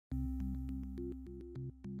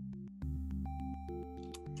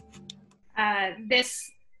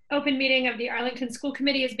This open meeting of the Arlington School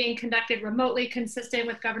Committee is being conducted remotely, consistent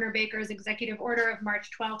with Governor Baker's executive order of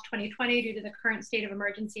March 12, 2020, due to the current state of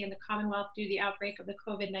emergency in the Commonwealth due to the outbreak of the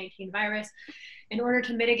COVID-19 virus. In order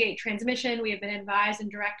to mitigate transmission, we have been advised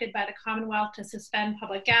and directed by the Commonwealth to suspend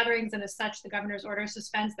public gatherings, and as such, the governor's order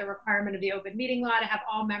suspends the requirement of the open meeting law to have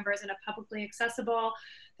all members in a publicly accessible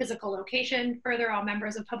physical location. Further, all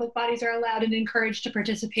members of public bodies are allowed and encouraged to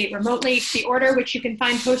participate remotely. The order, which you can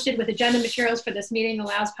find posted with agenda materials for this meeting,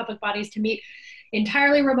 allows public bodies to meet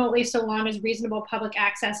entirely remotely so long as reasonable public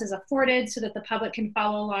access is afforded so that the public can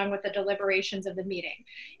follow along with the deliberations of the meeting.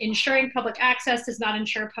 Ensuring public access does not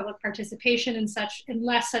ensure public participation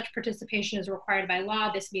unless such participation is required by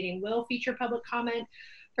law. This meeting will feature public comment.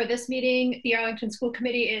 For this meeting, the Arlington School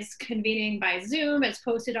Committee is convening by Zoom. It's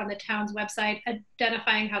posted on the town's website,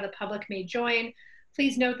 identifying how the public may join.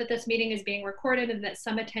 Please note that this meeting is being recorded and that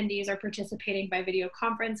some attendees are participating by video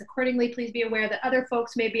conference. Accordingly, please be aware that other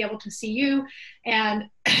folks may be able to see you, and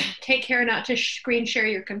take care not to screen share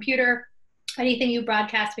your computer. Anything you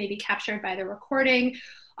broadcast may be captured by the recording.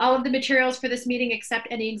 All of the materials for this meeting, except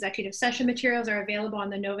any executive session materials, are available on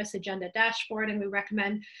the Novus Agenda dashboard, and we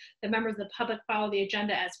recommend that members of the public follow the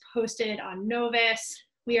agenda as posted on Novus.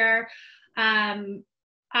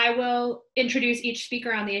 I will introduce each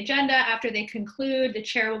speaker on the agenda. After they conclude, the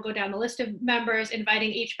chair will go down the list of members, inviting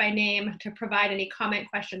each by name to provide any comment,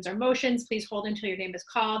 questions, or motions. Please hold until your name is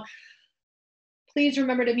called. Please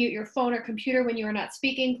remember to mute your phone or computer when you are not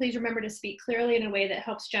speaking. Please remember to speak clearly in a way that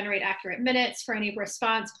helps generate accurate minutes. For any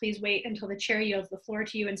response, please wait until the chair yields the floor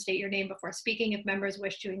to you and state your name before speaking. If members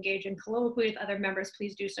wish to engage in colloquy with other members,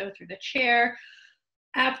 please do so through the chair.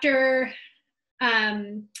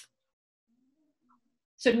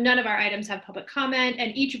 So none of our items have public comment,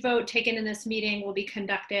 and each vote taken in this meeting will be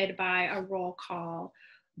conducted by a roll call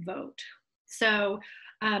vote. So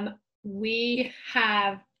we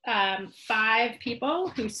have 5 people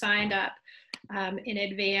who signed up in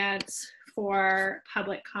advance for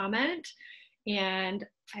public comment, and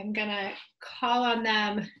I'm gonna call on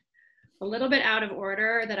them a little bit out of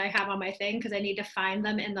order that I have on my thing because I need to find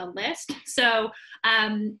them in the list. So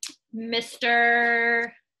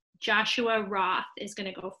Mr. Joshua Roth is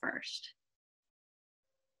going to go first.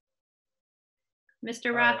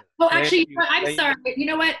 Mr. Roth. Oh, actually, I'm sorry. You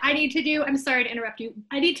know what I need to do? I'm sorry to interrupt you.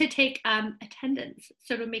 I need to take attendance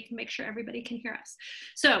so to make sure everybody can hear us.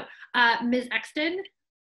 So Ms. Exton.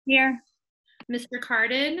 Here. Mr.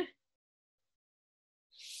 Cardin.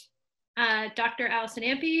 Dr. Allison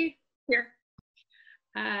Ampe. Here.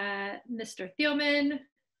 Mr. Thielman.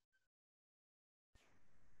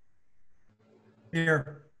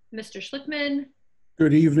 Here. Mr. Schlickman.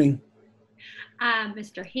 Good evening.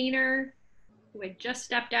 Mr. Hayner, who had just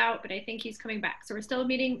stepped out, but I think he's coming back. So we're still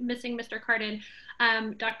missing Mr. Cardin.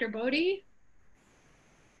 Dr. Bodie.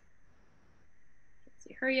 Can't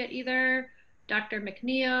see her yet either. Dr.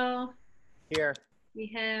 McNeil. Here. See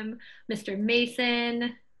him. Mr.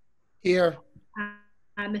 Mason. Here.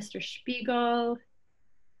 Mr. Spiegel.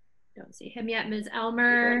 Don't see him yet. Ms.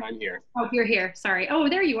 Elmer. I'm here. Oh, you're here. Sorry. Oh,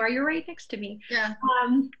 there you are. You're right next to me. Yeah.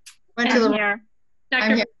 Went to the here.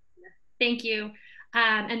 Dr. Here. Thank you.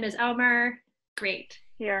 And Ms. Elmer. Great.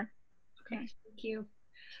 Here. Okay. Thank you.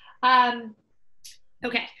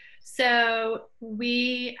 Okay. So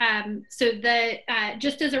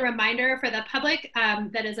just as a reminder for the public,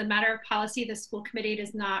 that as a matter of policy, the school committee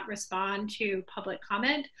does not respond to public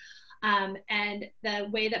comment. And the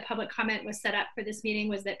way that public comment was set up for this meeting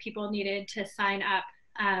was that people needed to sign up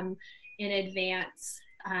in advance.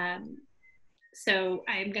 So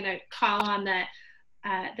I'm going to call on the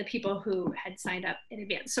people who had signed up in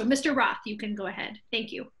advance. So Mr. Roth, you can go ahead.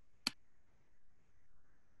 Thank you.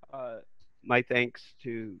 My thanks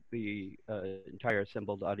to the entire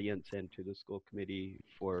assembled audience and to the school committee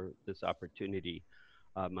for this opportunity.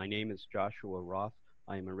 My name is Joshua Roth.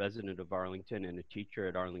 I am a resident of Arlington and a teacher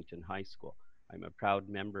at Arlington High School. I'm a proud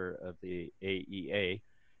member of the AEA.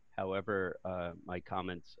 However, my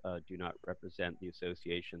comments do not represent the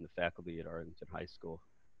association, the faculty at Arlington High School,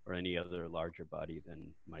 or any other larger body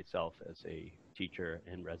than myself as a teacher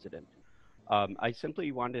and resident. I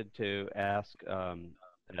simply wanted to ask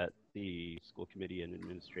that the school committee and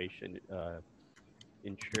administration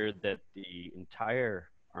ensure that the entire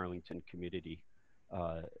Arlington community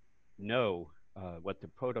know what the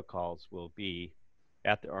protocols will be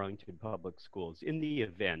at the Arlington Public Schools in the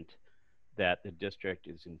event that the district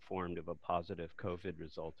is informed of a positive COVID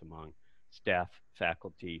result among staff,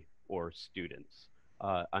 faculty, or students.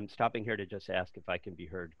 I'm stopping here to just ask if I can be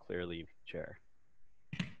heard clearly, Chair.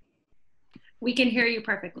 We can hear you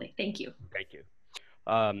perfectly. Thank you. Thank you.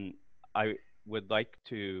 would like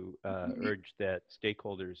to urge that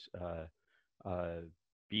stakeholders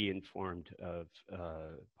be informed of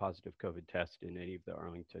positive COVID test in any of the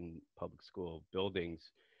Arlington Public School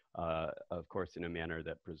buildings, of course, in a manner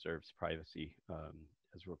that preserves privacy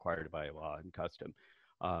as required by law and custom.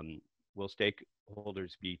 Will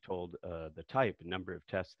stakeholders be told the type and number of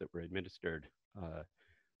tests that were administered?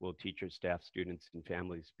 Will teachers, staff, students, and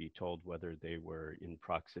families be told whether they were in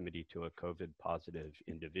proximity to a COVID positive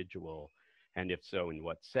individual, and if so, in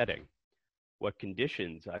what setting? What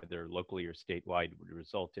conditions, either locally or statewide, would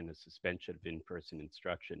result in a suspension of in-person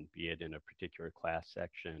instruction, be it in a particular class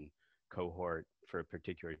section, cohort, for a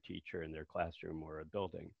particular teacher in their classroom or a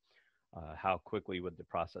building? How quickly would the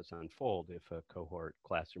process unfold if a cohort,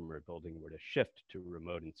 classroom, or building were to shift to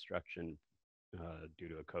remote instruction due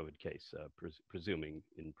to a COVID case, presuming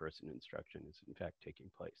in-person instruction is in fact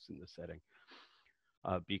taking place in the setting?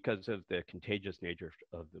 Because of the contagious nature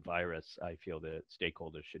of the virus, I feel that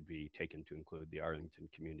stakeholders should be taken to include the Arlington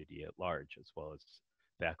community at large, as well as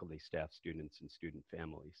faculty, staff, students, and student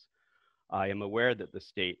families. I am aware that the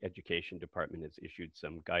state education department has issued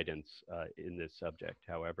some guidance in this subject.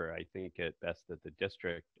 However, I think it best that the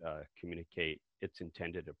district communicate its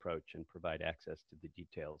intended approach and provide access to the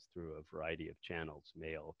details through a variety of channels,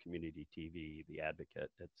 mail, community TV, the advocate,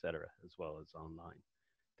 et cetera, as well as online.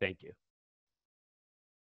 Thank you.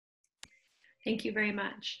 Thank you very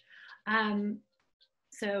much.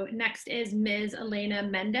 So next is Ms. Elena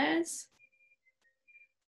Mendez.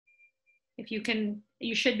 If you can,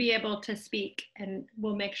 you should be able to speak and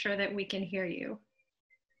we'll make sure that we can hear you.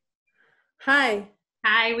 Hi.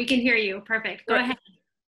 Hi, we can hear you. Perfect. Go ahead.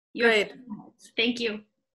 Great. Thank you.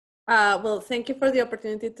 Well, thank you for the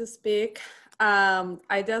opportunity to speak.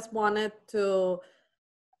 I just wanted to,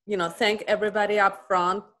 thank everybody up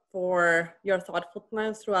front for your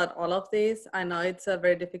thoughtfulness throughout all of this. I know it's a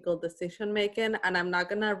very difficult decision making, and I'm not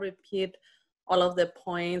gonna repeat all of the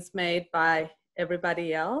points made by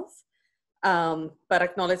everybody else, but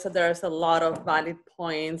acknowledge that there's a lot of valid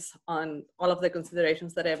points on all of the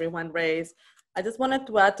considerations that everyone raised. I just wanted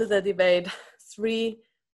to add to the debate 3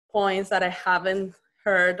 points that I haven't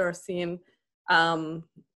heard or seen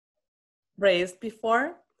raised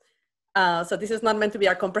before. So this is not meant to be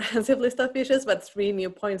a comprehensive list of issues, but 3 new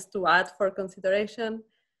points to add for consideration.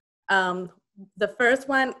 The first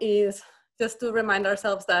one is just to remind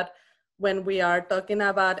ourselves that when we are talking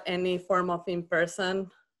about any form of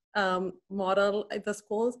in-person model at the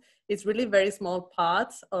schools, it's really very small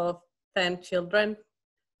pots of 10 children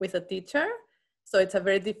with a teacher. So it's a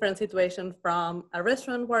very different situation from a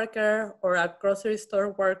restaurant worker or a grocery store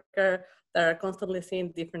worker that are constantly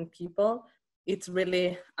seeing different people. It's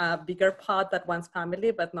really a bigger pot than one's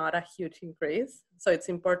family, but not a huge increase. So it's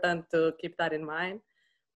important to keep that in mind.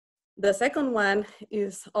 The second one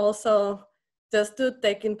is also just to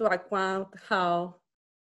take into account how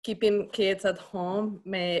keeping kids at home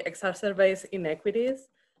may exacerbate inequities.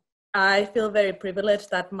 I feel very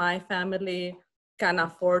privileged that my family can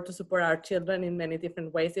afford to support our children in many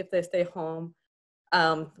different ways if they stay home.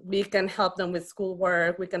 We can help them with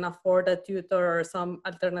schoolwork, we can afford a tutor or some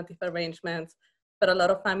alternative arrangements, but a lot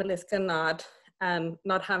of families cannot, and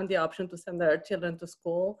not having the option to send their children to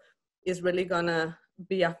school is really gonna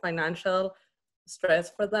be a financial stress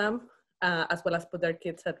for them, as well as put their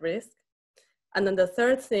kids at risk. And then the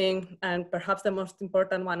third thing, and perhaps the most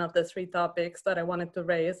important one of the 3 topics that I wanted to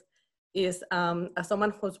raise, is as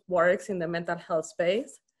someone who works in the mental health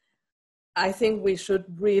space, I think we should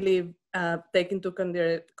really take into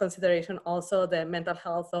consideration also the mental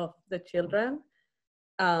health of the children.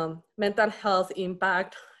 The mental health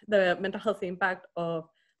impact of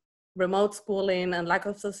remote schooling and lack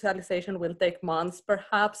of socialization will take months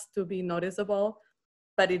perhaps to be noticeable,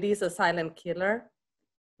 but it is a silent killer.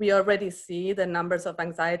 We already see the numbers of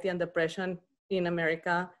anxiety and depression in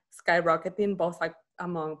America skyrocketing, both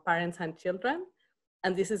among parents and children.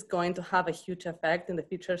 And this is going to have a huge effect in the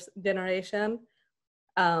future generation.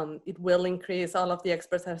 It will increase, all of the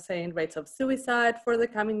experts are saying, rates of suicide for the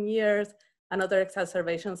coming years and other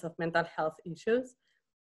exacerbations of mental health issues.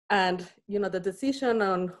 And the decision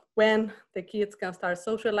on when the kids can start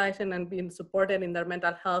socializing and being supported in their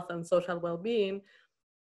mental health and social well-being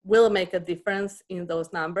will make a difference in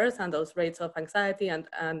those numbers and those rates of anxiety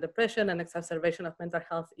and depression and exacerbation of mental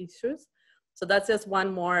health issues. So that's just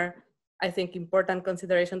one more, I think, important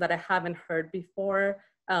consideration that I haven't heard before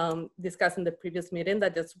discussed in the previous meeting,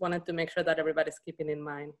 that just wanted to make sure that everybody's keeping in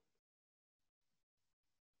mind.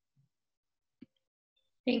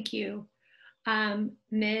 Thank you.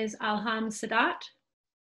 Ms. Alham Sadat.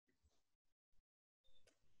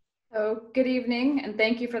 So good evening, and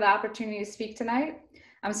thank you for the opportunity to speak tonight.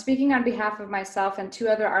 I'm speaking on behalf of myself and two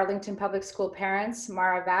other Arlington Public School parents,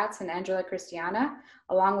 Mara Vatz and Angela Christiana,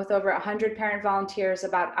 along with over 100 parent volunteers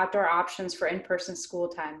about outdoor options for in-person school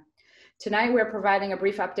time. Tonight, we're providing a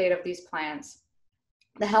brief update of these plans.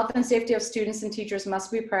 The health and safety of students and teachers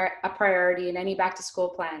must be a priority in any back-to-school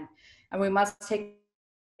plan, and we must take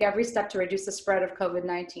every step to reduce the spread of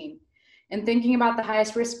COVID-19. In thinking about the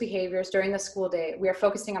highest risk behaviors during the school day, we are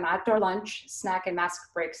focusing on outdoor lunch, snack, and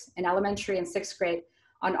mask breaks in elementary and sixth grade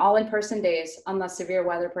on all in-person days, unless severe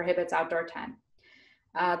weather prohibits outdoor time.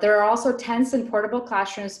 There are also tents and portable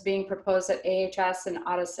classrooms being proposed at AHS and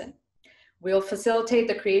Addison. We will facilitate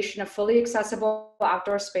the creation of fully accessible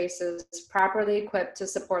outdoor spaces properly equipped to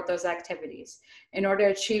support those activities in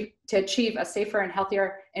order to achieve a safer and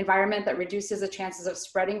healthier environment that reduces the chances of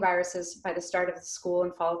spreading viruses by the start of the school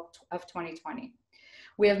in fall of 2020.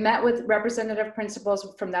 We have met with representative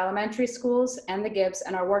principals from the elementary schools and the Gibbs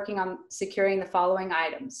and are working on securing the following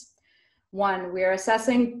items. 1, we are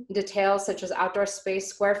assessing details such as outdoor space,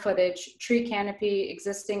 square footage, tree canopy,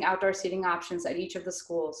 existing outdoor seating options at each of the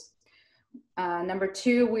schools. Number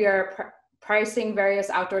 2, we are pricing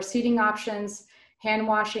various outdoor seating options, hand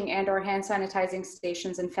washing and or hand sanitizing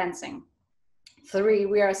stations, and fencing. 3,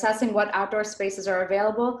 we are assessing what outdoor spaces are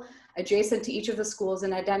available adjacent to each of the schools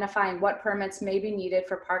and identifying what permits may be needed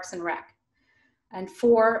for Parks and Rec. And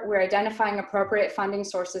 4, we're identifying appropriate funding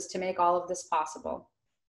sources to make all of this possible.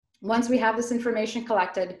 Once we have this information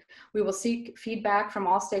collected, we will seek feedback from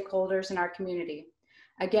all stakeholders in our community.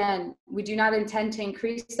 Again, we do not intend to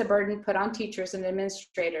increase the burden put on teachers and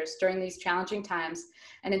administrators during these challenging times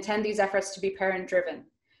and intend these efforts to be parent-driven.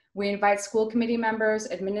 We invite school committee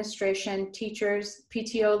members, administration, teachers,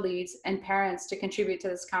 PTO leads, and parents to contribute to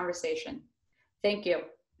this conversation. Thank you.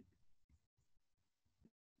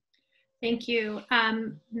 Thank you.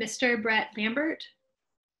 Mr. Brett Lambert.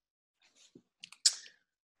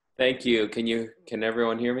 Thank you. Can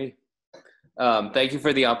everyone hear me? Thank you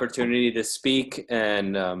for the opportunity to speak,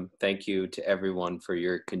 and thank you to everyone for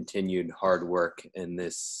your continued hard work in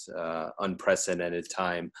this unprecedented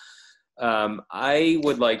time. I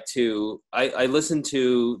would like to, I listened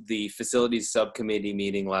to the facilities subcommittee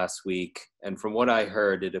meeting last week, and from what I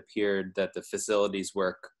heard, it appeared that the facilities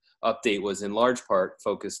work update was in large part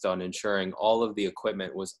focused on ensuring all of the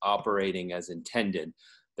equipment was operating as intended.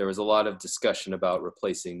 There was a lot of discussion about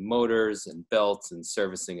replacing motors and belts and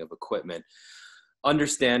servicing of equipment.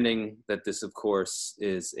 Understanding that this, of course,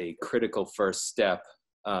 is a critical first step,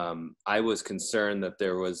 I was concerned that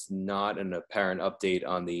there was not an apparent update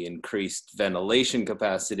on the increased ventilation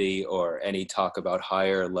capacity or any talk about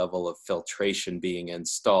higher level of filtration being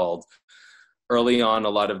installed. Early on, a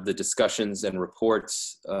lot of the discussions and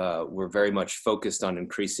reports were very much focused on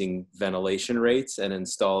increasing ventilation rates and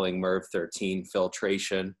installing MERV 13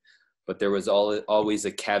 filtration, but there was always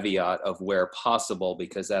a caveat of where possible,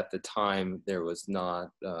 because at the time there was not,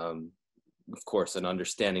 of course, an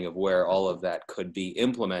understanding of where all of that could be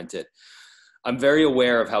implemented. I'm very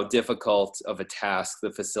aware of how difficult of a task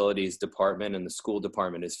the facilities department and the school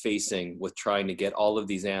department is facing with trying to get all of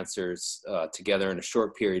these answers together in a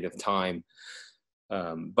short period of time.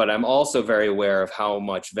 But I'm also very aware of how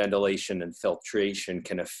much ventilation and filtration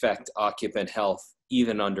can affect occupant health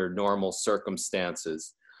even under normal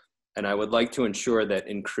circumstances. And I would like to ensure that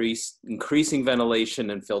increasing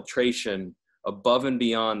ventilation and filtration above and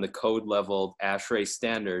beyond the code level ASHRAE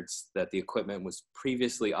standards that the equipment was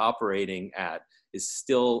previously operating at is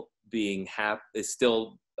still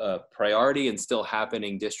a priority and still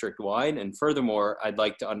happening district-wide. And furthermore, I'd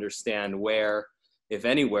like to understand where, if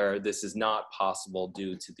anywhere, this is not possible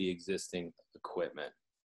due to the existing equipment.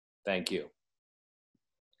 Thank you.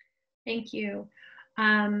 Thank you.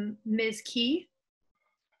 Ms. Key.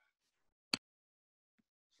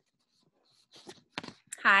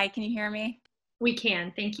 Hi, can you hear me? We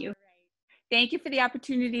can, thank you. Thank you for the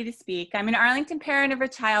opportunity to speak. I'm an Arlington parent of a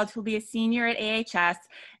child who will be a senior at AHS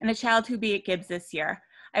and a child who will be at Gibbs this year.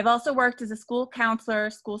 I've also worked as a school counselor,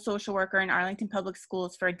 school social worker in Arlington Public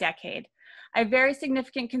Schools for a decade. I have very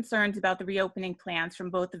significant concerns about the reopening plans from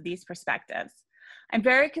both of these perspectives. I'm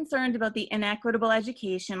very concerned about the inequitable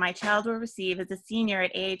education my child will receive as a senior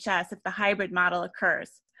at AHS if the hybrid model occurs.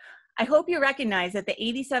 I hope you recognize that the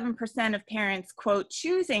 87% of parents, quote,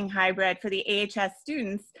 choosing hybrid for the AHS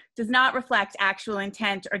students does not reflect actual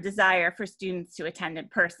intent or desire for students to attend in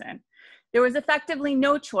person. There was effectively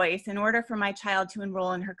no choice in order for my child to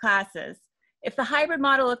enroll in her classes. If the hybrid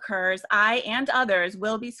model occurs, I and others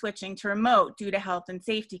will be switching to remote due to health and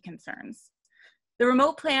safety concerns. The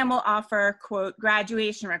remote plan will offer, quote,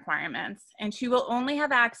 graduation requirements, and she will only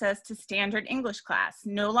have access to standard English class,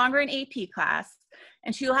 no longer an AP class,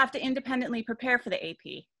 and she will have to independently prepare for the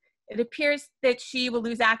AP. It appears that she will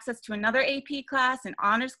lose access to another AP class, an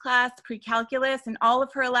honors class, pre-calculus, and all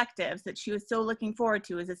of her electives that she was so looking forward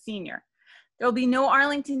to as a senior. There will be no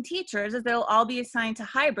Arlington teachers, as they'll all be assigned to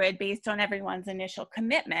hybrid based on everyone's initial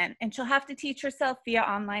commitment, and she'll have to teach herself via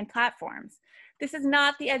online platforms. This is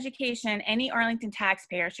not the education any Arlington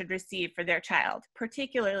taxpayer should receive for their child,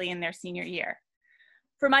 particularly in their senior year.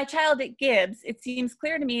 For my child at Gibbs, it seems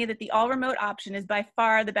clear to me that the all-remote option is by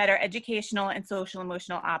far the better educational and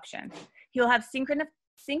social-emotional option. He'll have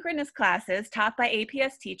synchronous classes taught by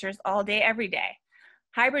APS teachers all day, every day.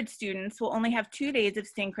 Hybrid students will only have 2 days of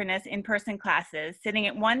synchronous in-person classes, sitting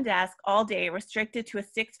at one desk all day, restricted to a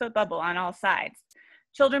 6-foot bubble on all sides.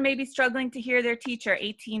 Children may be struggling to hear their teacher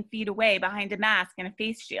 18 feet away behind a mask and a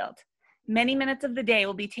face shield. Many minutes of the day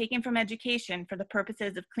will be taken from education for the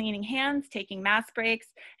purposes of cleaning hands, taking mask breaks,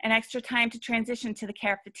 and extra time to transition to the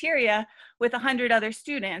cafeteria with 100 other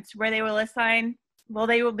students, where they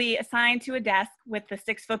will be assigned to a desk with the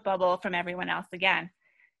 6-foot bubble from everyone else again.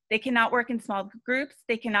 They cannot work in small groups.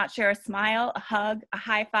 They cannot share a smile, a hug, a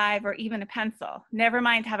high five, or even a pencil. Never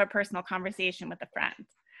mind have a personal conversation with a friend.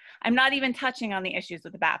 I'm not even touching on the issues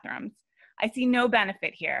with the bathrooms. I see no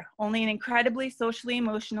benefit here, only an incredibly socially,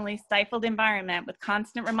 emotionally stifled environment with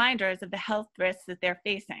constant reminders of the health risks that they're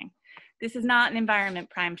facing. This is not an environment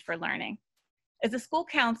primed for learning. As a school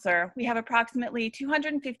counselor, we have approximately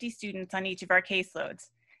 250 students on each of our caseloads.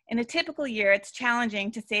 In a typical year, it's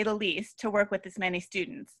challenging, to say the least, to work with this many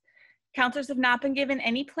students. Counselors have not been given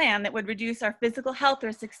any plan that would reduce our physical health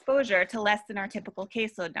risk exposure to less than our typical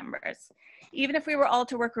caseload numbers. Even if we were all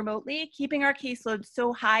to work remotely, keeping our caseload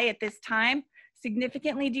so high at this time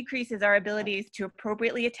significantly decreases our abilities to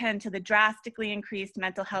appropriately attend to the drastically increased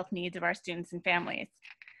mental health needs of our students and families.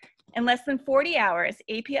 In less than 40 hours,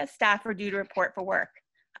 APS staff are due to report for work.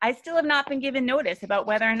 I still have not been given notice about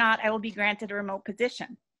whether or not I will be granted a remote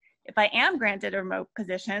position. If I am granted a remote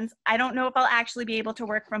positions, I don't know if I'll actually be able to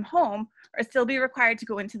work from home or still be required to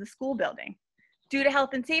go into the school building. Due to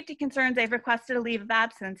health and safety concerns, I've requested a leave of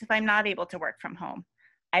absence if I'm not able to work from home.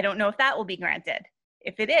 I don't know if that will be granted.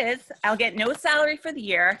 If it is, I'll get no salary for the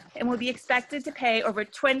year and will be expected to pay over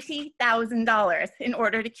 $20,000 in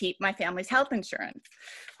order to keep my family's health insurance,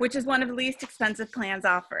 which is one of the least expensive plans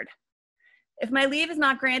offered. If my leave is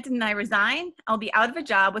not granted and I resign, I'll be out of a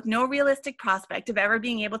job with no realistic prospect of ever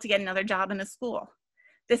being able to get another job in a school.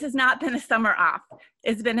 This has not been a summer off.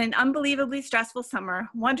 It's been an unbelievably stressful summer,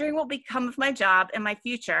 wondering what will become of my job and my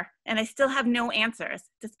future, and I still have no answers,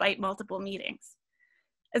 despite multiple meetings.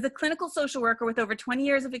 As a clinical social worker with over 20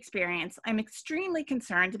 years of experience, I'm extremely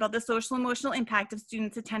concerned about the social emotional impact of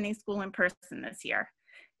students attending school in person this year.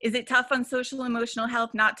 Is it tough on social emotional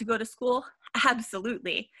health not to go to school?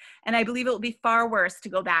 Absolutely. And I believe it will be far worse to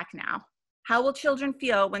go back now. How will children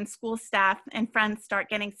feel when school staff and friends start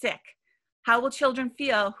getting sick? How will children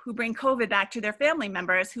feel who bring COVID back to their family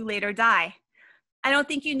members who later die? I don't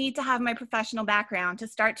think you need to have my professional background to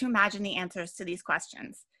start to imagine the answers to these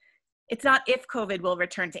questions. It's not if COVID will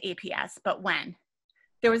return to APS, but when.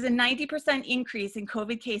 There was a 90% increase in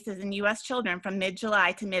COVID cases in US children from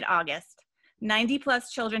mid-July to mid-August.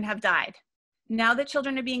 90+ children have died. Now that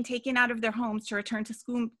children are being taken out of their homes to return to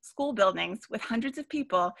school buildings with hundreds of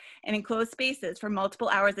people and enclosed spaces for multiple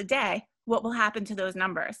hours a day, what will happen to those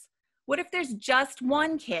numbers? What if there's just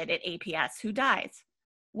one kid at APS who dies?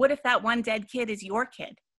 What if that one dead kid is your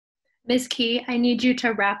kid? Ms. Key, I need you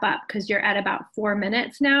to wrap up because you're at about 4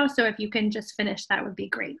 minutes now. So if you can just finish, that would be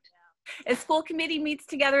great. As school committee meets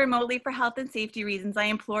together remotely for health and safety reasons, I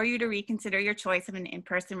implore you to reconsider your choice of an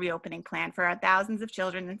in-person reopening plan for our thousands of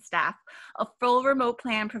children and staff. A full remote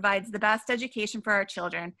plan provides the best education for our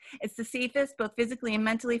children. It's the safest, both physically and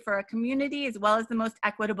mentally, for our community, as well as the most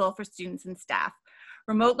equitable for students and staff.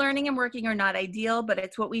 Remote learning and working are not ideal, but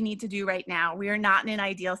it's what we need to do right now. We are not in an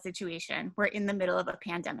ideal situation. We're in the middle of a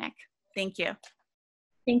pandemic. Thank you.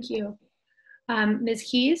 Thank you. Ms.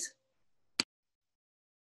 Keys?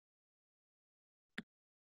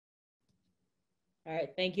 All right,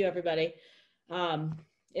 thank you, everybody.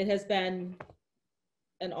 It has been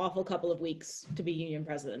an awful couple of weeks to be union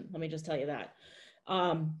president. Let me just tell you that.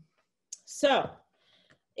 So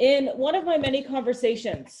in one of my many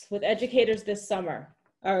conversations with educators this summer,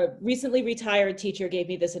 a recently retired teacher gave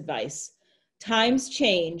me this advice: times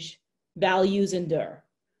change, values endure.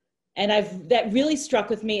 And that really struck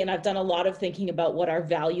with me, and I've done a lot of thinking about what our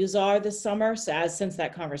values are this summer since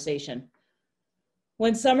that conversation.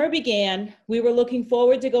 When summer began, we were looking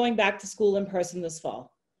forward to going back to school in person this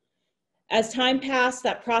fall. As time passed,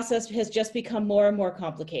 that process has just become more and more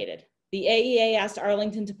complicated. The AEA asked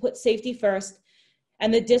Arlington to put safety first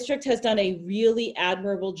And the district has done a really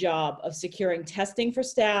admirable job of securing testing for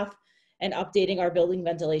staff and updating our building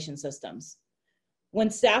ventilation systems. When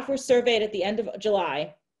staff were surveyed at the end of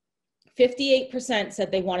July, 58%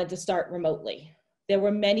 said they wanted to start remotely. There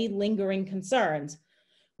were many lingering concerns,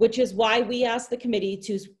 which is why we asked the committee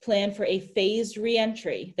to plan for a phased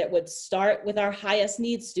reentry that would start with our highest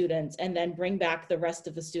needs students and then bring back the rest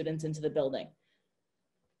of the students into the building.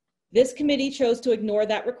 This committee chose to ignore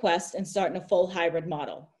that request and start in a full hybrid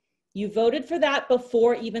model. You voted for that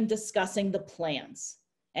before even discussing the plans.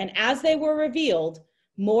 And as they were revealed,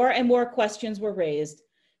 more and more questions were raised,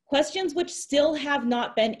 questions which still have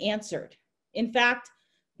not been answered. In fact,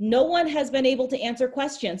 no one has been able to answer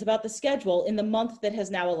questions about the schedule in the month that has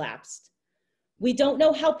now elapsed. We don't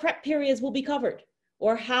know how prep periods will be covered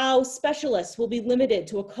or how specialists will be limited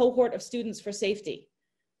to a cohort of students for safety.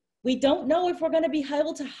 We don't know if we're going to be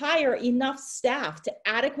able to hire enough staff to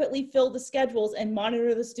adequately fill the schedules and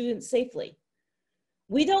monitor the students safely.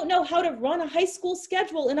 We don't know how to run a high school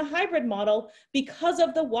schedule in a hybrid model because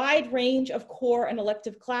of the wide range of core and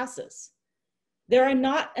elective classes. There are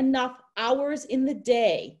not enough hours in the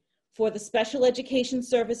day for the special education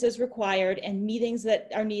services required and meetings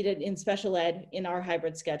that are needed in special ed in our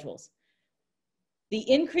hybrid schedules. The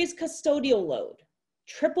increased custodial load,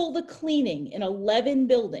 triple the cleaning in 11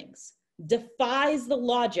 buildings, defies the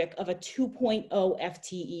logic of a 2.0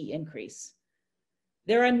 FTE increase.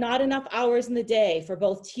 There are not enough hours in the day for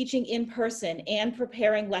both teaching in person and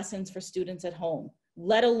preparing lessons for students at home,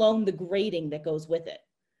 let alone the grading that goes with it.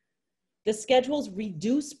 The schedules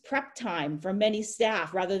reduce prep time for many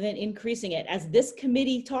staff rather than increasing it, as this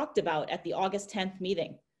committee talked about at the August 10th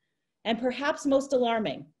meeting. And perhaps most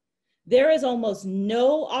alarming, there is almost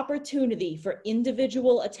no opportunity for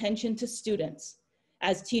individual attention to students,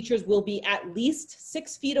 as teachers will be at least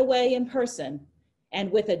 6 feet away in person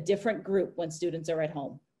and with a different group when students are at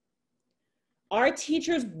home. Our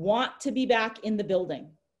teachers want to be back in the building,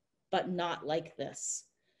 but not like this.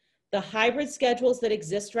 The hybrid schedules that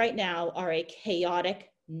exist right now are a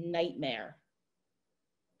chaotic nightmare.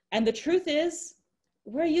 And the truth is,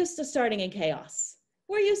 we're used to starting in chaos.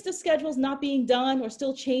 We're used to schedules not being done or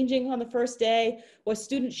still changing on the first day or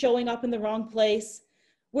students showing up in the wrong place.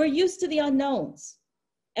 We're used to the unknowns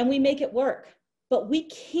and we make it work, but we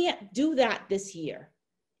can't do that this year.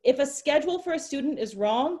 If a schedule for a student is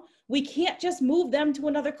wrong, we can't just move them to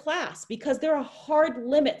another class because there are hard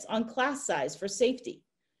limits on class size for safety.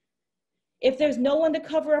 If there's no one to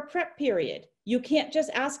cover a prep period, you can't just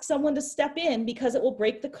ask someone to step in because it will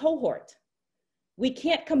break the cohort. We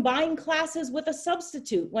can't combine classes with a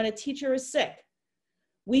substitute when a teacher is sick.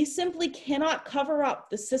 We simply cannot cover up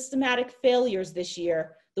the systematic failures this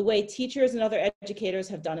year the way teachers and other educators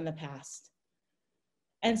have done in the past.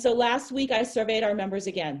 And so last week I surveyed our members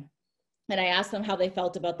again, and I asked them how they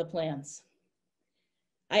felt about the plans.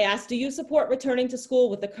 I asked, do you support returning to school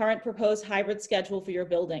with the current proposed hybrid schedule for your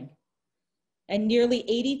building? And nearly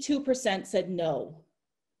 82% said no.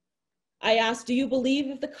 I asked, do you believe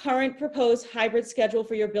if the current proposed hybrid schedule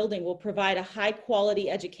for your building will provide a high quality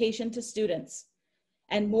education to students?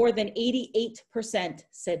 And more than 88%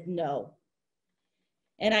 said no.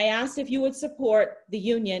 And I asked if you would support the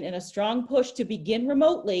union in a strong push to begin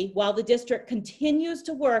remotely while the district continues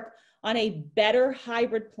to work on a better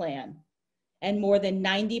hybrid plan. And more than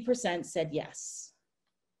 90% said yes.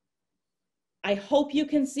 I hope you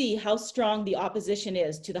can see how strong the opposition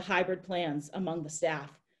is to the hybrid plans among the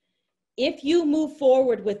staff. If you move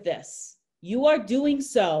forward with this, you are doing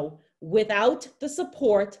so without the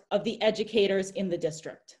support of the educators in the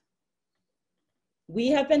district. We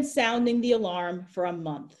have been sounding the alarm for a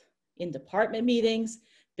month in department meetings,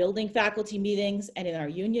 building faculty meetings, and in our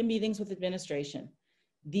union meetings with administration.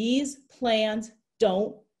 These plans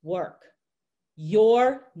don't work.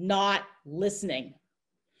 You're not listening.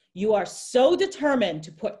 You are so determined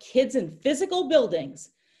to put kids in physical buildings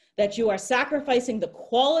that you are sacrificing the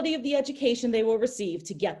quality of the education they will receive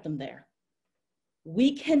to get them there.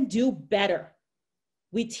 We can do better.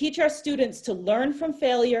 We teach our students to learn from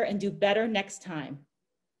failure and do better next time.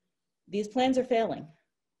 These plans are failing.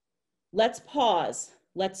 Let's pause,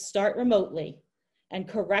 let's start remotely, and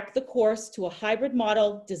correct the course to a hybrid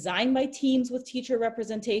model designed by teams with teacher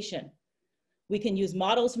representation. We can use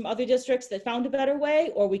models from other districts that found a better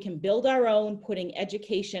way, or we can build our own, putting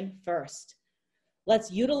education first.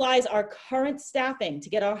 Let's utilize our current staffing to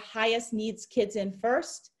get our highest needs kids in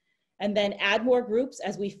first, and then add more groups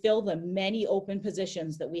as we fill the many open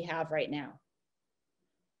positions that we have right now.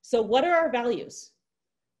 So what are our values?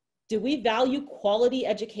 Do we value quality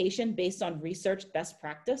education based on research best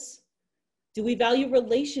practice? Do we value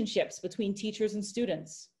relationships between teachers and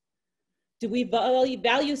students? Do we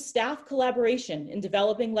value staff collaboration in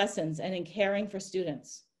developing lessons and in caring for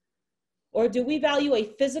students? Or do we value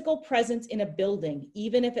a physical presence in a building,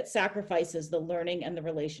 even if it sacrifices the learning and the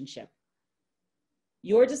relationship?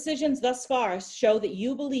 Your decisions thus far show that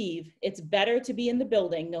you believe it's better to be in the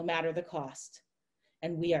building no matter the cost.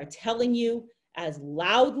 And we are telling you as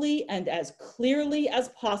loudly and as clearly as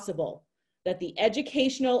possible that the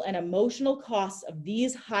educational and emotional costs of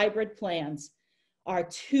these hybrid plans are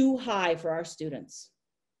too high for our students.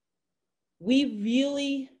 We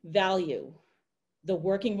really value the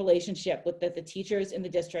working relationship that the teachers in the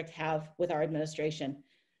district have with our administration.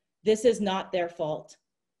 This is not their fault.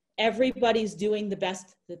 Everybody's doing the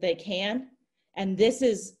best that they can, and this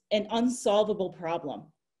is an unsolvable problem.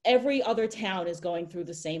 Every other town is going through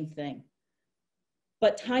the same thing.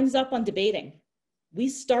 But time's up on debating. We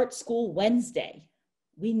start school Wednesday.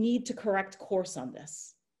 We need to correct course on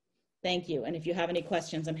this. Thank you, and if you have any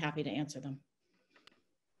questions, I'm happy to answer them.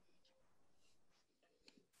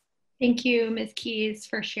 Thank you, Ms. Keys,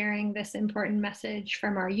 for sharing this important message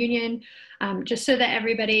from our union. Just so that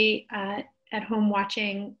everybody at home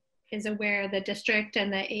watching is aware, the district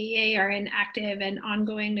and the AEA are in active and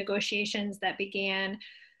ongoing negotiations that began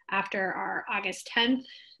after our August 10th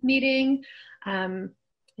meeting. I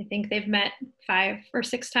think they've met 5 or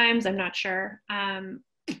 6 times, I'm not sure.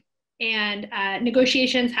 And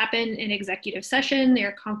negotiations happen in executive session,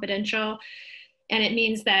 they're confidential, and it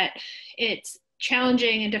means that it's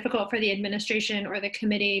challenging and difficult for the administration or the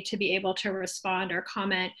committee to be able to respond or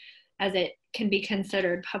comment, as it can be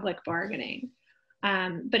considered public bargaining.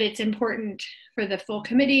 But it's important for the full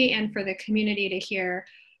committee and for the community to hear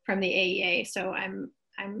from the AEA. So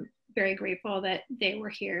I'm very grateful that they were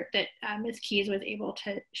here, that Ms. Keys was able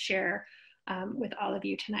to share with all of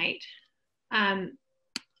you tonight.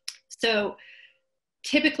 So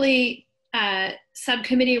typically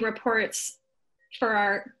subcommittee reports for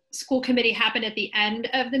our school committee happen at the end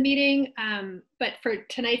of the meeting, but for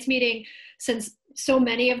tonight's meeting, since so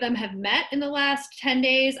many of them have met in the last 10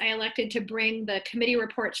 days, I elected to bring the committee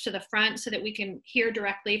reports to the front so that we can hear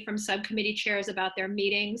directly from subcommittee chairs about their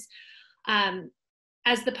meetings.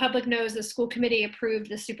 As the public knows, the school committee approved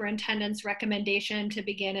the superintendent's recommendation to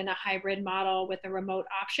begin in a hybrid model with a remote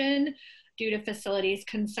option. Due to facilities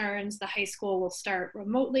concerns, the high school will start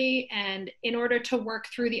remotely, and in order to work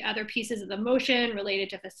through the other pieces of the motion related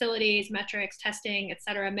to facilities, metrics, testing, et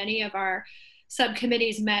cetera, many of our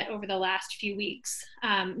subcommittees met over the last few weeks.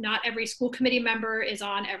 Not every school committee member is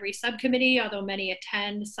on every subcommittee, although many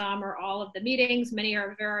attend some or all of the meetings. Many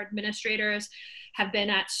of our administrators have been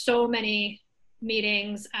at so many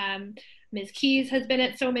meetings. Ms. Keys has been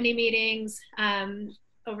at so many meetings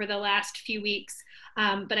over the last few weeks.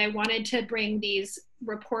 But I wanted to bring these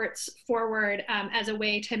reports forward as a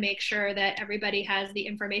way to make sure that everybody has the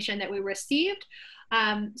information that we received.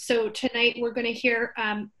 So tonight we're going to hear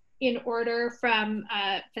in order from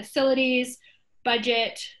facilities,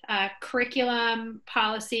 budget, curriculum,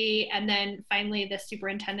 policy, and then finally the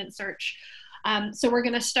superintendent search. So we're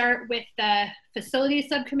going to start with the facilities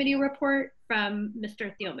subcommittee report from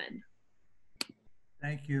Mr. Thielman.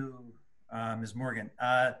 Thank you, Ms. Morgan.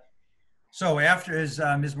 So after, as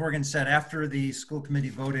Ms. Morgan said, after the school committee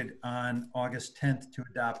voted on August 10th to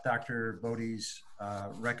adopt Dr. Bodie's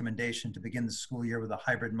recommendation to begin the school year with a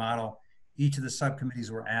hybrid model, each of the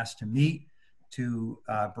subcommittees were asked to meet to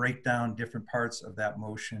break down different parts of that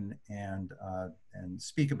motion and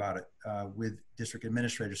speak about it with district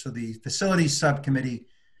administrators. So the facilities subcommittee,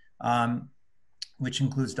 which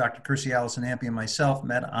includes Dr. Kersey, Allison Ampey, and myself,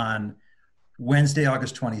 met on Wednesday,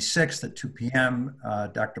 August 26th at 2 p.m.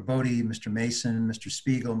 Dr. Bodie, Mr. Mason, Mr.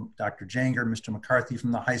 Spiegel, Dr. Janger, Mr. McCarthy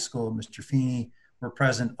from the high school, Mr. Feeney were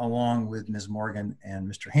present, along with Ms. Morgan and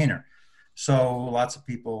Mr. Hayner. So lots of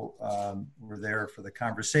people were there for the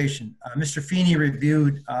conversation. Mr. Feeney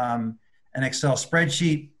reviewed an Excel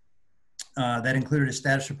spreadsheet that included a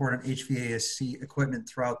status report on HVAC equipment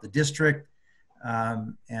throughout the district.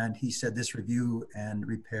 And he said this review and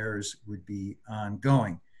repairs would be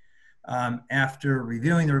ongoing. After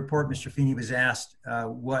reviewing the report, Mr. Feeney was asked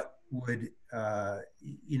what would,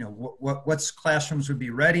 what classrooms would be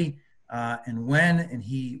ready and when, and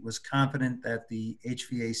he was confident that the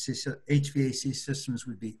HVAC systems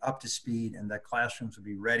would be up to speed and that classrooms would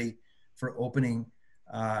be ready for opening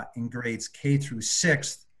in grades K through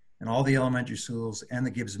 6th in all the elementary schools and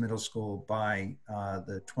the Gibbs Middle School by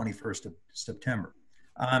the 21st of September.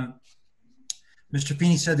 Mr.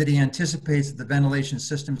 Feeney said that he anticipates that the ventilation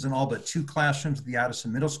systems in all but 2 classrooms at the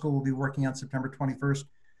Addison Middle School will be working on September 21st.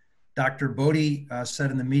 Dr. Bodie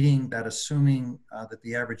said in the meeting that assuming that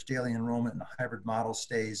the average daily enrollment in the hybrid model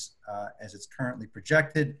stays as it's currently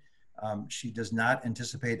projected, She does not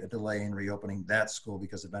anticipate a delay in reopening that school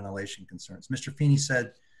because of ventilation concerns. Mr. Feeney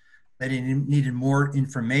said that he needed more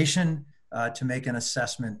information to make an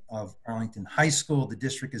assessment of Arlington High School. The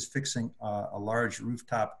district is fixing a large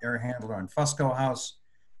rooftop air handler on Fusco House.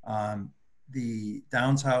 The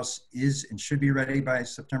Downs House is and should be ready by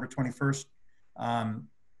September 21st.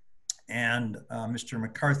 Mr.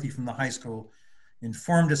 McCarthy from the high school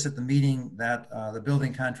informed us at the meeting that the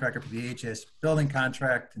building contractor for the AHS building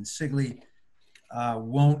contract in Sigley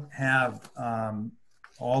won't have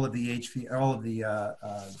all of the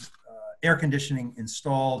air conditioning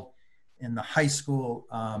installed in the high school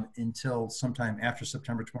until sometime after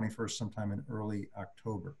September 21st, sometime in early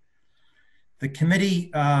October. The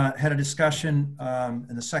committee had a discussion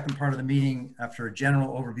in the second part of the meeting. After a general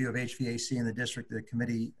overview of HVAC in the district, the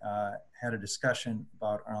committee had a discussion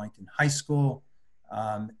about Arlington High School,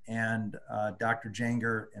 and Dr.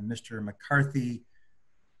 Janger and Mr. McCarthy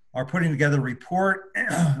are putting together a report.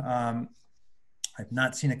 I've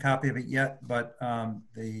not seen a copy of it yet, but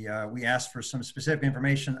we asked for some specific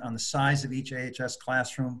information on the size of each AHS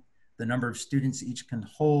classroom, the number of students each can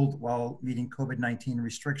hold while meeting COVID-19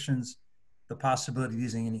 restrictions, the possibility of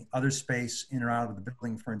using any other space in or out of the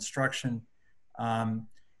building for instruction, and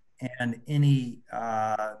any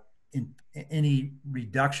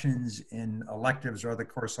reductions in electives or other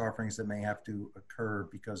course offerings that may have to occur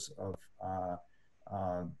because of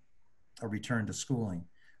a return to schooling.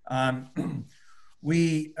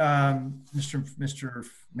 Mr.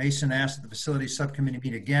 Mason asked that the facility subcommittee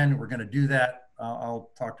meet again. We're going to do that.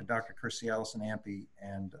 I'll talk to Dr. Kirstie Allison-Ampe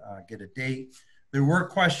and get a date. There were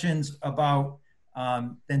questions about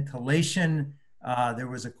ventilation. There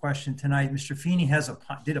was a question tonight. Mr. Feeney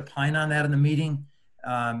did opine on that in the meeting.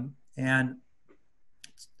 And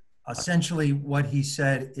essentially what he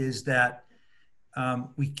said is that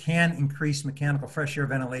we can increase mechanical fresh air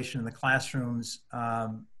ventilation in the classrooms,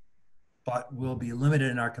 but we'll be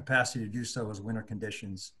limited in our capacity to do so as winter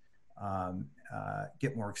conditions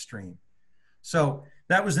get more extreme. So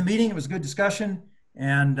that was the meeting. It was a good discussion,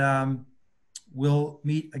 and we'll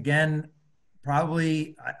meet again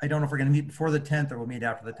probably. I don't know if we're going to meet before the 10th or we'll meet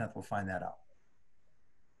after the 10th. We'll find that out.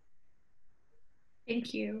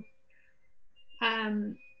 Thank you.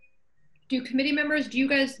 Do committee members, do you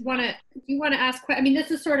guys want to ask, I mean,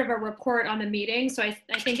 this is sort of a report on the meeting. So I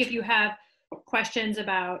think if you have questions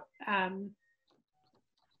about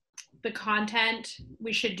the content,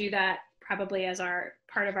 we should do that probably as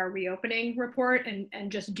part of our reopening report, and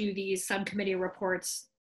just do these subcommittee reports,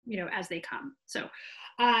 as they come. So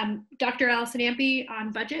Dr. Allison-Ampe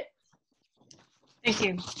on budget. Thank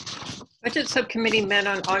you. Budget Subcommittee met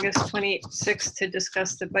on August 26th to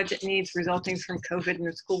discuss the budget needs resulting from COVID and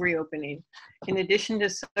the school reopening. In addition to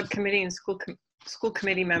subcommittee and school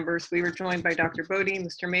committee members, we were joined by Dr. Bodie,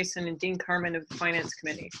 Mr. Mason, and Dean Carmen of the Finance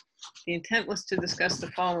Committee. The intent was to discuss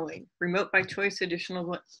the following: remote by choice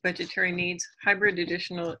additional budgetary needs, hybrid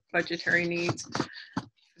additional budgetary needs,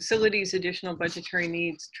 facilities additional budgetary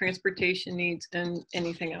needs, transportation needs, and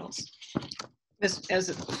anything else.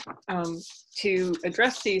 To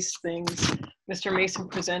address these things, Mr. Mason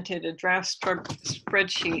presented a draft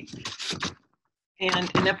spreadsheet, and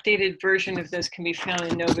an updated version of this can be found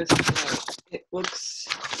in Nova's note. It's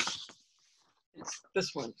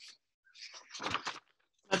this one.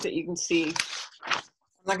 Not that you can see. I'm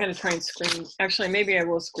not going to try and screen. Actually, maybe I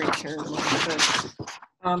will screen share.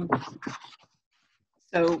 But,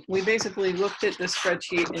 so we basically looked at the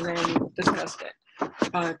spreadsheet and then discussed it.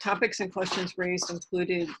 Topics and questions raised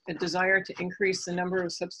included a desire to increase the number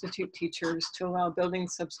of substitute teachers to allow building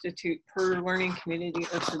substitute per learning community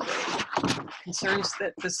or per grade. Concerns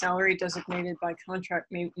that the salary designated by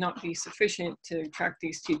contract may not be sufficient to attract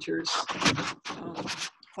these teachers.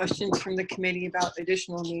 Questions from the committee about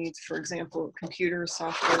additional needs, for example, computer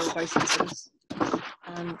software licenses.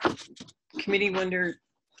 Committee wondered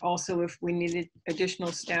also if we needed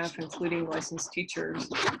additional staff, including licensed teachers.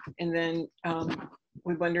 And then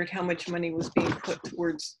we wondered how much money was being put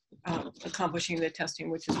towards accomplishing the testing,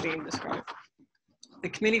 which is being described. The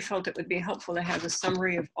committee felt it would be helpful to have a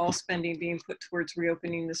summary of all spending being put towards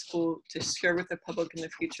reopening the school to share with the public in the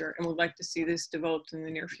future, and would like to see this developed in the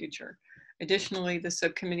near future. Additionally, the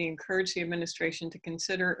subcommittee encouraged the administration to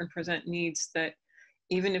consider and present needs that,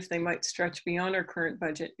 even if they might stretch beyond our current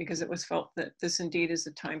budget, because it was felt that this indeed is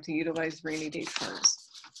a time to utilize rainy day funds.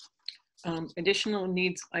 Additional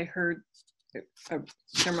needs I heard, never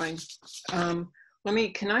mind.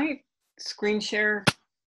 Can I screen share?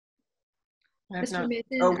 I have not,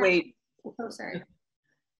 oh wait. Oh, sorry.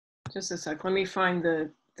 Just a sec, let me find the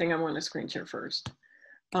thing I want to screen share first.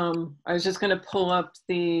 I was just gonna pull up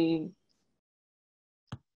the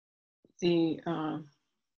the,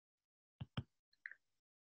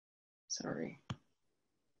 sorry,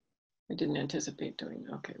 I didn't anticipate doing,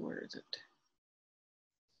 okay, where is it?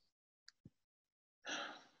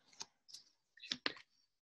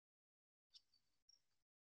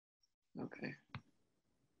 Okay.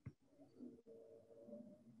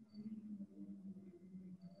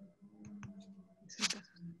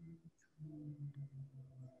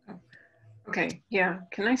 Oh, okay, yeah,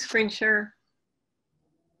 can I screen share?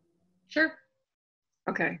 Sure.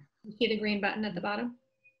 Okay. You see the green button at the bottom?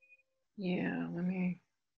 Yeah, let me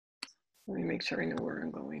make sure I know where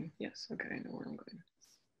I'm going. Yes, okay, I know where I'm going.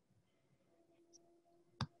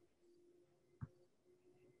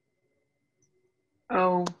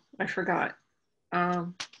 Oh, I forgot. I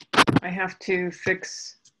have to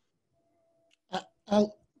fix.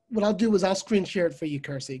 What I'll do is I'll screen share it for you,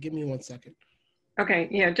 Kersey. Give me 1 second. Okay,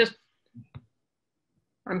 yeah, just,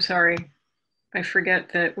 I'm sorry. I forget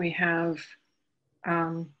that we have,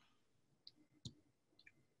 I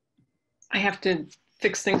have to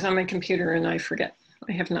fix things on my computer and I forget.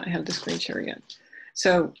 I have not had the screen share yet.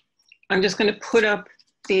 So I'm just going to put up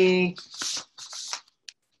the,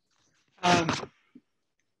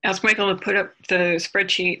 ask Michael to put up the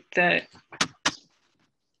spreadsheet that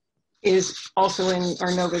is also in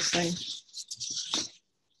our Novus thing.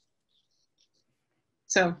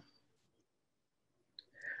 So.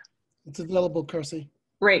 It's available, Kersey.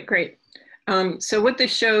 Right, great. So what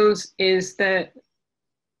this shows is that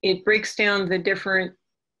it breaks down the different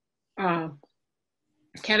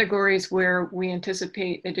categories where we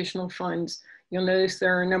anticipate additional funds. You'll notice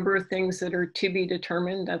there are a number of things that are to be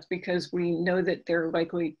determined. That's because we know that they're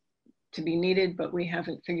likely to be needed, but we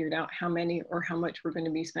haven't figured out how many or how much we're going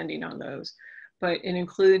to be spending on those. But it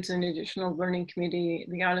includes an additional learning community,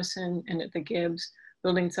 the Addison and at the Gibbs,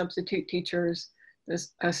 building substitute teachers,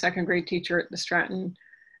 a second grade teacher at the Stratton,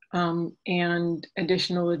 and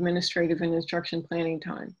additional administrative and instruction planning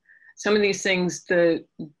time. Some of these things, they're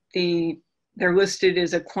listed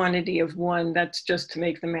as a quantity of one. That's just to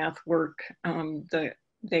make the math work.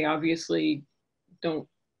 They obviously don't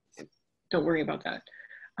worry about that.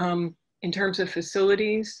 In terms of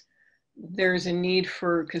facilities, there's a need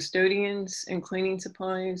for custodians and cleaning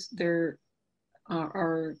supplies. There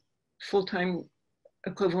are full-time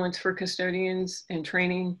equivalents for custodians and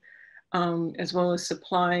training, as well as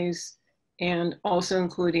supplies, and also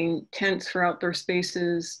including tents for outdoor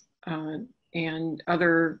spaces and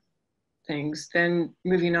other things. Then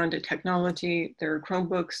moving on to technology, there are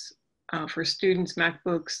Chromebooks for students,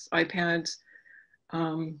 MacBooks, iPads,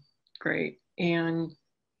 great, and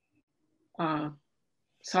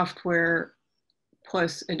software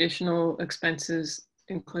plus additional expenses,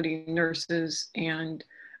 including nurses and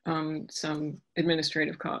some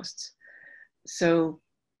administrative costs. So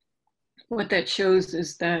what that shows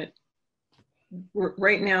is that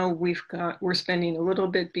right now we're spending a little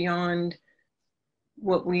bit beyond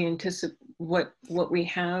what we anticipate, what we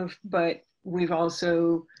have, but we've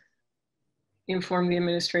also informed the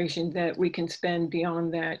administration that we can spend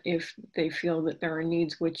beyond that if they feel that there are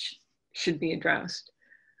needs which should be addressed.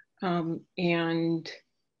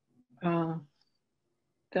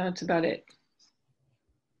 That's about it.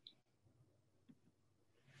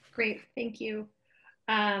 Great, thank you.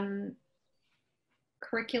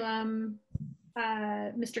 Curriculum,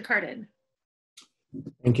 Mr. Cardin.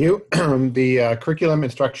 Thank you. The Curriculum,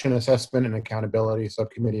 Instruction, Assessment, and Accountability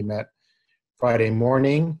Subcommittee met Friday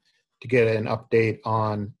morning to get an update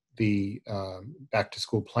on the back to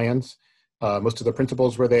school plans. Most of the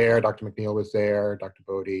principals were there. Dr. McNeil was there, Dr.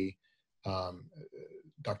 Bodie,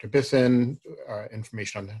 Dr. Bisson,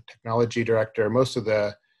 Information on the Technology Director. Most of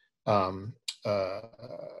the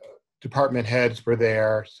department heads were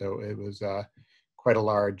there, so it was quite a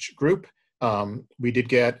large group. We did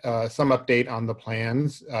get some update on the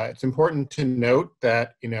plans. It's important to note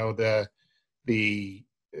that the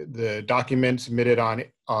document submitted on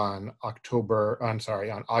August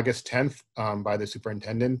 10th by the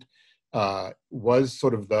superintendent was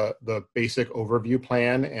sort of the basic overview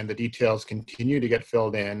plan, and the details continue to get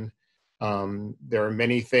filled in. There are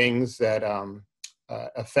many things that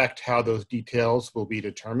affect how those details will be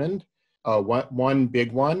determined. One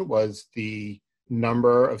big one was the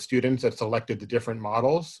number of students that selected the different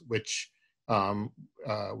models, which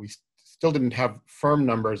we still didn't have firm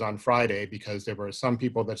numbers on Friday because there were some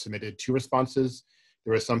people that submitted 2 responses.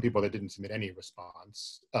 There were some people that didn't submit any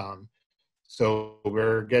response. So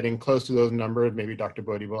we're getting close to those numbers. Maybe Dr.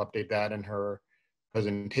 Bodie will update that in her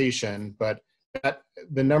presentation, but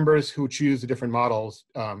the numbers who choose the different models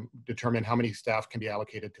determine how many staff can be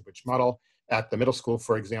allocated to which model. At the middle school,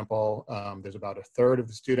 for example, there's about 1/3 of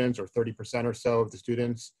the students, or 30% or so of the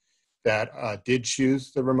students, that did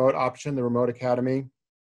choose the remote option, the remote academy.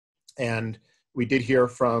 And we did hear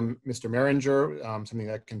from Mr. Meringer, something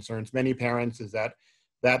that concerns many parents is that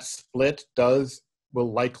that split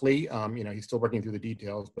will likely, he's still working through the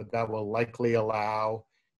details, but that will likely allow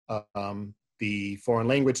the foreign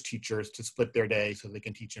language teachers to split their day so they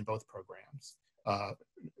can teach in both programs.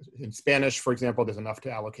 In Spanish, for example, there's enough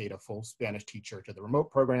to allocate a full Spanish teacher to the remote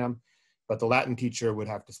program, but the Latin teacher would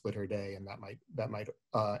have to split her day, and that might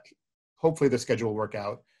hopefully the schedule will work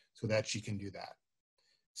out so that she can do that.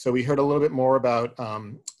 So we heard a little bit more about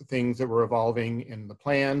things that were evolving in the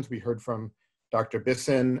plans. We heard from Dr.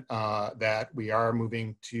 Bisson that we are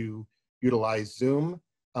moving to utilize Zoom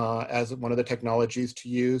as one of the technologies to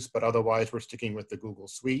use, but otherwise we're sticking with the Google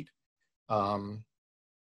Suite.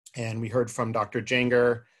 And we heard from Dr.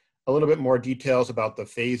 Jenger a little bit more details about the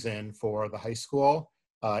phase-in for the high school.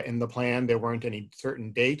 In the plan, there weren't any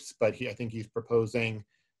certain dates, but I think he's proposing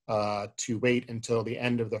to wait until the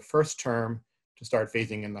end of the first term to start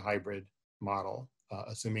phasing in the hybrid model,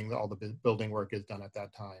 assuming that all the building work is done at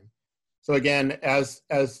that time. So again, as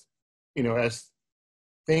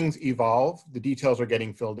things evolve, the details are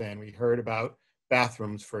getting filled in. We heard about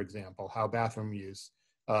bathrooms, for example, how bathroom use.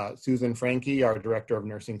 Susan Franke, our Director of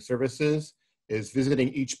Nursing Services, is visiting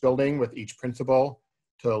each building with each principal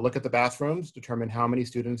to look at the bathrooms, determine how many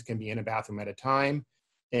students can be in a bathroom at a time,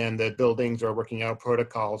 and the buildings are working out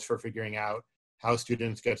protocols for figuring out how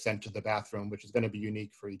students get sent to the bathroom, which is going to be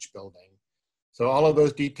unique for each building. So all of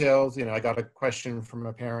those details, I got a question from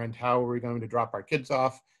a parent, how are we going to drop our kids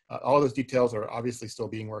off? All of those details are obviously still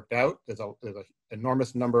being worked out. There's an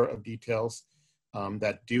enormous number of details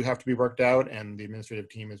that do have to be worked out, and the administrative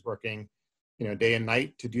team is working day and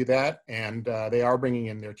night to do that, and they are bringing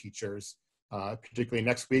in their teachers. Particularly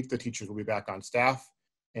next week, the teachers will be back on staff,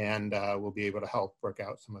 and we'll be able to help work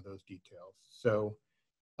out some of those details. So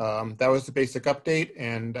that was the basic update,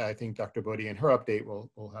 and I think Dr. Bodie in her update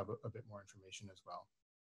will have a bit more information as well.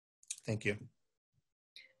 Thank you.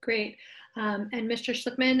 Great. And Mr.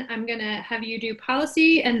 Schlickman, I'm going to have you do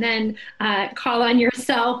policy and then call on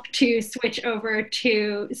yourself to switch over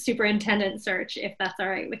to superintendent search, if that's all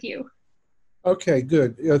right with you. Okay,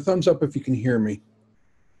 good. Thumbs up if you can hear me.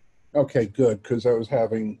 Okay, good, because I was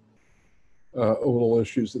having a little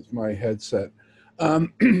issues with my headset.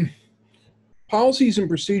 Policies and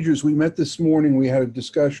procedures, we met this morning. We had a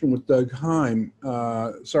discussion with Doug Heim.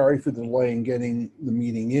 Sorry for the delay in getting the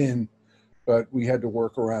meeting in, but we had to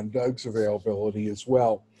work around Doug's availability as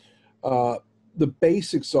well. The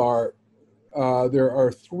basics are, there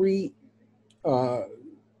are three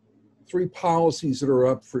policies that are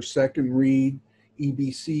up for second read: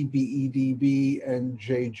 EBC, BEDB, and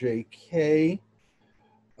JJK.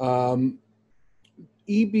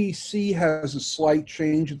 EBC has a slight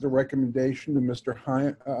change at the recommendation to Mr.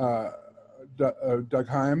 Doug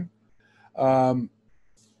Heim.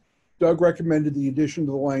 Doug recommended the addition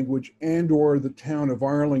to the language "and/or the town of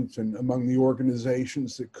Arlington" among the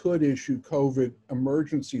organizations that could issue COVID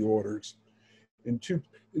emergency orders in two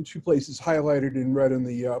places highlighted in red in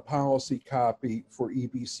the policy copy for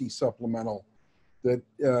EBC supplemental that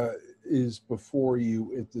is before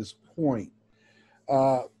you at this point.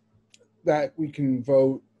 That we can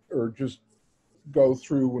vote or just go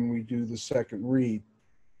through when we do the second read.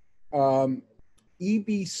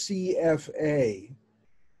 EBCFA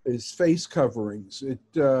is face coverings.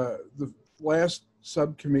 The last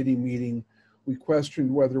subcommittee meeting, we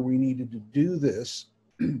questioned whether we needed to do this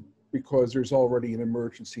because there's already an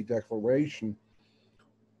emergency declaration.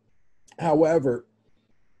 However,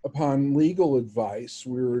 upon legal advice,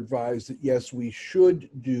 we were advised that yes, we should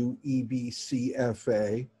do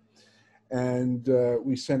EBCFA, and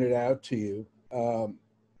we sent it out to you.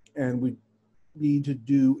 And we need to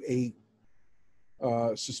do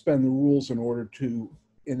suspend the rules in order to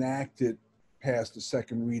enact it past the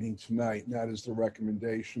second reading tonight, and that is the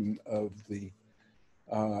recommendation of the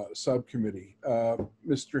subcommittee.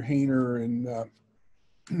 Mr. Hayner and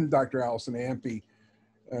Dr. Allison Ampe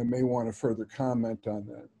may want to further comment on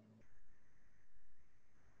that.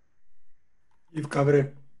 You've covered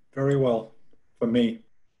it very well for me.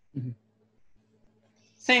 Mm-hmm.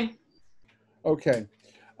 Same. Okay.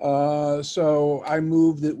 So I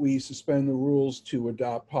move that we suspend the rules to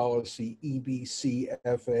adopt policy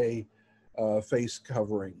EBCFA, face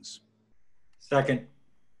coverings. Second.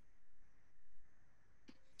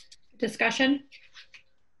 Discussion?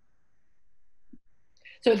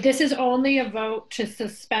 So this is only a vote to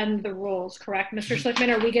suspend the rules, correct, Mr.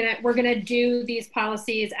 Schlickman? We're gonna do these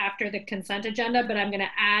policies after the consent agenda, but I'm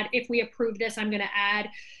gonna add, if we approve this, I'm gonna add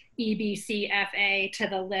EBCFA to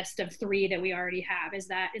the list of 3 that we already have. Is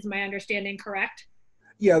my understanding correct?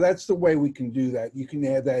 Yeah, that's the way we can do that. You can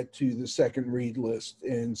add that to the second read list,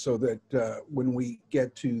 and so that when we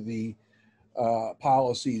get to the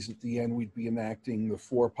policies at the end, we'd be enacting the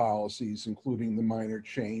 4 policies, including the minor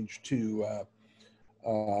change to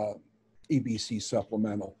EBC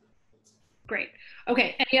supplemental. Great.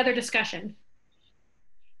 Okay, any other discussion?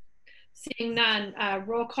 Seeing none,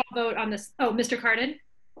 roll call vote on this. Oh, Mr. Cardin?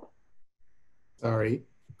 Sorry.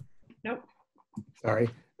 Nope. Sorry.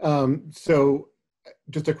 So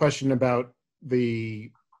just a question about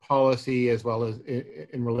the policy as well as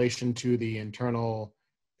in relation to the internal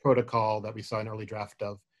protocol that we saw an early draft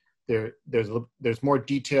of. There's more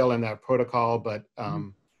detail in that protocol, but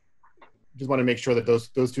just want to make sure that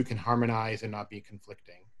those two can harmonize and not be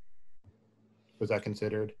conflicting. Was that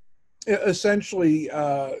considered? Essentially,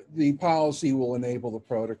 the policy will enable the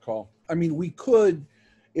protocol. I mean, we could,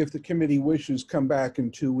 if the committee wishes, come back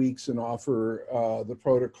in 2 weeks and offer the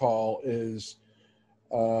protocol is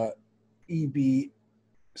EBCFA-E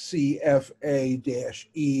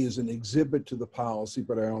as an exhibit to the policy,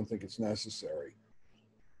 but I don't think it's necessary.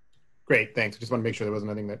 Great, thanks. I just want to make sure there wasn't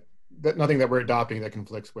nothing that we're adopting that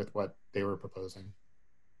conflicts with what they were proposing.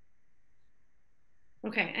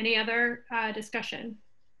 Okay, any other discussion?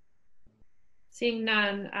 Seeing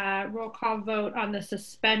none, roll call vote on the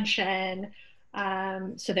suspension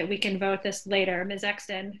so that we can vote this later. Ms.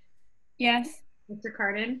 Exton? Yes. Mr.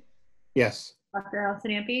 Cardin? Yes. Dr.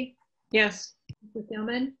 Allison-Ampe? Yes. Mr.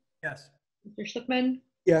 Thielman? Yes. Mr. Schlickman?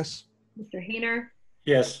 Yes. Mr. Hayner?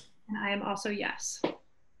 Yes. And I am also yes.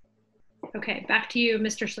 Okay, back to you,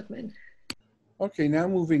 Mr. Schlickman. Okay, now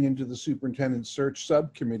moving into the superintendent search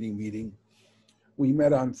subcommittee meeting. We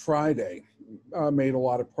met on Friday, made a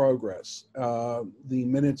lot of progress. The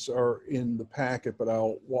minutes are in the packet, but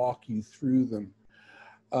I'll walk you through them.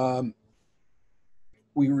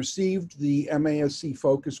 We received the MASC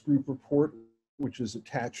focus group report, which is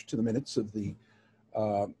attached to the minutes of the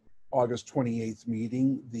August 28th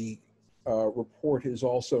meeting. The report is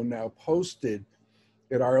also now posted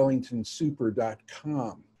at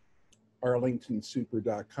arlingtonsuper.com.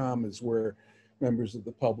 arlingtonsuper.com is where members of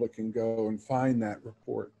the public can go and find that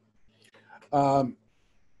report.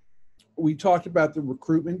 We talked about the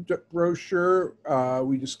recruitment brochure.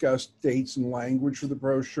 We discussed dates and language for the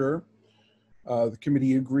brochure. The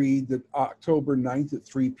committee agreed that October 9th at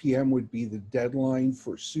 3 p.m. would be the deadline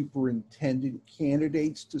for superintendent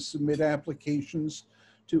candidates to submit applications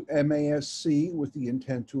to MASC with the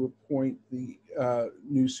intent to appoint the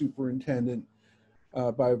new superintendent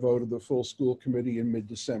by a vote of the full school committee in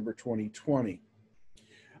mid-December 2020.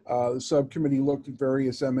 The subcommittee looked at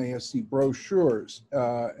various MASC brochures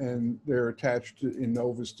and they're attached in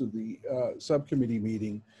Novus to the subcommittee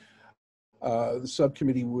meeting. The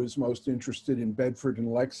subcommittee was most interested in Bedford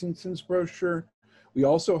and Lexington's brochure. We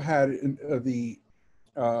also had the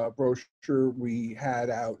brochure we had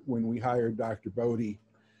out when we hired Dr. Bodie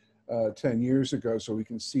 10 years ago, so we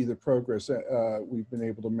can see the progress we've been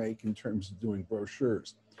able to make in terms of doing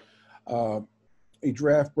brochures. A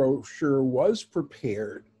draft brochure was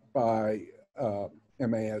prepared by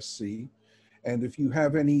MASC, and if you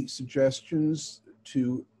have any suggestions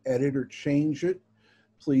to edit or change it,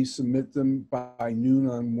 please submit them by noon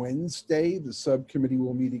on Wednesday. The subcommittee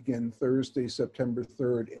will meet again Thursday, September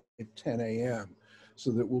 3rd at 10 a.m.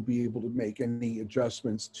 so that we'll be able to make any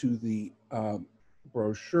adjustments to the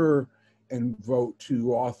brochure and vote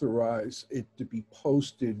to authorize it to be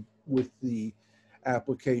posted with the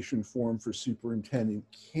application form for superintendent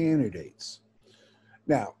candidates.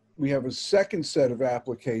 Now, we have a second set of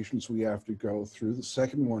applications we have to go through. The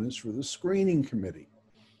second one is for the screening committee.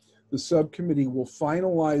 The subcommittee will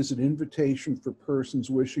finalize an invitation for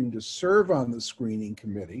persons wishing to serve on the screening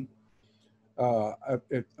committee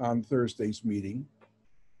on Thursday's meeting.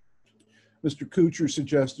 Mr. Kuchar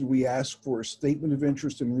suggested we ask for a statement of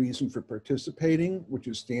interest and reason for participating, which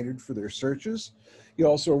is standard for their searches. He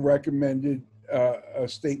also recommended a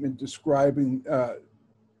statement describing,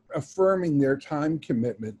 affirming their time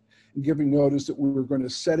commitment and giving notice that we were going to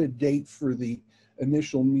set a date for the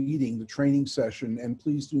initial meeting, the training session, and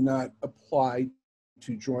please do not apply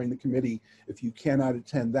to join the committee if you cannot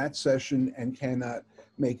attend that session and cannot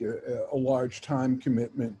make a large time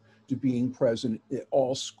commitment to being present at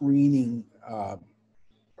all screening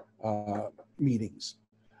meetings.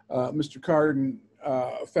 Mr. Cardin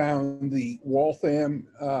found the Waltham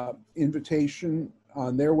invitation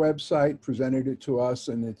on their website, presented it to us,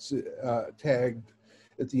 and it's tagged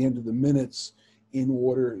at the end of the minutes in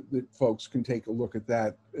order that folks can take a look at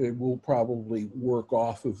that. It will probably work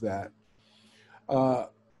off of that.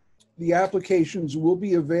 the applications will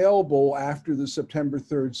be available after the September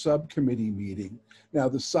 3rd subcommittee meeting. Now,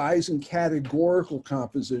 the size and categorical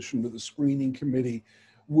composition of the screening committee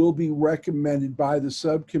will be recommended by the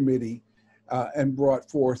subcommittee and brought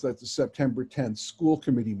forth at the September 10th school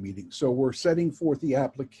committee meeting. So we're setting forth the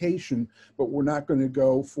application, but we're not going to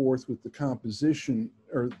go forth with the composition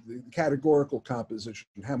or the categorical composition,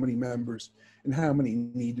 how many members and how many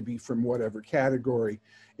need to be from whatever category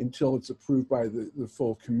until it's approved by the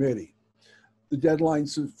full committee. The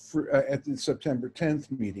deadlines at the September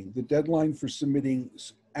 10th meeting, the deadline for submitting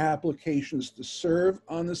applications to serve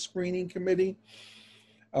on the screening committee,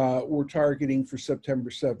 we're targeting for September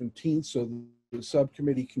 17th, so the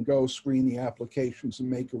subcommittee can go screen the applications and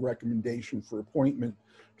make a recommendation for appointment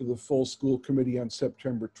to the full school committee on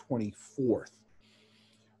September 24th.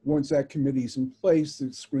 Once that committee is in place,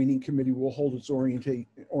 the screening committee will hold its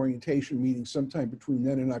orientation meeting sometime between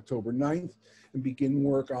then and October 9th and begin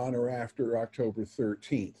work on or after October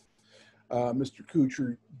 13th. Mr.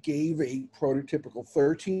 Kuchar gave a prototypical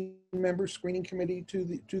 13-member screening committee to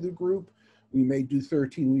the group. We may do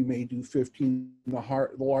 13, we may do 15. The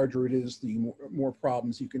larger it is, the more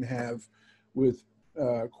problems you can have with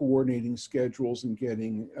coordinating schedules and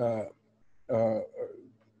getting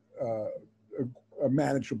a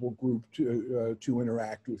manageable group to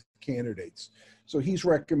interact with candidates. So he's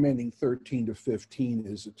recommending 13 to 15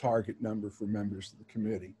 is a target number for members of the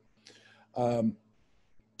committee.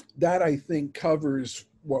 That I think covers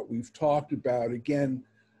what we've talked about. Again,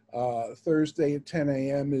 Thursday at 10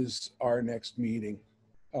 a.m. is our next meeting.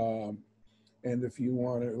 And if you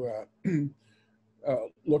want to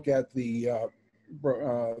look at the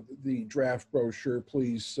draft brochure,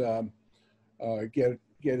 please get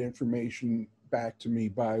information back to me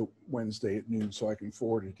by Wednesday at noon so I can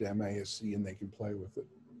forward it to MASC and they can play with it.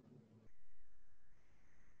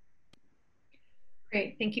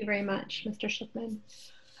 Great, thank you very much, Mr. Schlickman.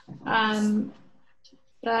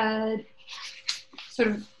 The sort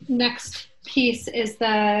of next piece is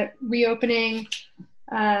the reopening,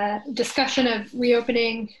 discussion of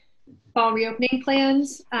reopening, fall reopening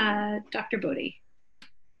plans. Dr. Bodie.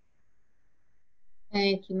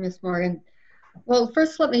 Thank you, Ms. Morgan. Well,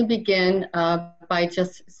 first let me begin by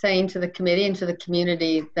just saying to the committee and to the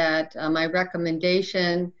community that my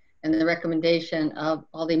recommendation and the recommendation of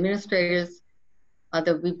all the administrators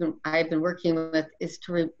that I've been working with is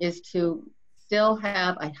to still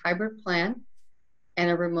have a hybrid plan and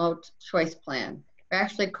a remote choice plan. We're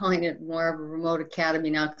actually calling it more of a remote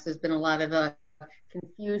academy now because there's been a lot of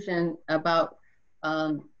confusion about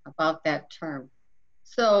that term.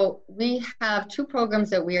 So we have two programs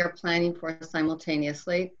that we are planning for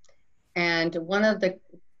simultaneously. And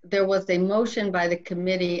there was a motion by the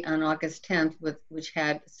committee on August 10th, which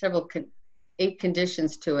had 8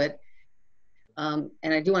 conditions to it. And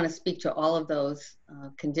I do want to speak to all of those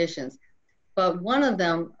conditions. But one of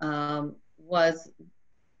them was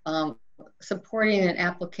supporting an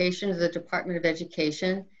application to the Department of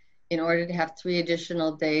Education in order to have 3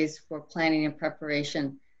 additional days for planning and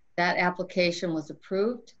preparation. That application was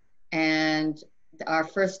approved, and our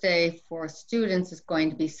first day for students is going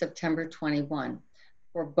to be September 21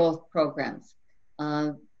 for both programs.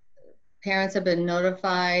 Parents have been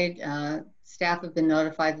notified, staff have been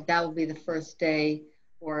notified that that will be the first day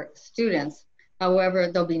for students.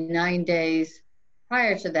 However, there'll be 9 days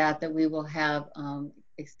prior to that we will have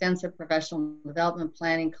extensive professional development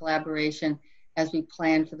planning collaboration as we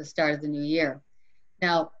plan for the start of the new year.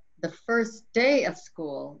 Now, the first day of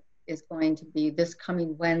school is going to be this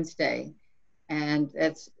coming Wednesday, and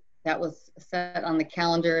that was set on the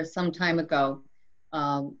calendar some time ago.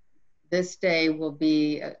 This day will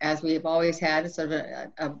be, as we have always had, sort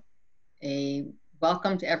of a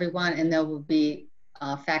welcome to everyone, and there will be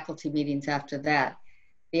faculty meetings after that.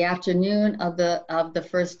 The afternoon of the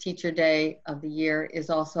first teacher day of the year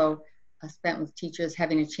is also spent with teachers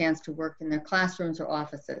having a chance to work in their classrooms or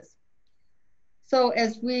offices. So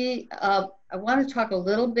as I want to talk a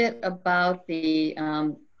little bit about the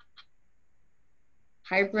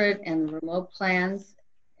hybrid and the remote plans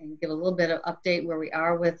and give a little bit of update where we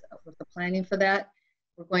are with the planning for that.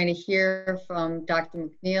 We're going to hear from Dr.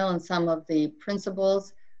 McNeil and some of the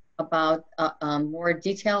principals about more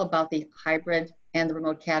detail about the hybrid and the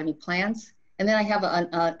remote academy plans. And then I have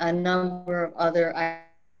a number of other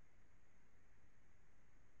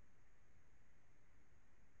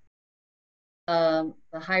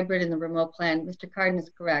the hybrid and the remote plan. Mr. Carden is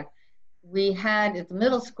correct. We had at the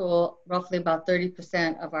middle school roughly about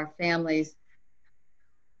 30% of our families,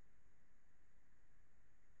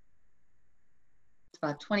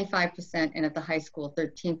 about 25%, and at the high school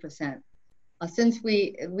 13%. Since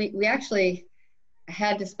we actually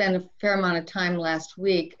had to spend a fair amount of time last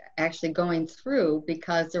week actually going through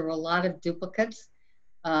because there were a lot of duplicates.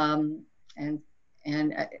 And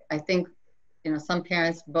I think, you know, some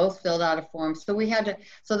parents both filled out a form. So we had to,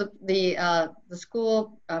 so the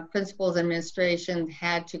school principals and administration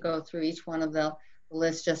had to go through each one of the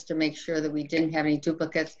lists just to make sure that we didn't have any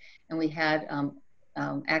duplicates and we had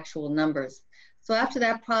actual numbers. So after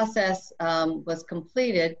that process was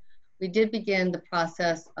completed, we did begin the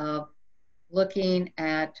process of looking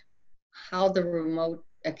at how the remote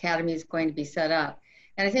academy is going to be set up.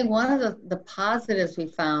 And I think one of the positives we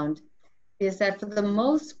found is that for the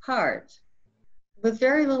most part, with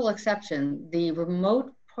very little exception, the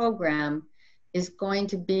remote program is going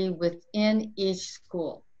to be within each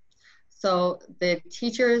school. So the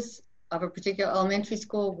teachers of a particular elementary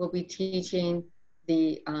school will be teaching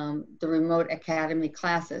the remote academy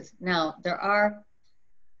classes. Now, there are,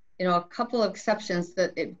 you know, a couple of exceptions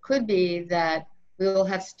that it could be that we will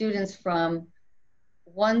have students from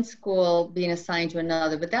one school being assigned to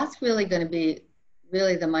another, but that's really going to be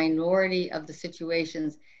really the minority of the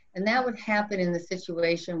situations. And that would happen in the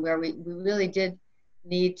situation where we really did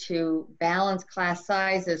need to balance class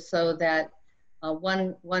sizes so that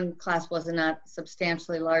one class was not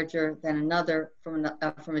substantially larger than another from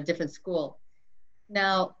a different school.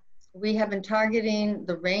 Now, we have been targeting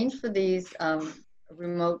the range for these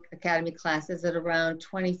remote academy classes at around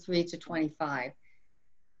 23 to 25.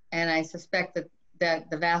 And I suspect that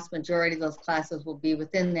the vast majority of those classes will be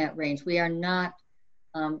within that range. We are not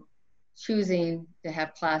choosing to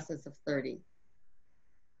have classes of 30.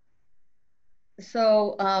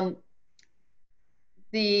 So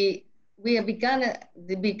we have begun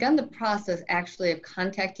the process actually of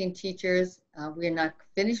contacting teachers. We are not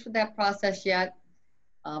finished with that process yet,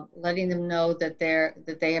 letting them know that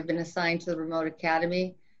they have been assigned to the remote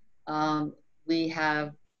academy. We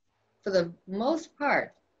have, for the most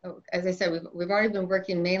part, as I said, we've already been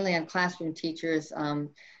working mainly on classroom teachers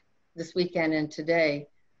this weekend and today.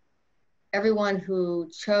 Everyone who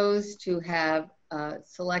chose to have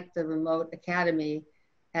select the remote academy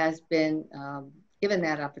has been given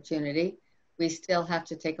that opportunity. We still have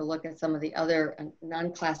to take a look at some of the other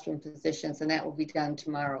non-classroom positions, and that will be done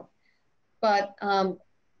tomorrow. But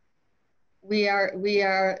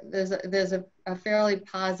there's a fairly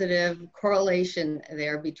positive correlation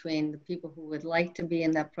there between the people who would like to be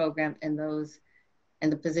in that program and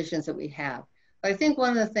the positions that we have. But I think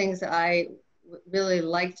one of the things that I really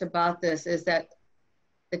liked about this is that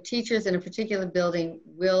the teachers in a particular building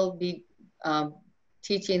will be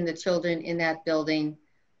teaching the children in that building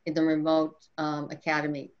in the remote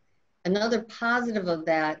academy. Another positive of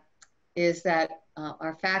that is that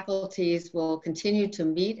our faculties will continue to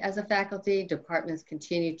meet as a faculty, departments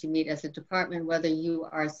continue to meet as a department, whether you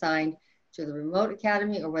are assigned to the remote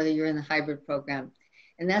academy or whether you're in the hybrid program.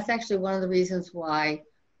 And that's actually one of the reasons why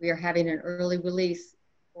we are having an early release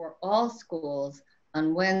for all schools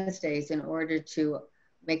on Wednesdays in order to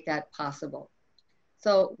make that possible.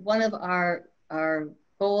 So one of our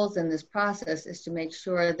goals in this process is to make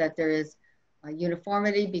sure that there is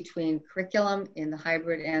uniformity between curriculum in the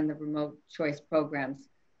hybrid and the remote choice programs,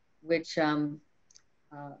 which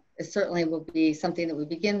certainly will be something that we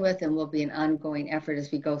begin with and will be an ongoing effort as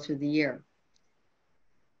we go through the year.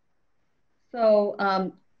 So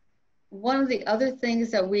one of the other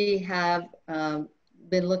things that we have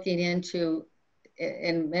been looking into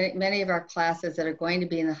in many of our classes that are going to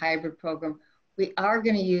be in the hybrid program, we are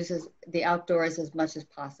going to use the outdoors as much as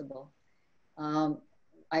possible.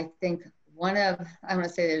 I think I want to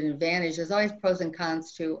say that an advantage, there's always pros and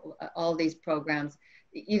cons to all these programs,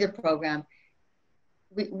 either program.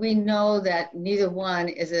 We know that neither one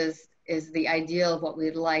is the ideal of what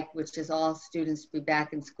we'd like, which is all students to be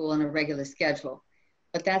back in school on a regular schedule.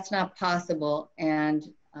 But that's not possible, and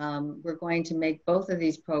we're going to make both of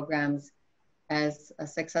these programs as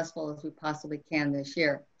successful as we possibly can this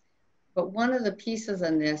year. But one of the pieces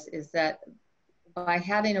on this is that by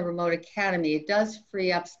having a remote academy, it does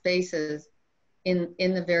free up spaces in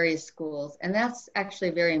the various schools. And that's actually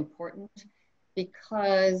very important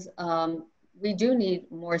because we do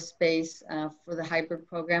need more space for the hybrid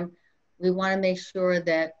program. We want to make sure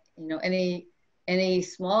that, you know, any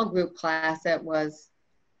small group class that was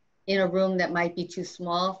in a room that might be too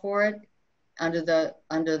small for it under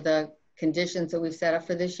the conditions that we've set up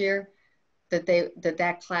for this year,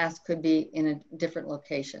 that class could be in a different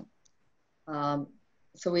location. So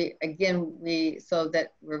so that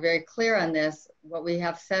we're very clear on this, what we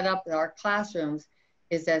have set up in our classrooms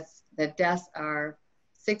is that the desks are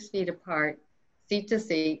 6 feet apart, seat to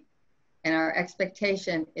seat, and our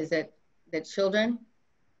expectation is that the children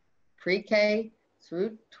pre-K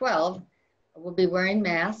through 12 will be wearing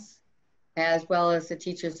masks, as well as the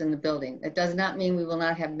teachers in the building. It does not mean we will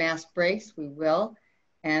not have mask breaks, we will.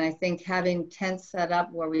 And I think having tents set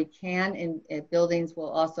up where we can in buildings will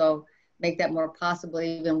also make that more possible,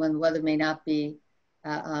 even when the weather may not be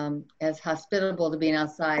as hospitable to being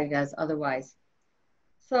outside as otherwise.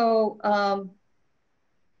 So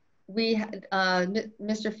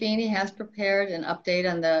Mr. Feeney has prepared an update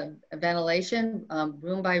on the ventilation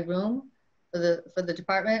room by room for the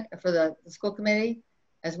department, for the school committee,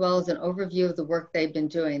 as well as an overview of the work they've been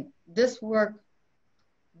doing. This work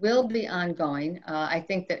will be ongoing. I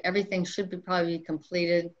think that everything should be probably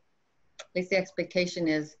completed, at least the expectation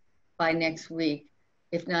is by next week,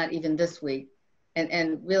 if not even this week.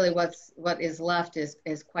 And really what is left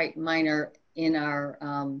is quite minor in our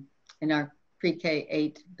pre-K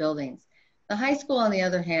 8 buildings. The high school, on the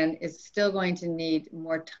other hand, is still going to need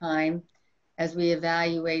more time as we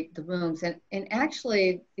evaluate the rooms. And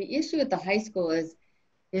actually, the issue at the high school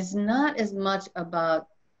is not as much about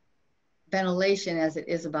ventilation as it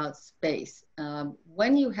is about space.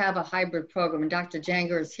 When you have a hybrid program, and Dr.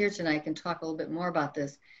 Janger is here tonight, can talk a little bit more about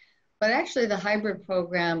this, but actually the hybrid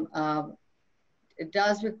program, it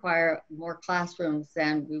does require more classrooms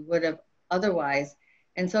than we would have otherwise.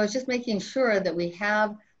 And so it's just making sure that we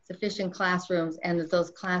have sufficient classrooms and that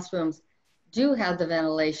those classrooms do have the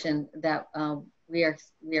ventilation that we are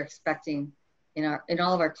expecting in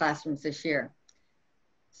all of our classrooms this year.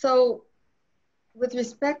 So with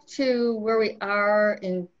respect to where we are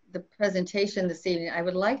in the presentation this evening, I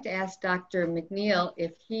would like to ask Dr. McNeil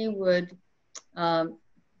if he would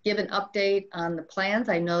give an update on the plans.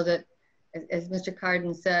 I know that, as Mr.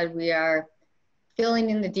 Carden said, we are filling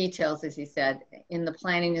in the details, as he said, in the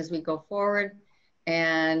planning as we go forward.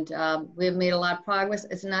 And we have made a lot of progress.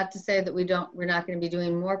 It's not to say that we're not going to be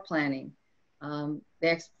doing more planning.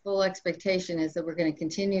 The full expectation is that we're going to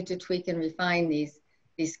continue to tweak and refine these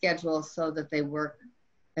schedules so that they work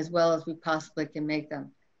as well as we possibly can make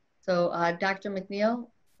them. So Dr. McNeil,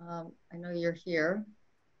 I know you're here.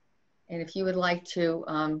 And if you would like to,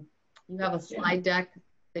 you have a slide deck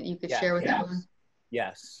that you could share with everyone?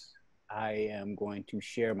 Yes, I am going to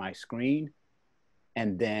share my screen,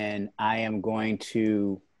 and then I am going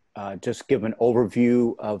to just give an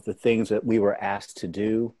overview of the things that we were asked to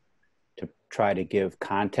do to try to give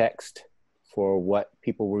context for what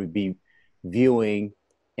people will be viewing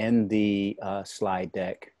in the slide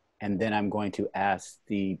deck. And then I'm going to ask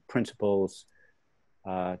the principals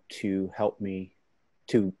to help me,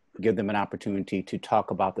 to give them an opportunity to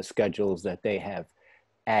talk about the schedules that they have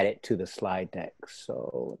added to the slide deck.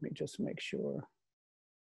 So let me just make sure.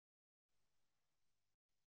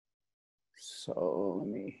 So let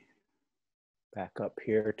me back up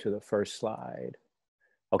here to the first slide.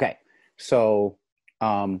 Okay, so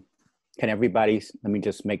can everybody, let me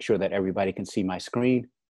just make sure that everybody can see my screen.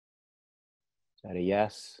 Is that a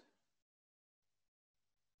yes?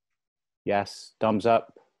 Yes, thumbs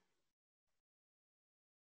up.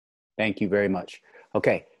 Thank you very much.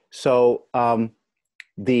 Okay, so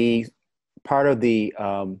the part of the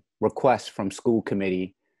request from school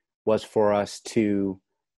committee was for us to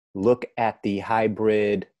look at the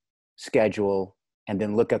hybrid schedule and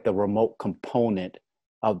then look at the remote component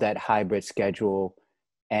of that hybrid schedule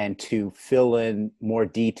and to fill in more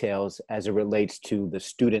details as it relates to the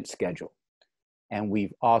student schedule. And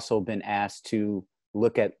we've also been asked to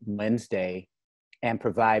look at Wednesday and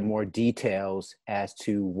provide more details as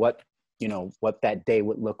to what, what that day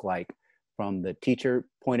would look like from the teacher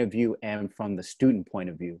point of view and from the student point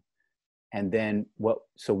of view. And then what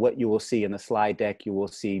you will see in the slide deck, you will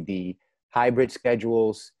see the hybrid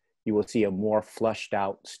schedules, you will see a more flushed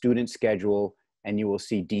out student schedule, and you will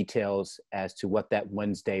see details as to what that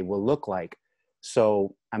Wednesday will look like.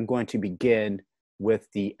 So I'm going to begin with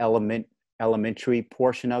the elementary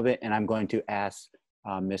portion of it, and I'm going to ask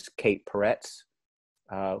Ms. Kate Peretz,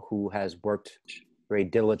 who has worked very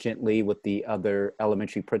diligently with the other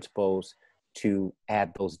elementary principals to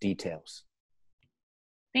add those details.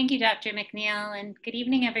 Thank you, Dr. McNeil, and good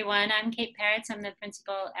evening, everyone. I'm Kate Peretz. I'm the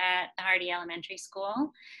principal at Hardy Elementary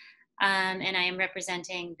School, and I am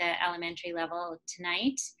representing the elementary level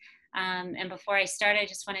tonight. And before I start, I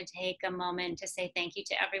just want to take a moment to say thank you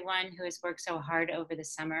to everyone who has worked so hard over the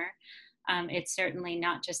summer. It's certainly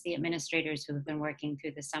not just the administrators who have been working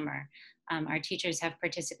through the summer. Our teachers have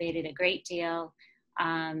participated a great deal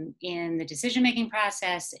in the decision-making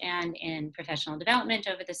process and in professional development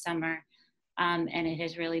over the summer. And it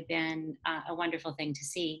has really been a wonderful thing to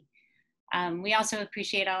see. We also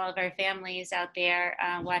appreciate all of our families out there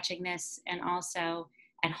watching this and also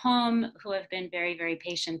at home who have been very, very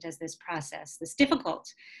patient as this process, this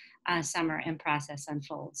difficult summer and process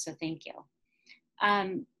unfolds. So thank you.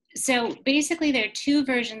 So basically there are two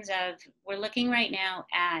versions of, we're looking right now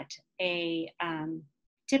at a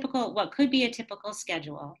typical, what could be a typical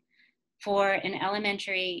schedule for an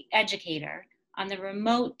elementary educator on the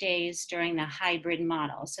remote days during the hybrid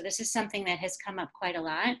model. So this is something that has come up quite a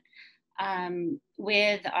lot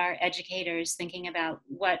with our educators thinking about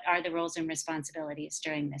what are the roles and responsibilities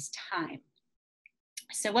during this time.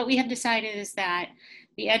 So what we have decided is that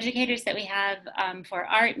the educators that we have for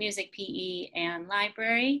art, music, PE, and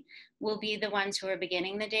library will be the ones who are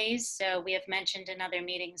beginning the days. So we have mentioned in other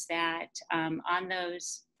meetings that on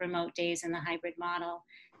those remote days in the hybrid model,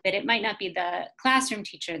 that it might not be the classroom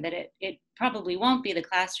teacher, that it probably won't be the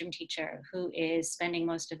classroom teacher who is spending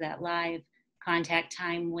most of that live contact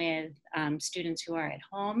time with students who are at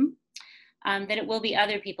home. That it will be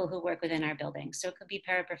other people who work within our building. So it could be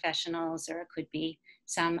paraprofessionals, or it could be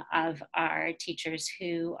some of our teachers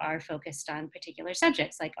who are focused on particular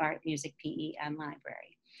subjects like art, music, PE, and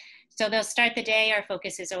library. So they'll start the day. Our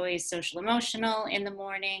focus is always social emotional in the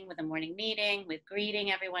morning with a morning meeting, with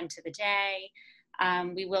greeting everyone to the day.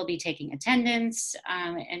 We will be taking attendance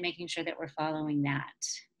and making sure that we're following that.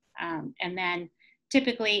 And then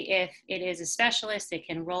typically, if it is a specialist, it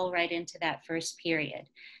can roll right into that first period.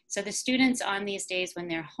 So the students on these days when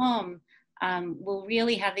they're home will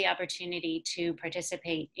really have the opportunity to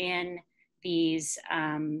participate in these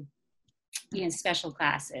special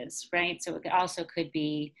classes, right? So it also could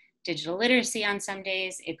be digital literacy on some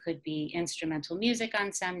days. It could be instrumental music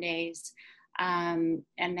on some days. And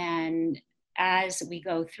then as we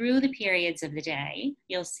go through the periods of the day,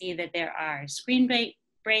 you'll see that there are screen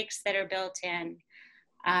breaks that are built in.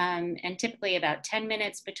 And typically about 10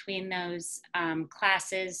 minutes between those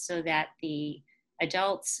classes so that the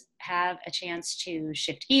adults have a chance to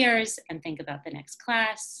shift gears and think about the next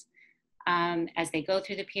class. As they go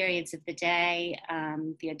through the periods of the day,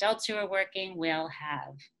 the adults who are working will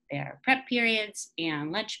have their prep periods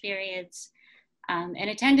and lunch periods. And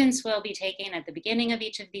attendance will be taken at the beginning of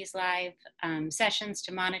each of these live sessions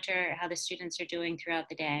to monitor how the students are doing throughout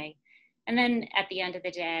the day. And then at the end of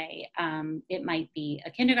the day, it might be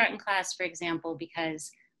a kindergarten class, for example,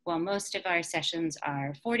 because while most of our sessions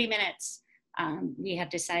are 40 minutes, we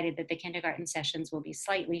have decided that the kindergarten sessions will be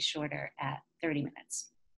slightly shorter at 30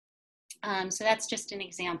 minutes. So that's just an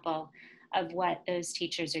example of what those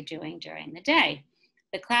teachers are doing during the day.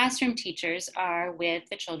 The classroom teachers are with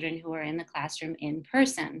the children who are in the classroom in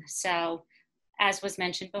person. So as was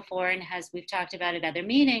mentioned before, and as we've talked about at other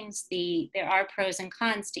meetings, there are pros and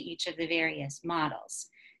cons to each of the various models.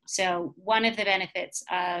 So one of the benefits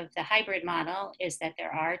of the hybrid model is that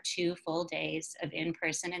there are 2 full days of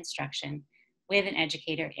in-person instruction with an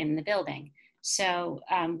educator in the building. So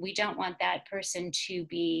we don't want that person to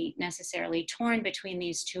be necessarily torn between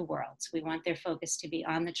these 2 worlds. We want their focus to be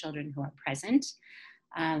on the children who are present.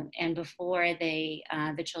 And before the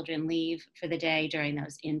children leave for the day during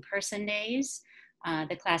those in-person days,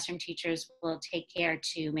 the classroom teachers will take care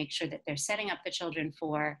to make sure that they're setting up the children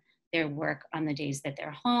for their work on the days that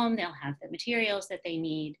they're home. They'll have the materials that they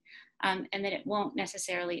need, and that it won't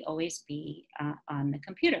necessarily always be on the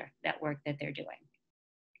computer, that work that they're doing.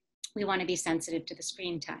 We want to be sensitive to the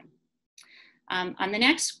screen time. On the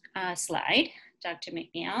next slide, Dr.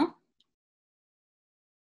 McNeil,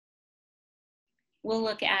 we'll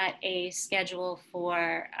look at a schedule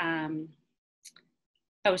for,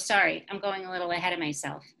 oh, sorry, I'm going a little ahead of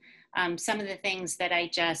myself. Some of the things that I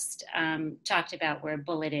just talked about were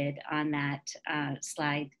bulleted on that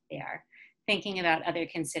slide there, thinking about other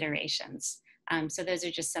considerations. So those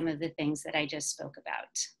are just some of the things that I just spoke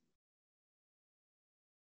about.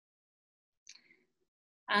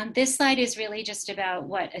 This slide is really just about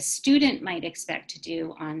what a student might expect to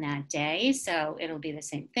do on that day. So it'll be the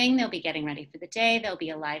same thing. They'll be getting ready for the day. There'll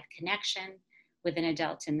be a live connection with an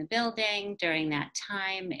adult in the building during that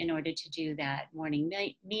time in order to do that morning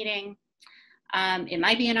meeting. It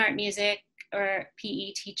might be an art, music, or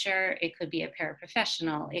PE teacher. It could be a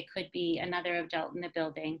paraprofessional. It could be another adult in the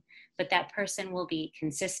building, but that person will be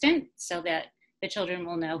consistent so that the children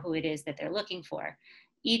will know who it is that they're looking for.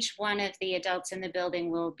 Each one of the adults in the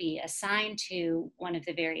building will be assigned to one of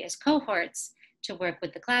the various cohorts to work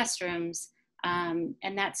with the classrooms, and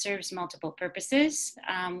that serves multiple purposes.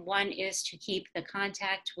 One is to keep the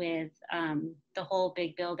contact with the whole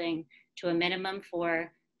big building to a minimum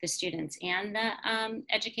for the students and the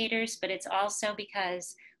educators, but it's also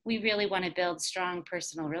because we really want to build strong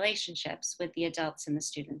personal relationships with the adults and the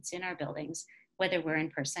students in our buildings, whether we're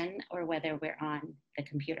in person or whether we're on the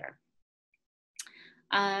computer.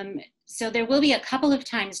 So there will be a couple of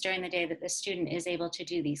times during the day that the student is able to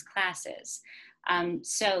do these classes.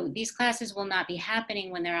 So these classes will not be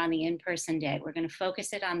happening when they're on the in-person day. We're going to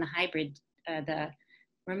focus it on the hybrid, the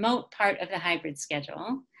remote part of the hybrid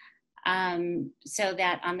schedule, so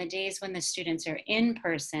that on the days when the students are in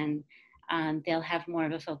person, they'll have more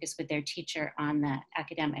of a focus with their teacher on the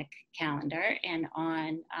academic calendar and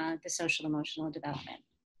on the social emotional development.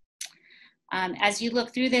 As you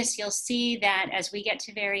look through this, you'll see that as we get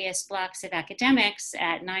to various blocks of academics,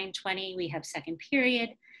 at 9:20 we have second period.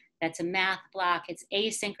 That's a math block. It's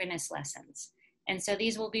asynchronous lessons. And so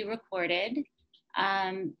these will be recorded.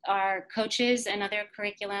 Our coaches and other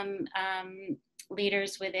curriculum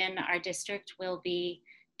leaders within our district will be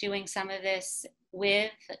doing some of this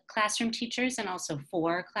with classroom teachers and also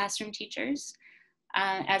for classroom teachers.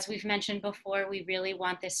 As we've mentioned before, we really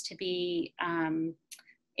want this to be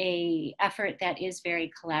a effort that is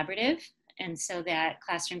very collaborative, and so that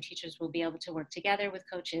classroom teachers will be able to work together with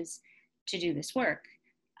coaches to do this work.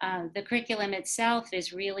 The curriculum itself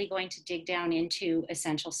is really going to dig down into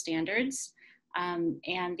essential standards,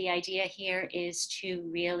 and the idea here is to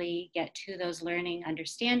really get to those learning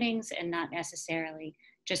understandings and not necessarily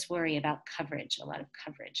just worry about coverage, a lot of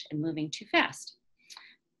coverage, and moving too fast.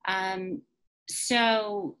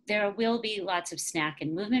 So there will be lots of snack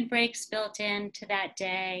and movement breaks built into that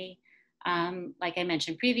day. Like I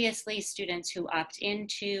mentioned previously, students who opt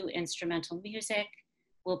into instrumental music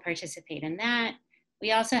will participate in that.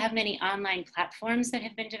 We also have many online platforms that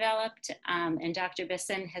have been developed, and Dr.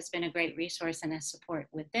 Bisson has been a great resource and a support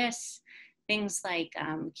with this. Things like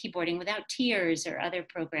Keyboarding Without Tears or other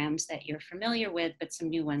programs that you're familiar with, but some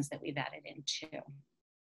new ones that we've added in too.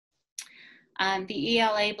 The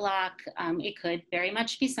ELA block, it could very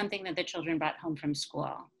much be something that the children brought home from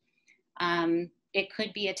school. It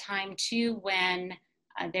could be a time too when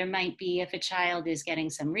there might be, if a child is getting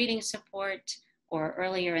some reading support, or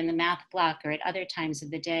earlier in the math block or at other times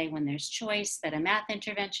of the day when there's choice, that a math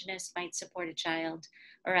interventionist might support a child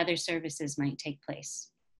or other services might take place.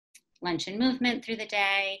 Lunch and movement through the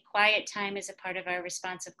day. Quiet time is a part of our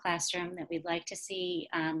responsive classroom that we'd like to see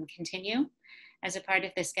continue as a part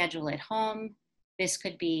of the schedule at home. This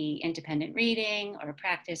could be independent reading or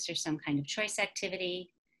practice or some kind of choice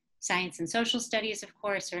activity. Science and social studies, of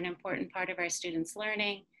course, are an important part of our students'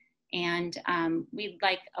 learning. And we'd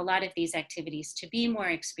like a lot of these activities to be more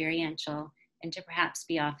experiential and to perhaps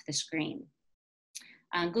be off the screen.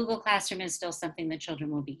 Google Classroom is still something the children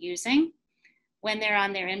will be using. When they're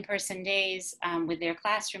on their in-person days with their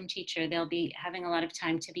classroom teacher, they'll be having a lot of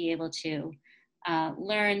time to be able to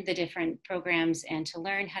learn the different programs and to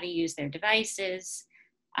learn how to use their devices.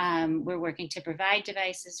 We're working to provide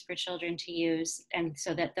devices for children to use, and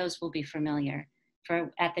so that those will be familiar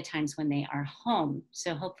for at the times when they are home.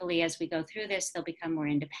 So hopefully as we go through this, they'll become more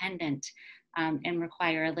independent and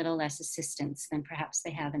require a little less assistance than perhaps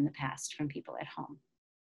they have in the past from people at home.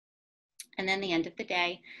 And then the end of the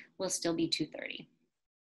day will still be 2:30.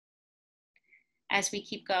 As we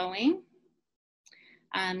keep going,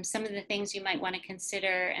 some of the things you might want to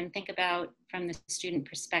consider and think about from the student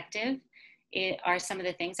perspective are some of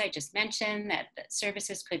the things I just mentioned, that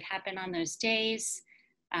services could happen on those days.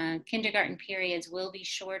 Kindergarten periods will be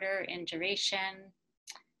shorter in duration.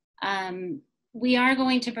 We are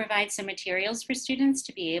going to provide some materials for students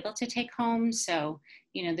to be able to take home. So,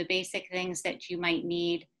 you know, the basic things that you might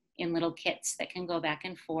need in little kits that can go back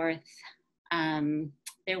and forth.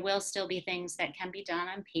 There will still be things that can be done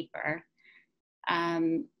on paper.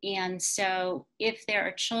 And so if there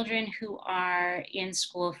are children who are in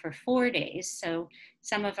school for 4 days, so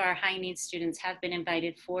some of our high needs students have been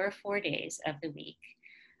invited for 4 days of the week.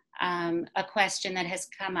 A question that has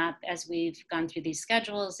come up as we've gone through these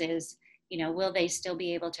schedules is, you know, will they still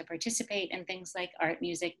be able to participate in things like art,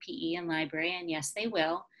 music, PE, and library? And yes, they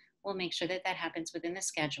will. We'll make sure that that happens within the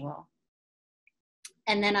schedule.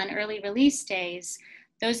 And then on early release days,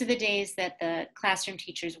 those are the days that the classroom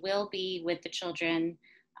teachers will be with the children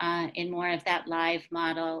in more of that live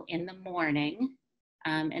model in the morning.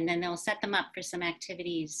 And then they'll set them up for some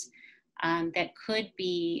activities that could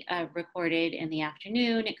be recorded in the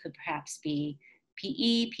afternoon. It could perhaps be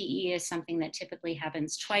PE. PE is something that typically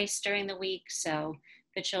happens twice during the week. So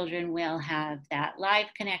the children will have that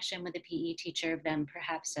live connection with the PE teacher, then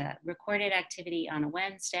perhaps a recorded activity on a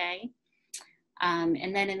Wednesday.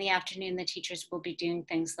 And then in the afternoon, the teachers will be doing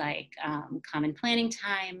things like common planning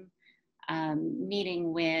time,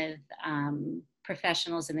 meeting with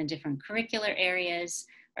professionals in the different curricular areas,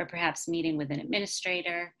 or perhaps meeting with an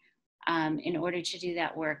administrator in order to do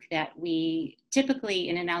that work that we typically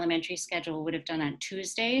in an elementary schedule would have done on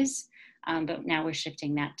Tuesdays, but now we're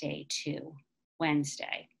shifting that day to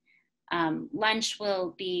Wednesday. Lunch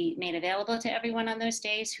will be made available to everyone on those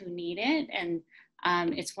days who need it. And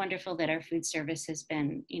it's wonderful that our food service has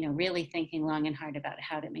been, really thinking long and hard about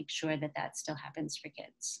how to make sure that that still happens for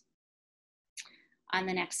kids. On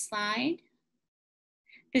the next slide,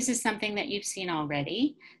 this is something that you've seen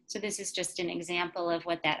already. So this is just an example of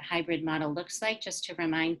what that hybrid model looks like, just to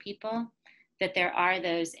remind people that there are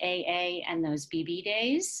those AA and those BB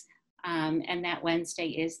days, and that Wednesday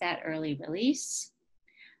is that early release,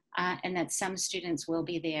 and that some students will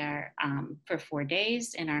be there for 4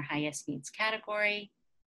 days in our highest needs category.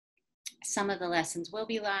 Some of the lessons will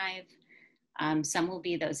be live. Some will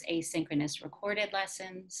be those asynchronous recorded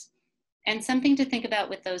lessons. And something to think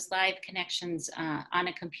about with those live connections on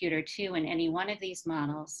a computer too, in any one of these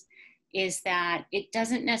models, is that it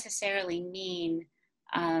doesn't necessarily mean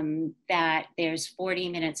that there's 40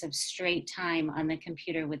 minutes of straight time on the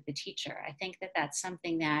computer with the teacher. I think that that's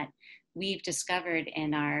something that we've discovered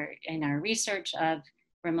in our research of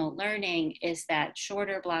remote learning, is that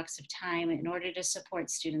shorter blocks of time in order to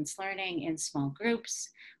support students learning in small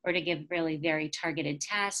groups, or to give really very targeted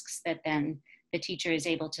tasks that then the teacher is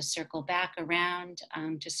able to circle back around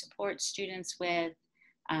to support students with,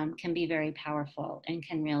 can be very powerful and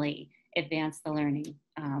can really advance the learning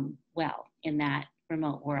well in that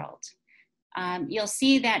remote world. You'll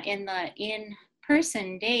see that in the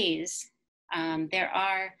in-person days, there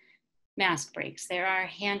are mask breaks, there are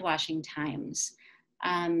hand washing times.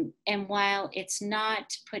 And while it's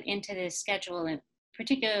not put into the schedule,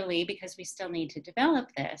 particularly because we still need to develop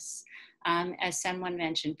this, as someone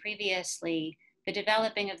mentioned previously, the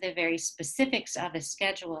developing of the very specifics of a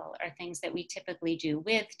schedule are things that we typically do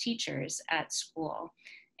with teachers at school.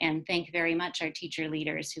 And thank very much our teacher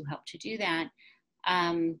leaders who help to do that.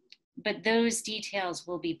 But those details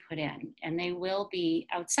will be put in, and they will be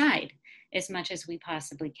outside as much as we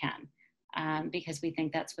possibly can, because we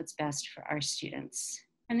think that's what's best for our students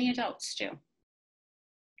and the adults too.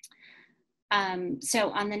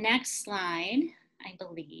 So on the next slide, I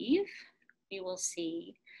believe we will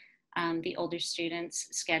see the older students'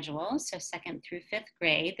 schedule. So 2nd through 5th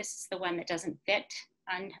grade. This is the one that doesn't fit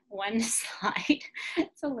on one slide.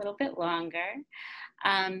 It's a little bit longer,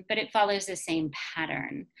 but it follows the same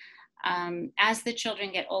pattern. As the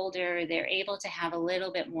children get older, they're able to have a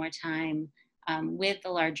little bit more time with the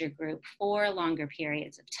larger group for longer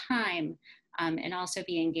periods of time, and also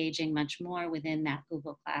be engaging much more within that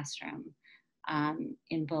Google Classroom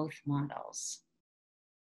in both models.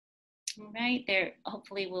 All right, there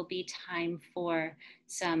hopefully will be time for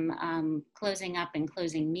some closing up and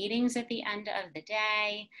closing meetings at the end of the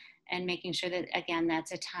day, and making sure that, again,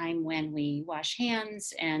 that's a time when we wash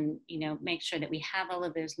hands and make sure that we have all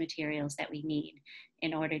of those materials that we need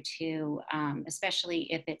in order to,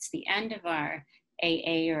 especially if it's the end of our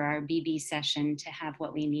AA or our BB session, to have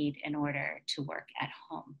what we need in order to work at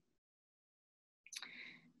home.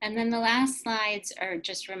 And then the last slides are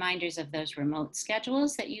just reminders of those remote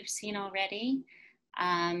schedules that you've seen already,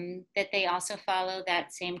 that they also follow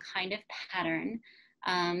that same kind of pattern,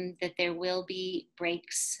 that there will be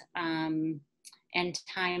breaks and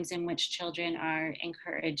times in which children are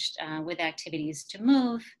encouraged with activities to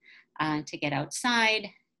move, to get outside,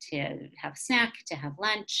 to have snack, to have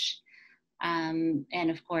lunch. And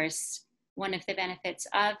of course, one of the benefits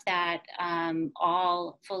of that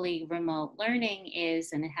all fully remote learning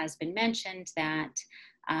is, and it has been mentioned, that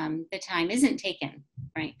the time isn't taken,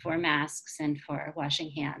 right, for masks and for washing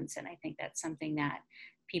hands. And I think that's something that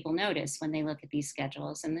people notice when they look at these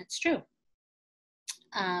schedules, and that's true.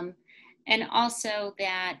 And also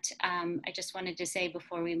that I just wanted to say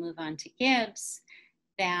before we move on to Gibbs,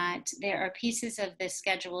 that there are pieces of the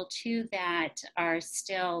schedule too that are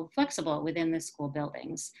still flexible within the school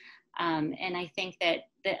buildings. And I think that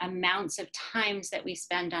the amounts of times that we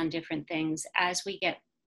spend on different things as we get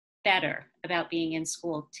better about being in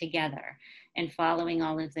school together and following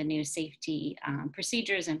all of the new safety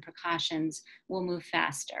procedures and precautions will move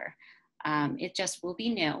faster. It just will be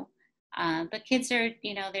new, but kids are,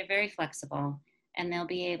 they're very flexible, and they'll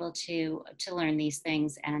be able to learn these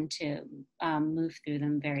things and to move through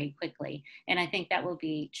them very quickly. And I think that will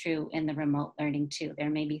be true in the remote learning too. There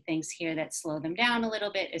may be things here that slow them down a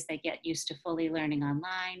little bit as they get used to fully learning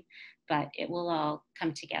online, but it will all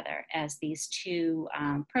come together as these two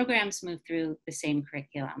programs move through the same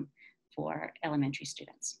curriculum for elementary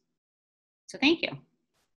students. So thank you.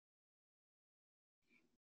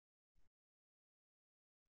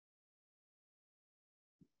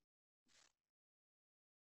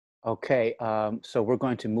 Okay, so we're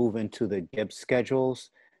going to move into the Gibbs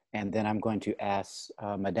schedules, and then I'm going to ask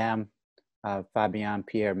Madame Fabienne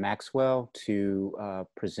Pierre Maxwell to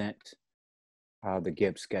present the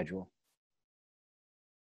Gibbs schedule.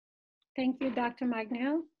 Thank you, Dr.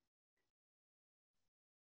 Magnell.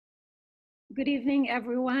 Good evening,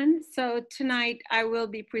 everyone. So tonight I will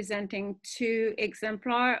be presenting 2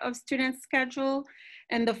 exemplar of student schedule.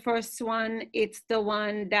 And the first one, it's the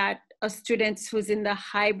one that a student who's in the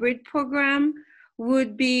hybrid program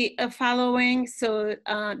would be following. So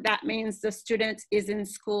that means the student is in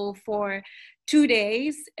school for 2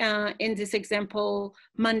 days. In this example,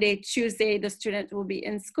 Monday, Tuesday, the student will be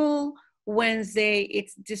in school. Wednesday,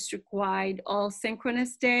 it's district-wide all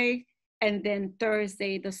synchronous day. And then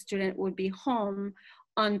Thursday, the student would be home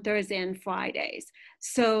on Thursday and Fridays.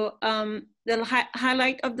 So the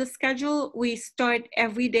highlight of the schedule, we start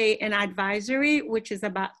every day in advisory, which is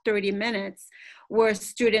about 30 minutes, where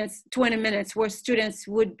students, 20 minutes, where students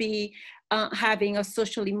would be having a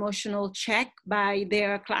social emotional check by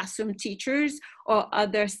their classroom teachers, or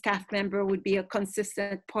other staff member would be a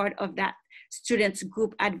consistent part of that students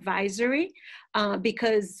group advisory,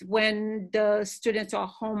 because when the students are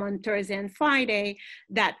home on Thursday and Friday,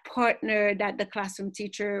 that partner that the classroom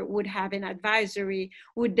teacher would have in advisory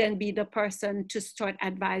would then be the person to start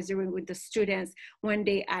advisory with the students when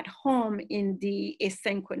they at home in the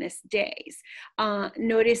asynchronous days.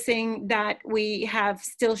 Noticing that we have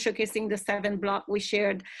still showcasing the 7 block we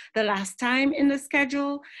shared the last time in the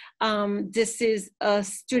schedule. This is a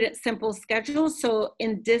student simple schedule. So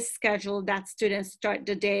in this schedule, that students start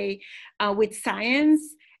the day with science,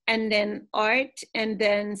 and then art, and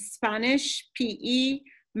then Spanish, PE,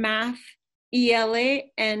 math, ELA,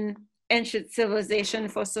 and ancient civilization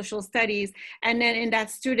for social studies. And then in that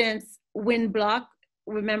student's win block,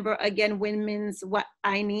 remember again, win means what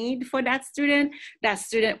I need for that student. That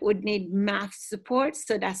student would need math support,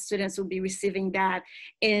 so that students will be receiving that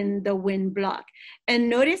in the win block. And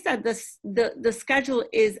notice that the schedule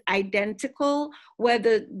is identical,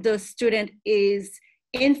 whether the student is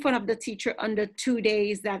in front of the teacher on the 2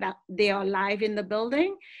 days that they are live in the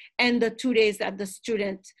building, and the 2 days that the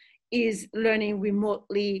student is learning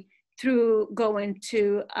remotely through going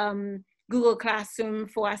to Google Classroom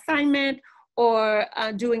for assignment, or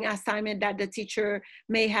doing assignment that the teacher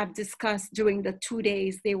may have discussed during the 2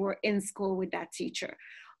 days they were in school with that teacher.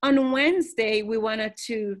 On Wednesday, we wanted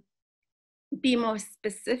to be more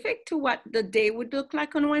specific to what the day would look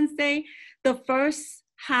like on Wednesday. The first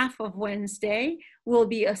half of Wednesday will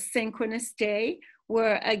be a synchronous day,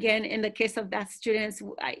 where again, in the case of that students,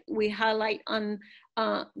 we highlight on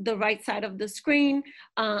the right side of the screen.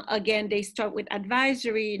 Again, they start with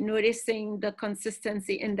advisory, noticing the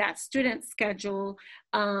consistency in that student schedule.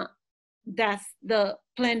 That's the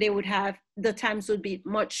plan they would have. The times would be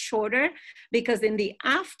much shorter, because in the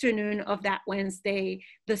afternoon of that Wednesday,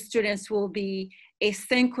 the students will be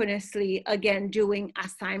asynchronously again doing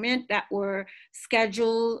assignment that were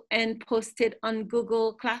scheduled and posted on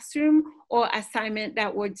Google Classroom, or assignment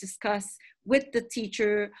that were discussed with the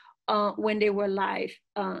teacher when they were live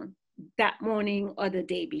that morning or the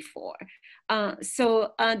day before.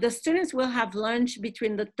 So the students will have lunch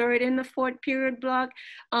between the 3rd and the 4th period block,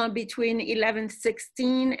 between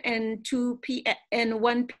 11:16 and 2 p.m. and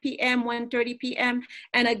 1 p.m., 1:30 p.m.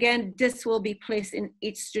 And again, this will be placed in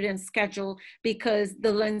each student's schedule, because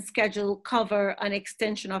the lunch schedule cover an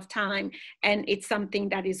extension of time, and it's something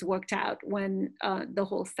that is worked out when the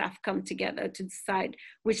whole staff come together to decide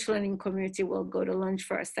which learning community will go to lunch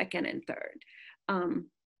for a 2nd and 3rd.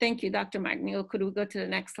 Thank you, Dr. Magnell. Could we go to the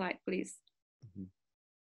next slide, please? Mm-hmm.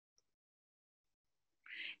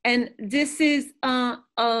 And this is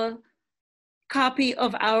a copy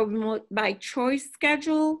of our remote by choice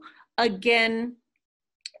schedule. Again,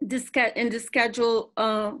 in the schedule,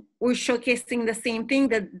 we're showcasing the same thing.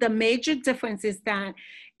 The major difference is that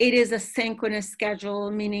it is a synchronous schedule,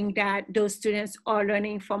 meaning that those students are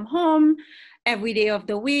learning from home every day of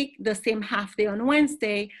the week, the same half day on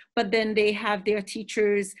Wednesday, but then they have their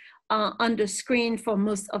teachers on the screen for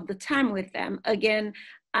most of the time with them. Again,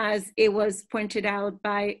 as it was pointed out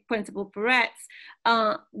by Principal Peretz,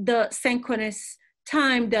 the synchronous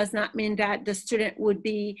time does not mean that the student would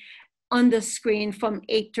be on the screen from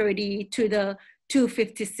 8:30 to the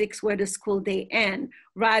 2:56 where the school day ends.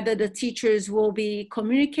 Rather, the teachers will be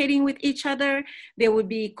communicating with each other. They would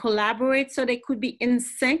be collaborate, so they could be in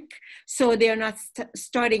sync. So they're not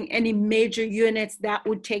starting any major units that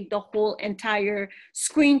would take the whole entire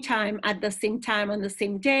screen time at the same time on the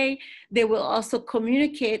same day. They will also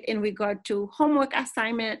communicate in regard to homework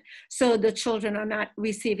assignment, so the children are not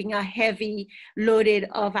receiving a heavy loaded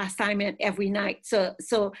of assignment every night.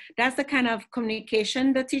 So that's the kind of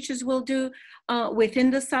communication the teachers will do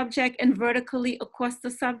within the subject and vertically across the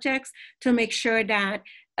subjects, to make sure that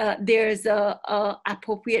there's a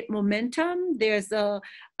appropriate momentum. There's a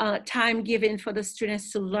time given for the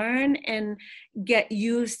students to learn and get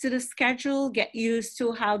used to the schedule, get used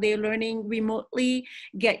to how they're learning remotely,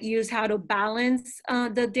 get used how to balance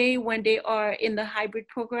the day when they are in the hybrid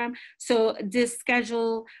program. So this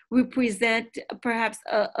schedule represent perhaps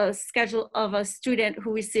a schedule of a student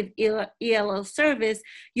who received ELL service.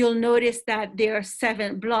 You'll notice that there are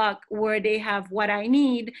 7 blocks where they have what I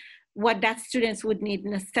need. What that students would need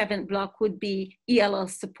in a 7th block would be ELL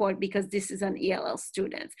support, because this is an ELL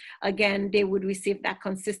student. Again, they would receive that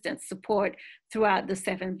consistent support throughout the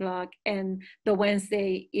 7th block, and the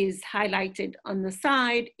Wednesday is highlighted on the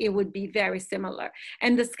side. It would be very similar.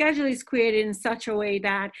 And the schedule is created in such a way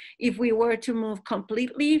that if we were to move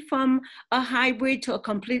completely from a hybrid to a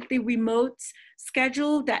completely remote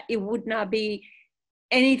schedule, that it would not be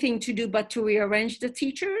anything to do but to rearrange the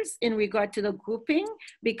teachers in regard to the grouping,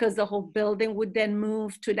 because the whole building would then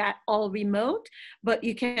move to that all remote. But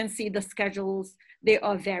you can see the schedules, they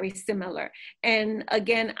are very similar. And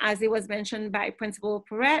again, as it was mentioned by Principal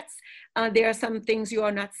Peretz, there are some things you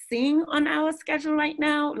are not seeing on our schedule right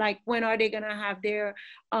now, like when are they gonna have their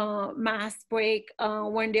mask break,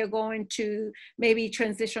 when they're going to maybe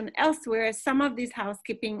transition elsewhere. Some of these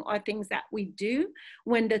housekeeping are things that we do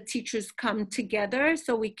when the teachers come together,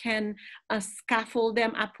 so we can scaffold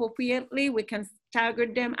them appropriately, we can stagger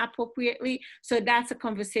them appropriately. So that's a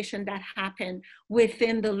conversation that happened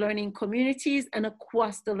within the learning communities and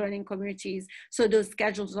across the learning communities. So those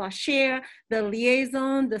schedules are shared. The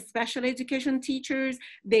liaison, the special education teachers,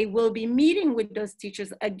 they will be meeting with those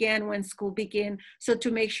teachers again when school begins. So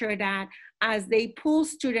to make sure that as they pull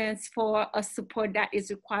students for a support that is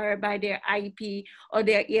required by their IEP or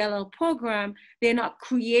their ELL program, they're not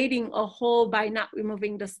creating a hole by not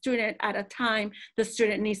removing the student at a time. The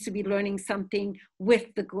student needs to be learning something with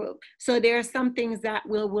the group. So there are some things that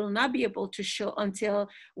we'll not be able to show until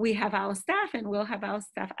we have our staff, and we'll have our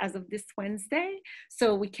staff as of this Wednesday,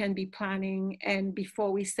 so we can be planning and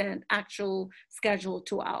before we send actual schedule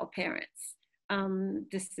to our parents.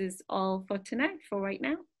 This is all for tonight, for right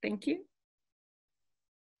now. Thank you.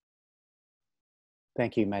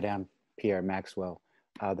 Thank you, Madame Pierre Maxwell.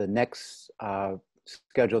 The next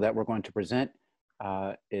schedule that we're going to present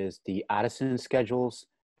is the Addison schedules,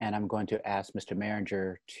 and I'm going to ask Mr.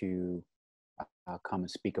 Maringer to come and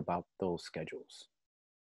speak about those schedules.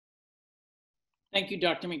 Thank you,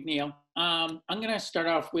 Dr. McNeil. I'm going to start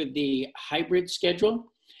off with the hybrid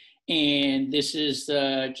schedule, and this is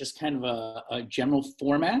just kind of a general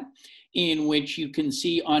format in which you can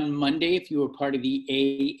see on Monday, if you were part of the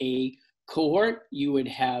AA cohort, you would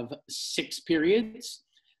have 6 periods.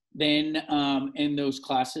 Then in those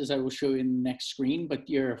classes, I will show you in the next screen, but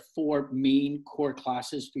your 4 main core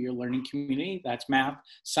classes for your learning community, that's math,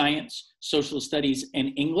 science, social studies,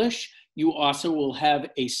 and English. You also will have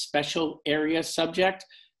a special area subject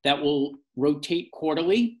that will rotate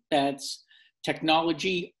quarterly. That's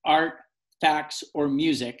technology, art, facts, or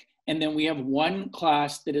music. And then we have 1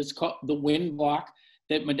 class that is called the WIN block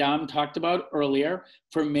that Madame talked about earlier.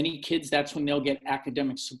 For many kids, that's when they'll get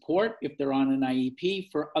academic support if they're on an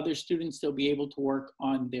IEP. For other students, they'll be able to work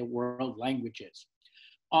on their world languages.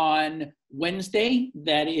 On Wednesday,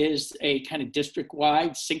 that is a kind of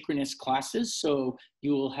district-wide synchronous classes. So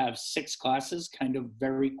you will have 6 classes kind of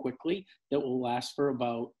very quickly that will last for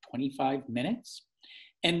about 25 minutes.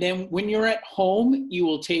 And then when you're at home, you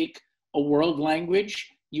will take a world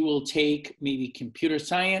language, you will take maybe computer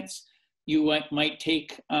science, you might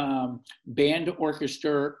take band,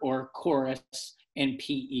 orchestra, or chorus, and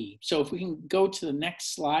PE. So if we can go to the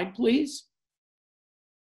next slide, please.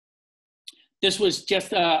 This was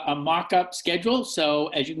just a mock-up schedule. So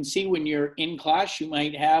as you can see, when you're in class, you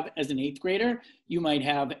might have, as an 8th grader, you might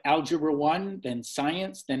have Algebra 1, then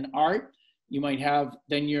science, then art. You might have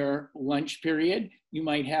then your lunch period. You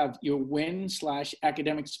might have your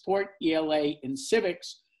WIN/academic support, ELA, and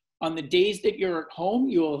civics. On the days that you're at home,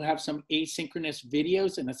 you will have some asynchronous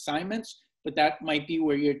videos and assignments, but that might be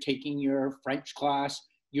where you're taking your French class,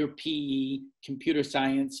 your PE, computer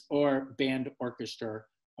science, or band, orchestra,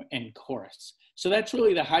 and chorus. So that's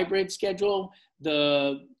really the hybrid schedule.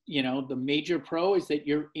 The major pro is that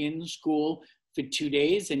you're in school for 2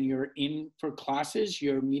 days and you're in for classes.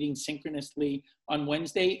 You're meeting synchronously on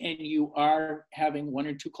Wednesday, and you are having 1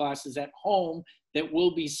 or 2 classes at home that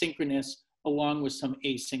will be synchronous along with some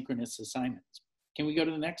asynchronous assignments. Can we go to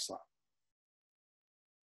the next slide?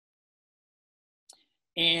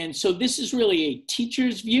 And so this is really a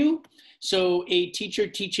teacher's view. So a teacher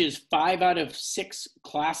teaches 5 out of 6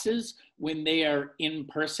 classes when they are in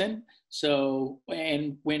person. So,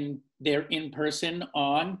 and when they're in person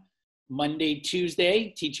on Monday,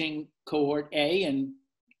 Tuesday, teaching cohort A and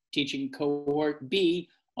teaching cohort B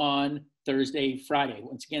on Thursday, Friday.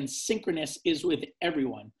 Once again, synchronous is with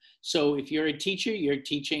everyone. So if you're a teacher, you're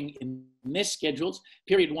teaching in this schedules,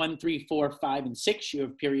 period 1, 3, 4, 5, and 6, you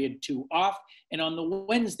have period 2 off. And on the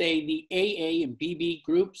Wednesday, the AA and BB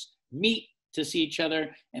groups meet to see each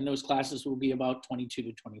other, and those classes will be about 22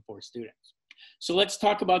 to 24 students. So let's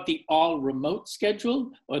talk about the all remote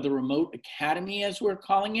schedule, or the remote academy as we're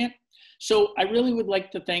calling it. So I really would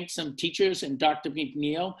like to thank some teachers and Dr.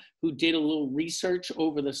 McNeil who did a little research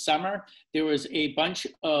over the summer. There was a bunch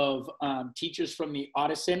of teachers from the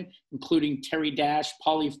Audison, including Terry Dash,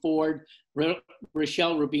 Polly Ford,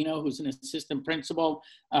 Rochelle Rubino, who's an assistant principal,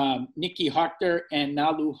 Nikki Hochter, and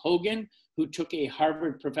Nalu Hogan, who took a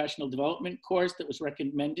Harvard professional development course that was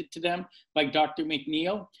recommended to them by Dr.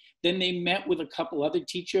 McNeil. Then they met with a couple other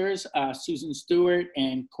teachers, Susan Stewart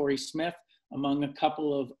and Corey Smith, among a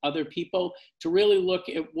couple of other people, to really look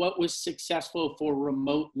at what was successful for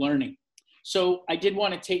remote learning. So I did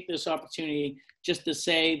want to take this opportunity just to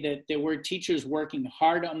say that there were teachers working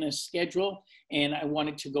hard on this schedule, and I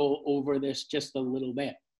wanted to go over this just a little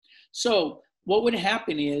bit. So what would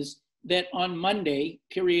happen is that on Monday,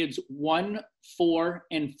 periods 1, 4,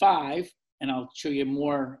 and 5, and I'll show you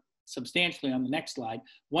more substantially on the next slide,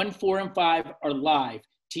 1, 4, and 5 are live.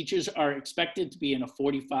 Teachers are expected to be in a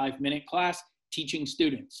 45-minute class teaching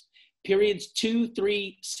students. Periods 2,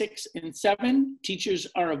 3, 6, and 7, teachers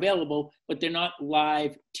are available, but they're not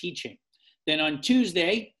live teaching. Then on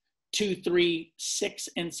Tuesday, 2, 3, 6,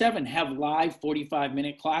 and 7 have live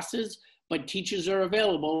 45-minute classes, but teachers are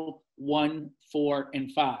available 1, 4,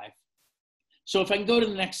 and 5. So if I can go to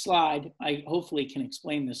the next slide, I hopefully can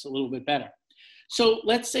explain this a little bit better. So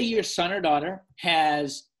let's say your son or daughter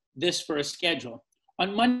has this for a schedule.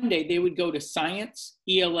 On Monday, they would go to science,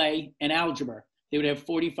 ELA, and algebra. They would have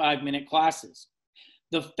 45-minute classes.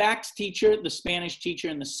 The FACS teacher, the Spanish teacher,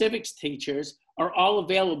 and the civics teachers are all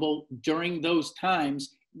available during those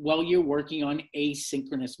times while you're working on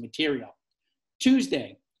asynchronous material.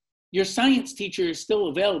 Tuesday, your science teacher is still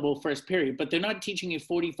available first period, but they're not teaching a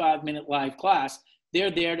 45-minute live class. They're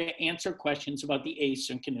there to answer questions about the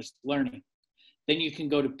asynchronous learning. Then you can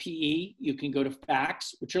go to PE, you can go to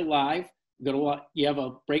FACS, which are live. You have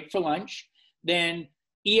a break for lunch. Then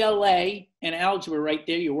ELA and algebra right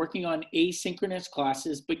there, you're working on asynchronous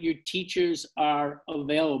classes, but your teachers are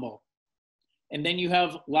available. And then you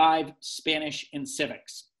have live Spanish and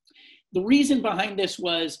civics. The reason behind this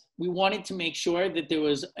was we wanted to make sure that there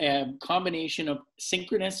was a combination of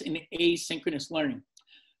synchronous and asynchronous learning.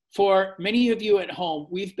 For many of you at home,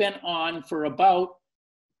 we've been on for about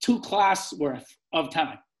 2 class worth of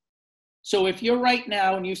time. So if you're right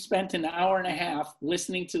now and you've spent an hour and a half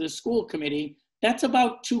listening to the school committee, that's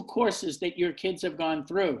about 2 courses that your kids have gone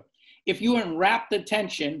through. If you are in rapt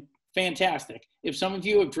attention, fantastic. If some of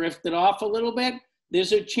you have drifted off a little bit,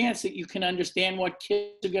 there's a chance that you can understand what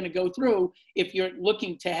kids are going to go through if you're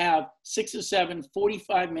looking to have 6 or 7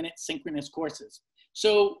 45-minute synchronous courses.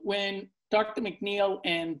 So when Dr. McNeil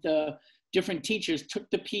and the different teachers took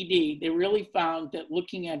the PD, they really found that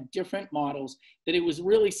looking at different models, that it was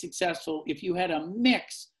really successful if you had a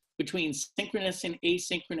mix between synchronous and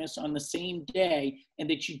asynchronous on the same day, and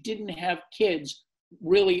that you didn't have kids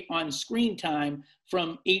really on screen time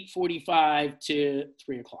from 8:45 to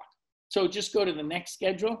 3 o'clock. So just go to the next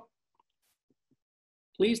schedule,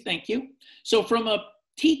 please, thank you. So from a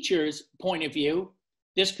teacher's point of view,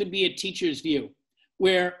 this could be a teacher's view,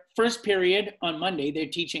 where first period on Monday, they're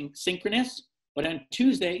teaching synchronous, but on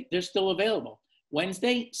Tuesday, they're still available.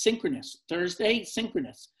 Wednesday, synchronous. Thursday,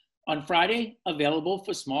 synchronous. On Friday, available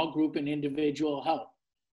for small group and individual help.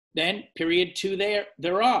 Then period 2,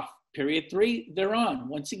 they're off. Period 3, they're on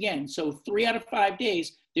once again. So 3 out of 5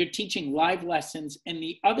 days, they're teaching live lessons, and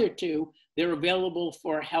the other 2, they're available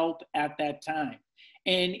for help at that time.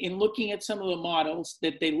 And in looking at some of the models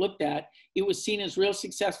that they looked at, it was seen as real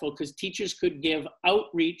successful because teachers could give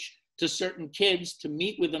outreach to certain kids to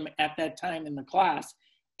meet with them at that time in the class.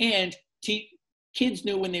 And kids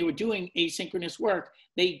knew when they were doing asynchronous work,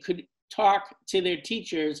 they could talk to their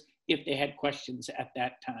teachers if they had questions at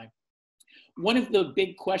that time. One of the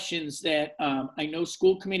big questions that I know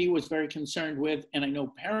school committee was very concerned with, and I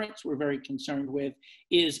know parents were very concerned with,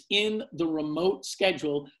 is in the remote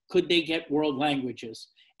schedule, could they get world languages?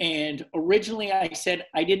 And originally I said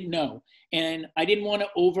I didn't know, and I didn't want to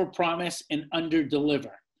overpromise and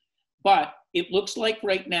underdeliver. But it looks like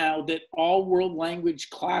right now that all world language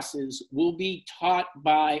classes will be taught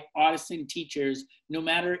by Audison teachers, no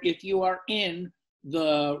matter if you are in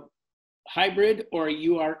the hybrid or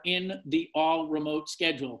you are in the all remote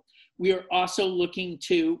schedule. We are also looking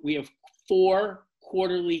to, we have 4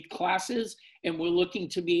 quarterly classes, and we're looking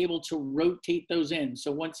to be able to rotate those in. So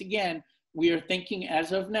once again, we are thinking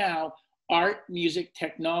as of now, art, music,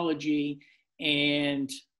 technology, and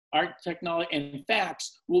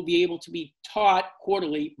facts will be able to be taught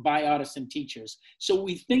quarterly by artisan teachers. So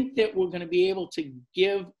we think that we're going to be able to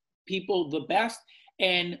give people the best,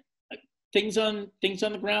 and things on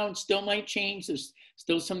the ground still might change. There's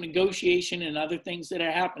still some negotiation and other things that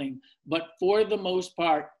are happening. But for the most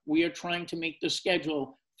part, we are trying to make the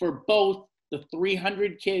schedule for both the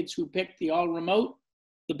 300 kids who picked the all remote,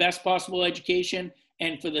 the best possible education,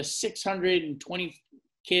 and for the 620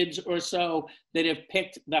 kids or so that have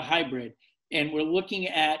picked the hybrid. And we're looking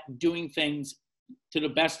at doing things to the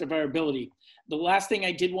best of our ability. The last thing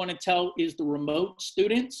I did want to tell is the remote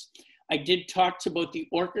students. I did talk to both the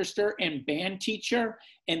orchestra and band teacher,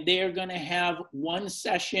 and they are going to have one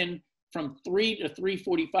session from 3 to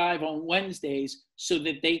 3:45 on Wednesdays so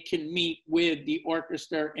that they can meet with the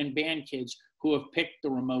orchestra and band kids who have picked the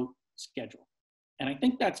remote schedule. And I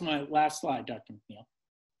think that's my last slide, Dr. McNeil.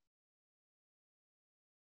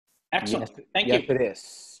 Excellent. Yes, Thank yes, you. it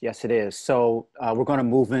is. Yes, it is. So we're going to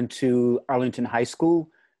move into Arlington High School.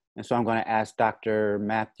 And so I'm going to ask Dr.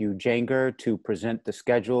 Matthew Janger to present the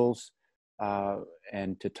schedules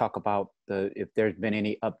and to talk about if there's been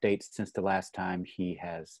any updates since the last time he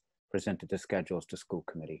has presented the schedules to school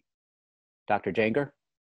committee. Dr. Janger?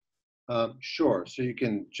 Sure. So you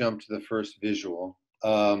can jump to the first visual.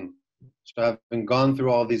 So having gone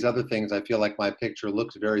through all these other things, I feel like my picture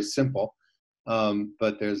looks very simple,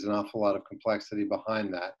 but there's an awful lot of complexity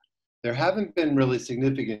behind that. There haven't been really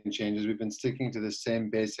significant changes. We've been sticking to the same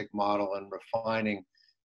basic model and refining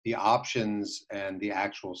the options and the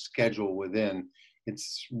actual schedule within.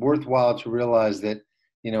 It's worthwhile to realize that,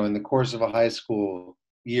 you know, in the course of a high school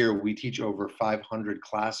year, we teach over 500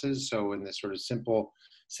 classes. So in this sort of simple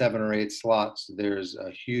 7 or 8 slots, there's a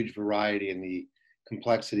huge variety, and the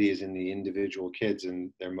complexity is in the individual kids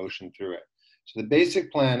and their motion through it. So the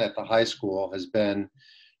basic plan at the high school has been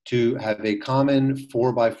to have a common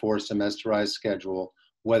 4x4 semesterized schedule,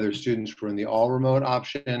 whether students were in the all remote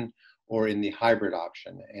option or in the hybrid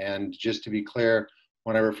option. And just to be clear,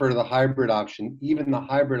 when I refer to the hybrid option, even the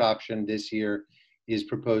hybrid option this year is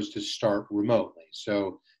proposed to start remotely.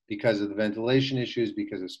 So because of the ventilation issues,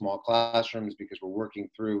 because of small classrooms, because we're working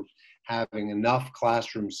through having enough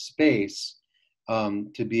classroom space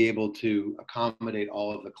to be able to accommodate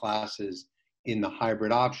all of the classes in the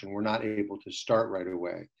hybrid option, we're not able to start right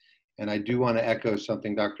away. And I do want to echo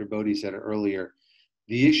something Dr. Bodie said earlier.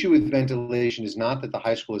 The issue with ventilation is not that the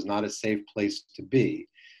high school is not a safe place to be.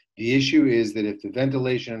 The issue is that if the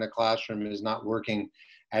ventilation in a classroom is not working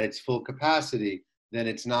at its full capacity, then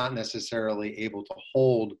it's not necessarily able to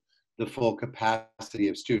hold the full capacity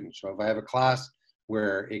of students. So if I have a class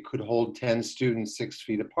where it could hold 10 students 6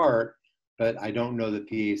 feet apart, but I don't know that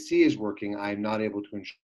the AC is working, I'm not able to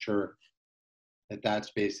ensure that that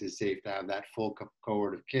space is safe to have that full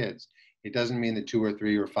cohort of kids. It doesn't mean that 2 or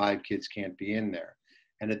 3 or 5 kids can't be in there.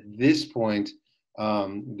 And at this point,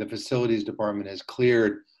 the facilities department has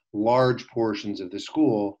cleared large portions of the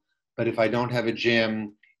school, but if I don't have a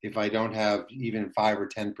gym, if I don't have even 5 or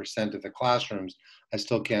 10% of the classrooms, I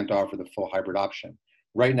still can't offer the full hybrid option.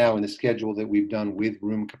 Right now in the schedule that we've done with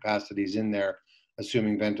room capacities in there,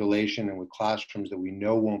 assuming ventilation and with classrooms that we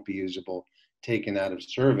know won't be usable taken out of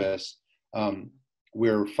service,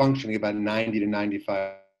 we're functioning about 90 to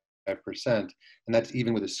 95%. And that's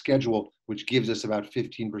even with a schedule which gives us about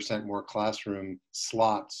 15% more classroom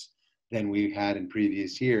slots than we had in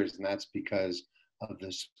previous years. And that's because of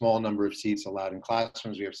the small number of seats allowed in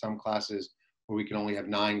classrooms. We have some classes where we can only have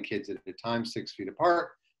 9 kids at a time, 6 feet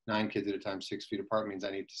apart. 9 kids at a time, 6 feet apart means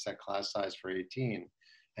I need to set class size for 18.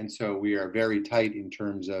 And so we are very tight in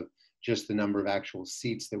terms of just the number of actual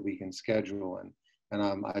seats that we can schedule. And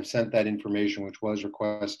I've sent that information, which was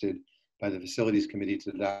requested by the facilities committee,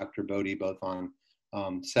 to Dr. Bodie, both on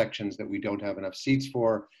sections that we don't have enough seats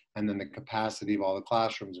for, and then the capacity of all the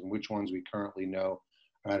classrooms and which ones we currently know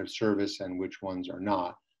are out of service and which ones are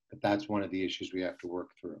not. But that's one of the issues we have to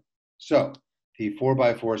work through. So the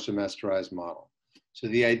 4x4 semesterized model. So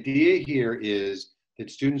the idea here is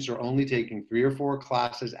that students are only taking 3 or 4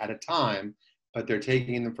 classes at a time, but they're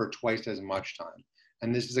taking them for twice as much time.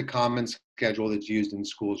 And this is a common schedule that's used in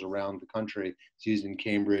schools around the country. It's used in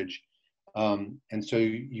Cambridge. And so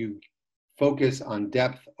you focus on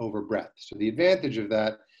depth over breadth. So the advantage of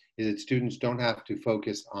that is that students don't have to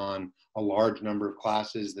focus on a large number of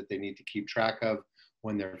classes that they need to keep track of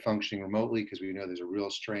when they're functioning remotely, because we know there's a real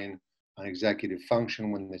strain on executive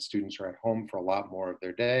function when the students are at home for a lot more of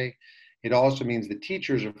their day. It also means the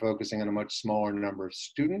teachers are focusing on a much smaller number of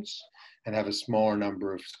students and have a smaller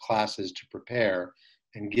number of classes to prepare.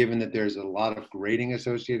 And given that there's a lot of grading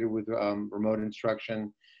associated with remote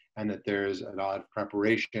instruction, and that there's a lot of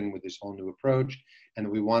preparation with this whole new approach, and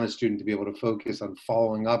that we want a student to be able to focus on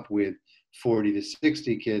following up with 40 to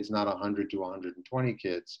 60 kids, not 100 to 120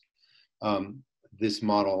 kids, this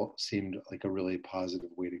model seemed like a really positive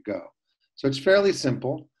way to go. So it's fairly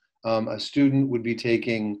simple. A student would be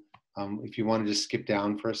taking, if you want to just skip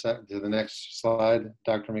down for a sec to the next slide,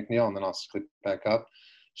 Dr. McNeil, and then I'll skip back up.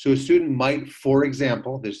 So a student might, for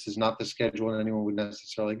example, this is not the schedule and anyone would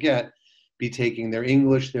necessarily get, be taking their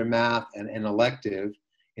English, their math, and an elective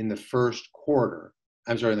in the first quarter.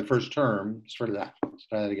 I'm sorry, in the first term. Let's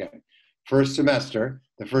try that again. First semester.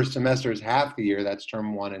 The first semester is half the year. That's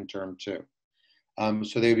term 1 and term 2.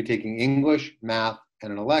 So they would be taking English, math,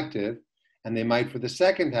 and an elective, and they might, for the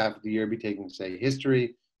second half of the year, be taking, say,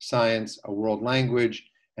 history, science, a world language,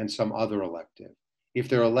 and some other elective. If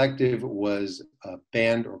their elective was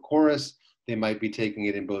band or chorus, they might be taking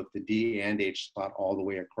it in both the D and H slot all the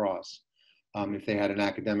way across. If they had an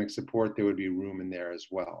academic support, there would be room in there as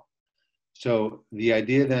well. So the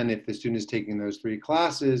idea then, if the student is taking those 3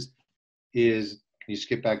 classes, is, can you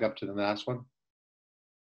skip back up to the last one?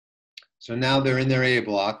 So now they're in their A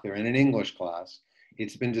block, they're in an English class.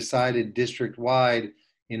 It's been decided district-wide,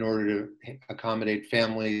 in order to accommodate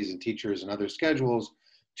families and teachers and other schedules,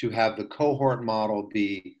 to have the cohort model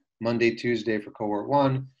be Monday, Tuesday for cohort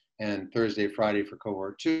 1 and Thursday, Friday for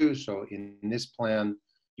cohort 2. So in this plan,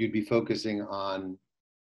 you'd be focusing on,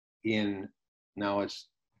 now let's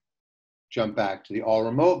jump back to the all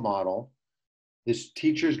remote model. This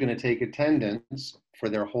teacher is going to take attendance for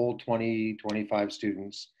their whole 20, 25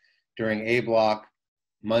 students during A block,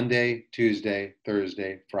 Monday, Tuesday,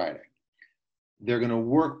 Thursday, Friday. They're going to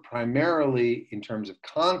work primarily in terms of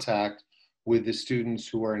contact with the students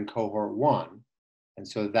who are in cohort 1. And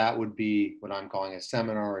so that would be what I'm calling a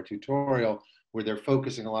seminar or a tutorial, where they're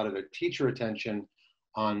focusing a lot of their teacher attention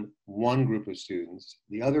on one group of students.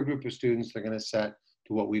 The other group of students they're going to set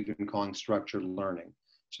to what we've been calling structured learning.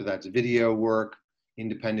 So that's video work,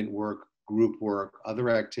 independent work, group work, other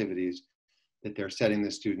activities that they're setting the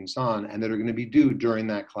students on and that are going to be due during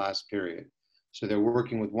that class period. So they're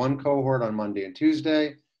working with one cohort on Monday and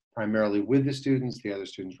Tuesday, primarily with the students, the other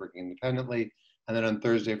students working independently. And then on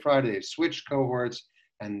Thursday, Friday, they've switched cohorts,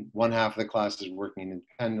 and one half of the class is working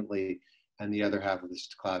independently, and the other half of this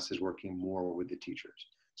class is working more with the teachers.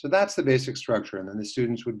 So that's the basic structure. And then the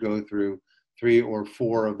students would go through 3 or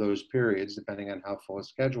 4 of those periods, depending on how full a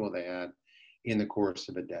schedule they had in the course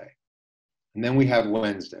of a day. And then we have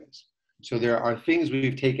Wednesdays. So there are things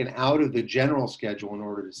we've taken out of the general schedule in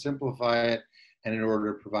order to simplify it and in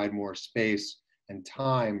order to provide more space and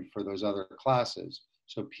time for those other classes.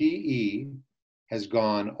 So PE has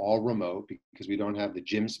gone all remote because we don't have the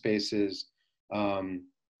gym spaces and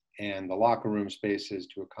the locker room spaces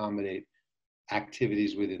to accommodate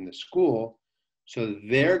activities within the school. So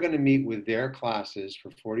they're going to meet with their classes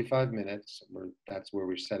for 45 minutes. That's where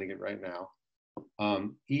we're setting it right now.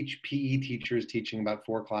 Each PE teacher is teaching about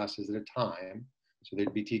 4 classes at a time. So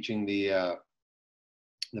they'd be teaching the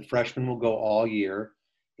freshmen will go all year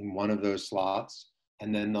in one of those slots,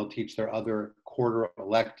 and then they'll teach their other quarter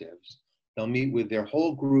electives. They'll meet with their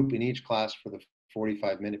whole group in each class for the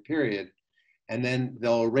 45-minute period, and then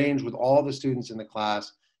they'll arrange with all the students in the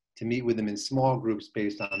class to meet with them in small groups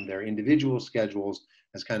based on their individual schedules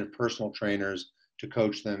as kind of personal trainers to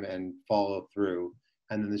coach them and follow through.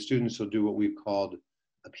 And then the students will do what we've called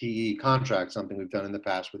a PE contract, something we've done in the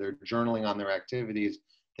past, where they're journaling on their activities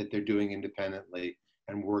that they're doing independently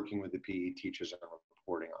and working with the PE teachers and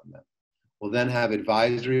reporting on them. We'll then have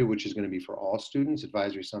advisory, which is going to be for all students.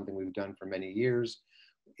 Advisory is something we've done for many years.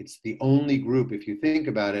 It's the only group, if you think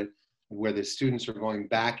about it, where the students are going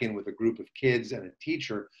back in with a group of kids and a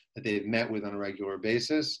teacher that they've met with on a regular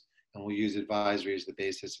basis. And we'll use advisory as the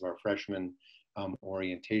basis of our freshman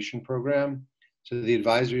orientation program. So the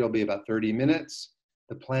advisory will be about 30 minutes.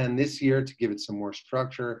 The plan this year, to give it some more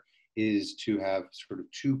structure, is to have sort of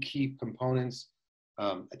 2 key components: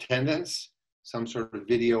 attendance, some sort of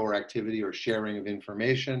video or activity or sharing of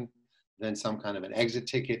information, then some kind of an exit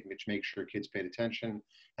ticket, which makes sure kids paid attention,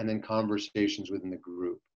 and then conversations within the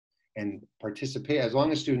group. And participate, as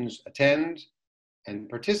long as students attend and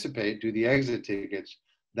participate, do the exit tickets,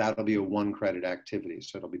 that'll be a 1-credit activity.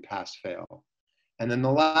 So it'll be pass-fail. And then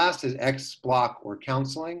the last is X block or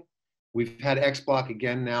counseling. We've had X block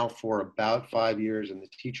again now for about 5 years, and the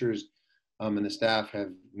teachers and the staff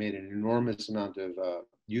have made an enormous amount of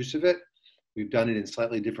use of it. We've done it in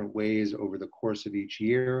slightly different ways over the course of each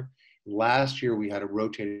year. Last year we had a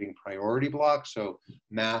rotating priority block, so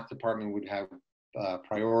math department would have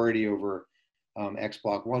priority over X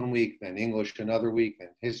block 1 week, then English another week, then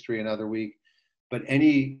history another week. But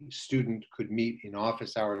any student could meet in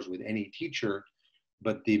office hours with any teacher,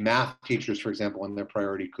 but the math teachers, for example, in their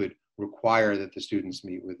priority could require that the students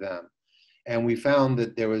meet with them. And we found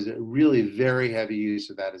that there was a really very heavy use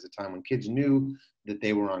of that as a time when kids knew that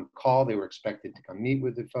they were on call, they were expected to come meet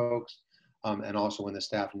with the folks, and also when the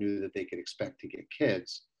staff knew that they could expect to get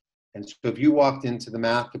kids. And so if you walked into the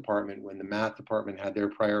math department when the math department had their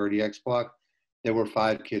priority X block, there were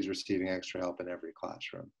 5 kids receiving extra help in every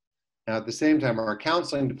classroom. Now, at the same time, our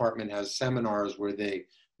counseling department has seminars where they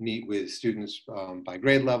meet with students by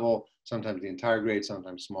grade level, sometimes the entire grade,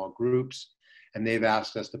 sometimes small groups. And they've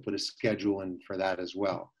asked us to put a schedule in for that as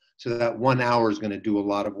well. So that 1 hour is going to do a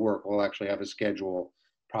lot of work. We'll actually have a schedule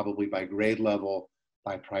probably by grade level,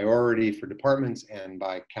 by priority for departments, and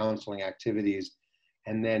by counseling activities.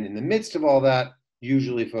 And then in the midst of all that,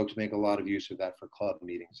 usually folks make a lot of use of that for club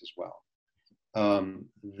meetings as well.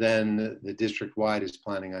 Then the district-wide is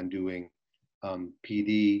planning on doing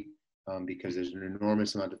PD because there's an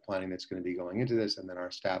enormous amount of planning that's going to be going into this. And then our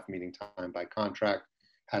staff meeting time by contract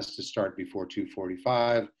has to start before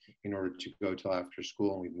 2:45 in order to go till after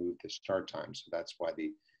school, and we moved the start time. So that's why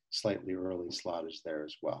the slightly early slot is there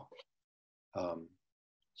as well.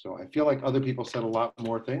 So I feel like other people said a lot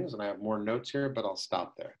more things, and I have more notes here, but I'll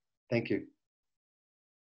stop there. Thank you.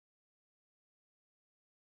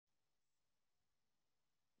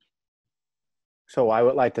 So I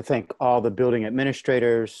would like to thank all the building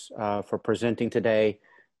administrators for presenting today.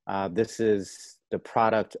 This is the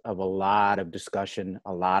product of a lot of discussion,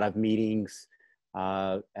 a lot of meetings.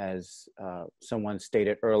 As someone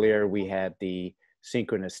stated earlier, we had the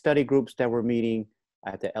synchronous study groups that were meeting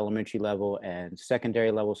at the elementary level and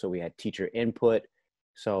secondary level. So we had teacher input.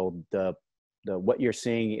 So what you're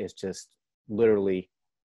seeing is just literally,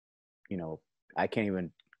 you know, I can't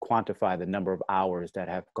even quantify the number of hours that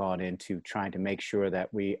have gone into trying to make sure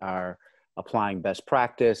that we are applying best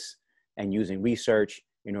practice and using research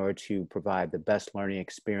in order to provide the best learning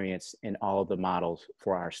experience in all of the models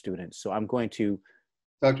for our students. So I'm going to...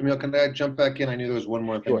 Dr. Meal, can I jump back in? I knew there was one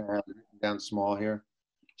more thing. Sure. I have written down small here.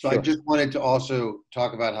 So sure. I just wanted to also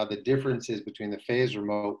talk about how the difference is between the phased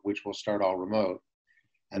remote, which will start all remote,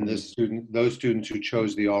 and those students who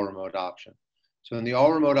chose the all remote option. So in the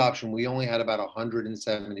all remote option, we only had about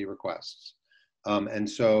 170 requests. And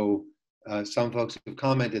so some folks have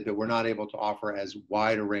commented that we're not able to offer as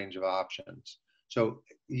wide a range of options. So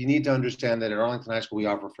you need to understand that at Arlington High School, we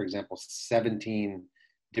offer, for example, 17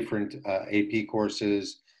 different AP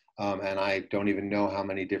courses, and I don't even know how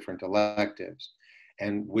many different electives.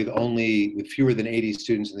 And with fewer than 80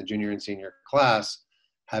 students in the junior and senior class,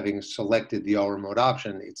 having selected the all remote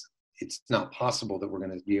option, it's not possible that we're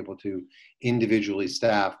going to be able to individually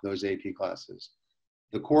staff those AP classes.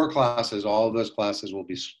 The core classes, all of those classes will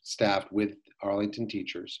be staffed with Arlington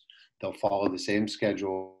teachers. They'll follow the same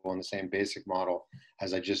schedule on the same basic model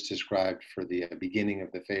as I just described for the beginning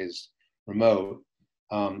of the phased remote.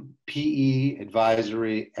 PE,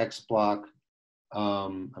 advisory, X block,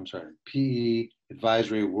 PE,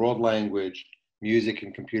 advisory, world language, music,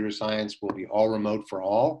 and computer science will be all remote for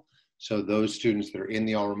all. So those students that are in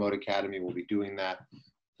the All Remote Academy will be doing that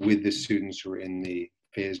with the students who are in the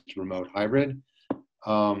phased remote hybrid.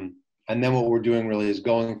 And then what we're doing really is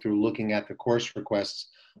going through looking at the course requests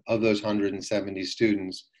of those 170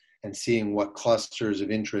 students and seeing what clusters of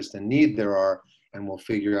interest and need there are, and we'll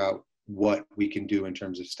figure out what we can do in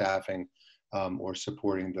terms of staffing or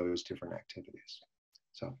supporting those different activities.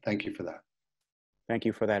 So thank you for that. Thank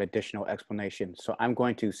you for that additional explanation. So I'm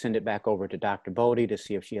going to send it back over to Dr. Bodie to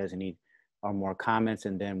see if she has any more comments,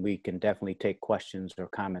 and then we can definitely take questions or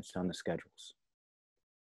comments on the schedules.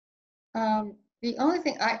 The only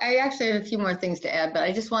thing, I actually have a few more things to add, but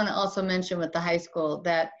I just want to also mention with the high school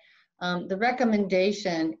that the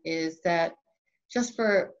recommendation is that, just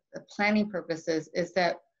for planning purposes, is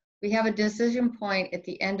that we have a decision point at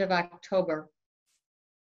the end of October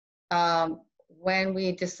when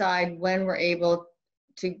we decide when we're able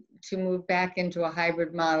to move back into a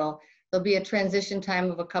hybrid model. There'll be a transition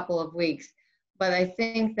time of a couple of weeks, but I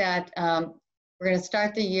think that we're going to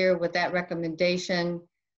start the year with that recommendation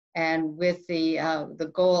and with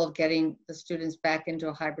the goal of getting the students back into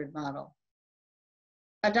a hybrid model.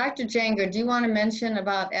 Dr. Janger, do you want to mention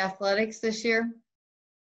about athletics this year?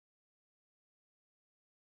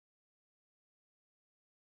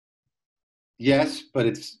 Yes, but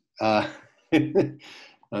it's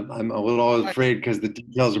I'm a little afraid because the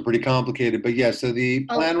details are pretty complicated. But yeah, so the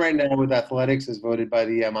plan right now with athletics is voted by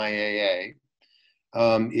the MIAA.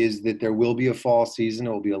 is that there will be a fall season. It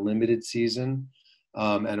will be a limited season,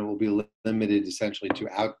 and it will be limited essentially to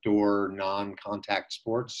outdoor non-contact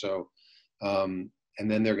sports. So, and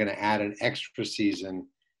then they're going to add an extra season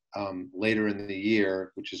later in the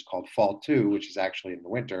year, which is called Fall 2, which is actually in the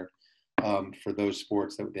winter, for those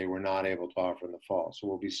sports that they were not able to offer in the fall. So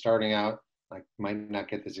we'll be starting out, I might not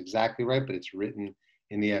get this exactly right, but it's written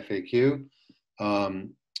in the FAQ.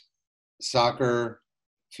 Soccer,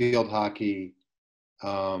 field hockey,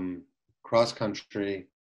 cross country,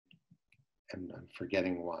 and I'm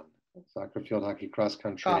forgetting one. Soccer, field hockey, cross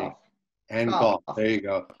country, Golf. and golf. There you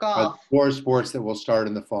go. Golf. 4 sports that will start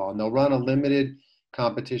in the fall. And they'll run a limited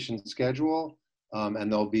competition schedule,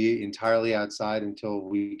 and they'll be entirely outside until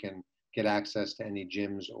we can get access to any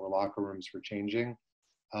gyms or locker rooms for changing.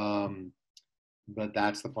 But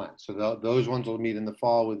that's the plan. So those ones will meet in the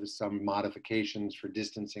fall with some modifications for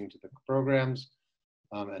distancing to the programs.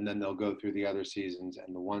 And then they'll go through the other seasons,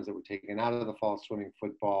 and the ones that were taken out of the fall, swimming,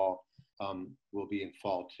 football, will be in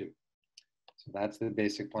fall 2. So that's the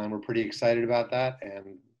basic plan. We're pretty excited about that.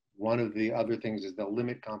 And one of the other things is they'll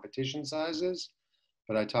limit competition sizes.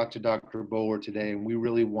 But I talked to Dr. Bowler today, and we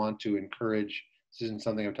really want to encourage, this isn't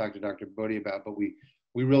something I've talked to Dr. Bodie about, but we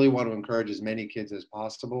really want to encourage as many kids as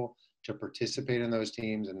possible to participate in those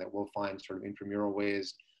teams, and that we'll find sort of intramural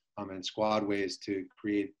ways and squad ways to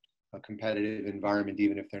create a competitive environment,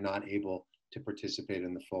 even if they're not able to participate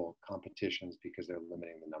in the full competitions because they're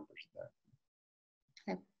limiting the numbers there.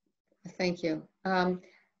 Okay. Thank you.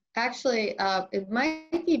 Actually, it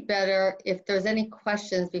might be better if there's any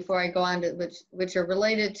questions before I go on to which are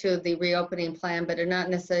related to the reopening plan, but are not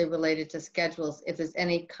necessarily related to schedules. If there's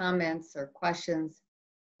any comments or questions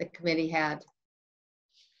the committee had.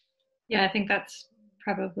 Yeah, I think that's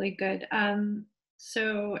probably good.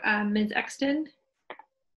 So Ms. Exton,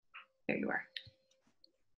 there you are.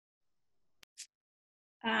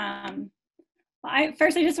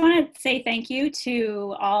 First, I just want to say thank you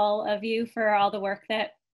to all of you for all the work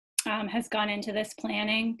that has gone into this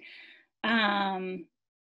planning. I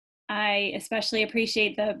especially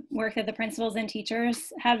appreciate the work that the principals and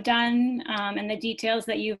teachers have done and the details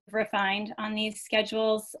that you've refined on these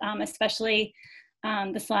schedules, especially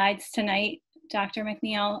the slides tonight, Dr.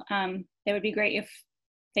 McNeil. They would be great if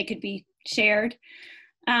they could be shared.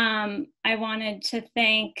 I wanted to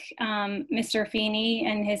thank Mr. Feeney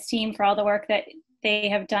and his team for all the work that they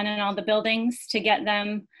have done in all the buildings to get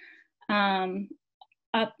them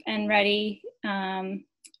up and ready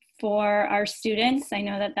for our students. I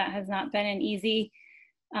know that that has not been an easy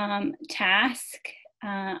task.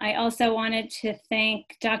 I also wanted to thank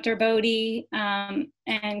Dr. Bodie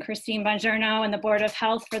and Christine Bongiorno and the Board of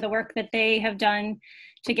Health for the work that they have done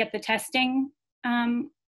to get the testing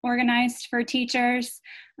organized for teachers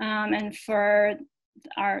and for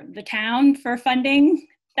the town for funding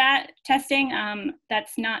that testing.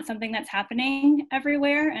 That's not something that's happening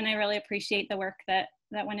everywhere, and I really appreciate the work that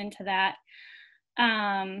went into that.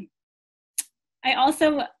 I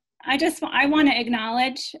want to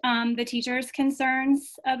acknowledge the teachers'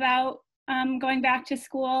 concerns about going back to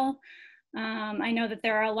school. I know that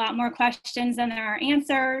there are a lot more questions than there are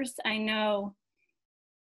answers. I know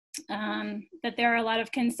that there are a lot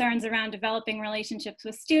of concerns around developing relationships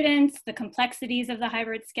with students, the complexities of the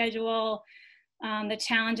hybrid schedule, the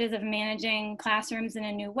challenges of managing classrooms in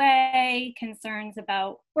a new way, concerns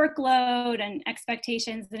about workload and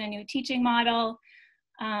expectations in a new teaching model,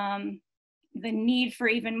 the need for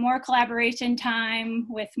even more collaboration time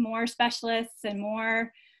with more specialists and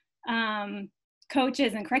more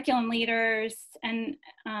coaches and curriculum leaders. And,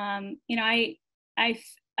 you know, I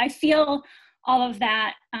feel all of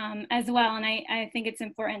that as well. And I think it's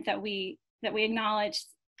important that we acknowledge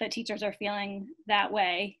that teachers are feeling that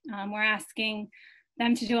way. We're asking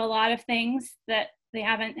them to do a lot of things that they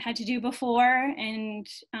haven't had to do before, and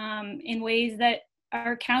in ways that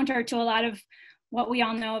are counter to a lot of what we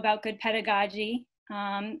all know about good pedagogy.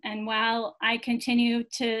 And while I continue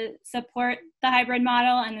to support the hybrid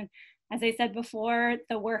model, and as I said before,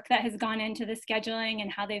 the work that has gone into the scheduling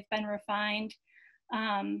and how they've been refined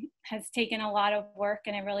has taken a lot of work,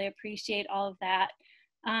 and I really appreciate all of that.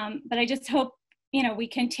 But I just hope, you know, we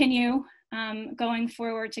continue going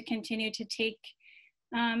forward to continue to take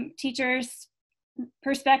teachers'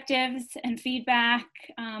 perspectives and feedback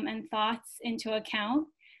and thoughts into account,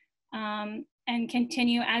 and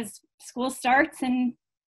continue as school starts and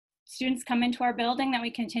students come into our building, that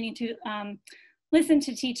we continue to listen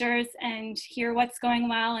to teachers and hear what's going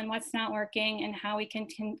well and what's not working, and how we can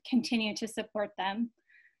continue to support them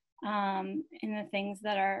in the things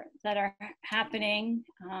that are happening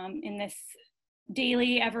in this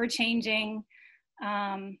daily, ever-changing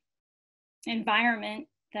environment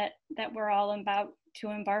that we're all about to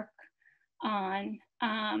embark on.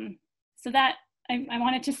 So that I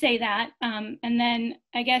wanted to say that, and then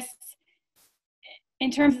I guess in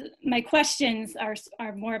terms of my questions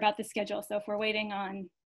are more about the schedule. So if we're waiting on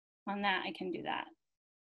that, I can do that,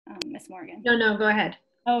 Ms. Morgan. No, go ahead.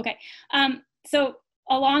 Oh, okay. So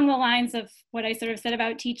along the lines of what I sort of said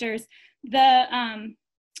about teachers, the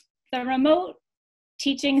remote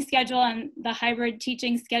teaching schedule and the hybrid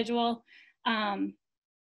teaching schedule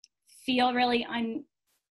feel really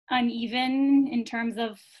uneven in terms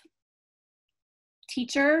of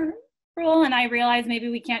teacher role. And I realize maybe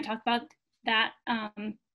we can't talk about that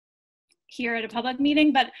here at a public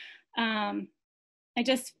meeting, but I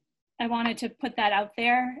wanted to put that out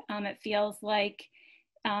there. It feels like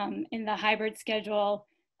in the hybrid schedule,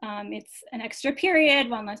 it's an extra period,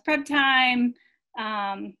 one less prep time,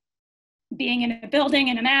 being in a building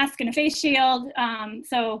in a mask and a face shield.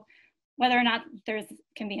 So whether or not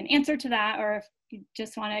can be an answer to that, or if you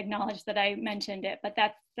just want to acknowledge that I mentioned it, but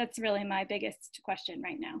that's really my biggest question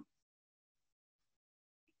right now.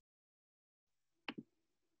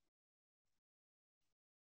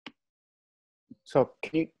 So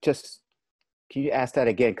can you ask that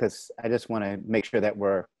again? Because I just want to make sure that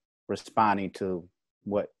we're responding to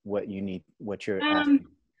what you need, what you're asking.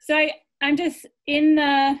 So I'm just in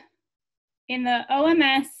the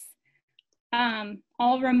OMS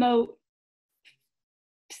all remote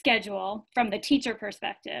schedule from the teacher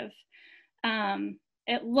perspective.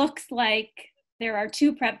 It looks like there are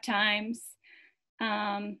 2 prep times.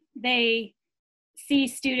 They see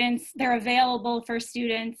students, they're available for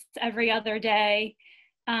students every other day.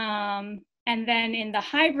 And then in the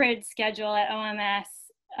hybrid schedule at OMS,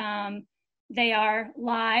 they are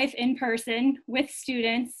live in person with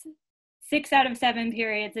students 6 out of 7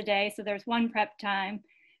 periods a day. So there's 1 prep time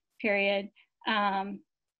period. And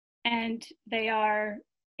they are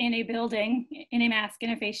in a building, in a mask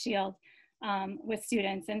and a face shield with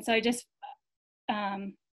students. And so I just,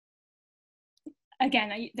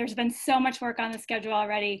 again, there's been so much work on the schedule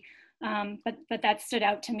already, but that stood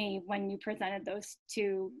out to me when you presented those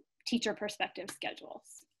 2 teacher perspective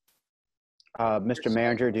schedules. Mr.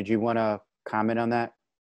 Manager, did you want to comment on that?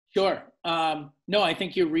 Sure. No, I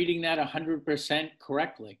think you're reading that 100%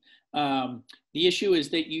 correctly. The issue is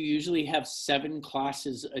that you usually have 7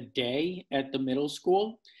 classes a day at the middle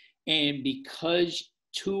school. And because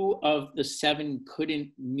 2 of the 7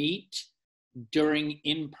 couldn't meet during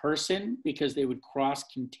in-person because they would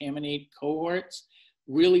cross-contaminate cohorts,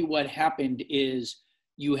 really what happened is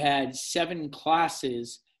you had 7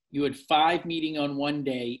 classes, you had 5 meeting on one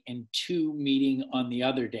day and 2 meeting on the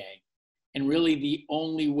other day. And really the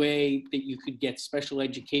only way that you could get special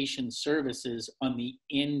education services on the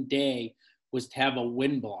in day was to have a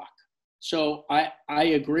win block. So I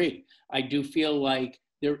agree. I do feel like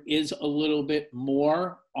there is a little bit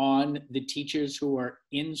more on the teachers who are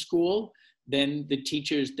in school than the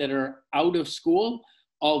teachers that are out of school,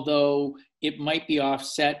 although it might be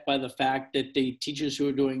offset by the fact that the teachers who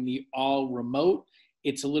are doing the all remote,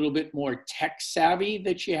 it's a little bit more tech savvy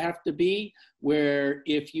that you have to be, where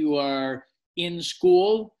if you are in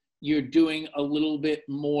school, you're doing a little bit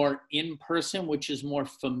more in person, which is more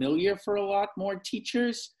familiar for a lot more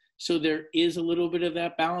teachers. So there is a little bit of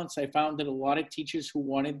that balance. I found that a lot of teachers who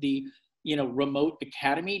wanted the remote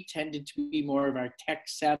academy tended to be more of our tech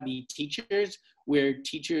savvy teachers, where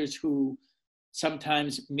teachers who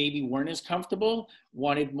sometimes maybe weren't as comfortable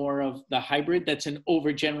wanted more of the hybrid. That's an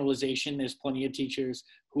overgeneralization. There's plenty of teachers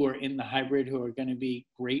who are in the hybrid who are going to be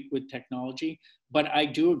great with technology. But I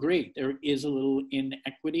do agree, there is a little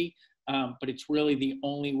inequity, but it's really the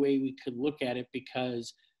only way we could look at it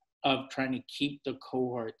because of trying to keep the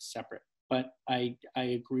cohorts separate. But I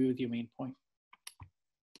agree with your main point.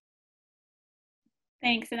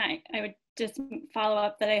 Thanks, and I would just follow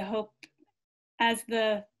up that I hope as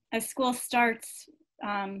school starts,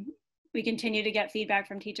 we continue to get feedback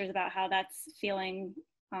from teachers about how that's feeling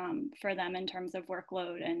for them in terms of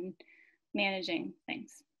workload and managing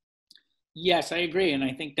things. Yes, I agree. And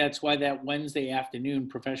I think that's why that Wednesday afternoon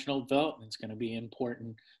professional development is going to be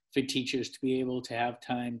important for teachers to be able to have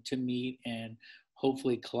time to meet and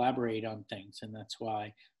hopefully collaborate on things. And that's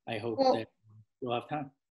why I hope that we'll have time.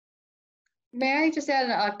 May I just add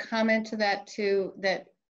a comment to that too, that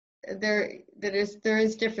there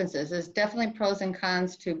is differences. There's definitely pros and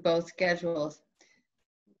cons to both schedules.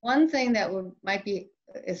 One thing that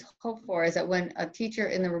is hoped for is that when a teacher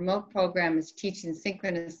in the remote program is teaching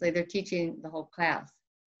synchronously, they're teaching the whole class.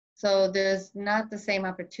 So there's not the same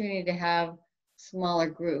opportunity to have smaller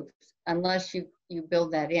groups unless you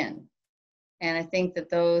build that in. And I think that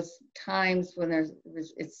those times when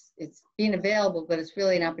it's being available, but it's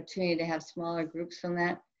really an opportunity to have smaller groups from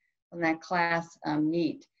that class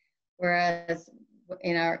meet. Whereas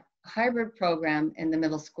in our hybrid program in the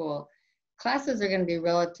middle school, classes are going to be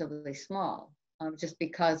relatively small, just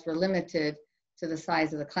because we're limited to the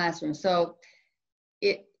size of the classroom. So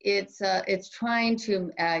it's trying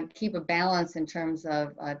to keep a balance in terms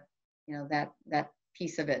of that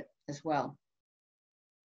piece of it as well.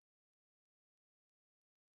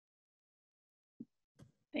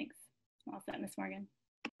 Thanks. All set, Ms. Morgan.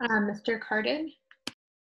 Mr. Cardin.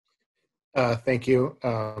 Thank you.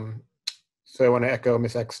 So I want to echo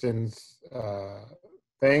Ms. Exton's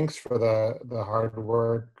thanks for the hard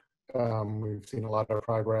work. We've seen a lot of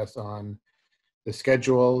progress on the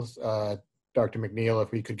schedules. Dr. McNeil,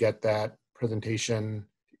 if we could get that presentation,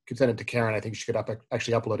 could send it to Karen. I think she could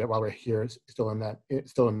actually upload it while we're here. Still in that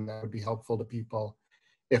would be helpful to people.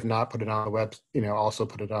 If not, put it on the web. Also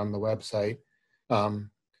put it on the website.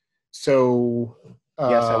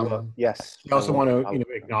 Yes, I will. Yes. I also want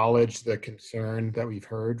to acknowledge the concern that we've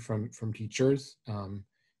heard from teachers.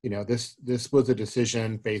 This was a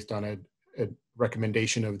decision based on a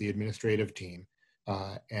recommendation of the administrative team.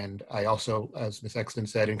 And I also, as Ms. Exton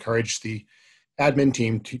said, encourage the admin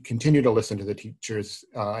team to continue to listen to the teachers.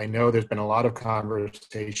 I know there's been a lot of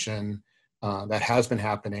conversation that has been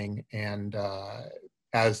happening, and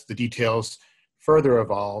as the details further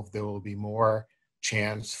evolve, there will be more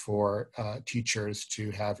chance for teachers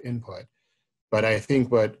to have input. But I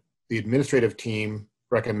think what the administrative team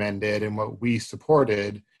recommended and what we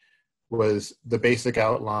supported was the basic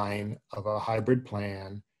outline of a hybrid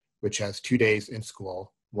plan, which has 2 days in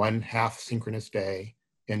school, 1 half synchronous day,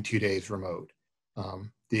 and 2 days remote.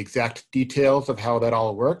 The exact details of how that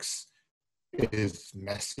all works is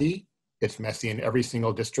messy. It's messy in every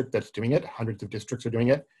single district that's doing it. Hundreds of districts are doing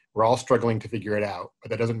it. We're all struggling to figure it out,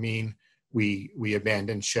 but that doesn't mean we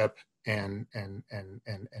abandon ship and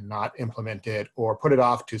not implement it or put it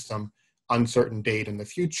off to some uncertain date in the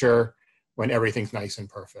future when everything's nice and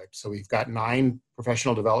perfect. So we've got 9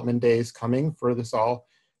 professional development days coming for this all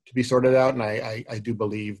to be sorted out. And I do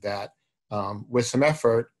believe that with some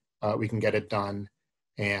effort, we can get it done.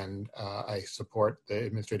 And I support the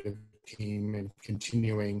administrative team in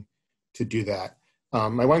continuing to do that.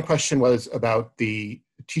 My one question was about the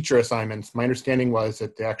teacher assignments. My understanding was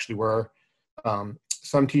that there actually were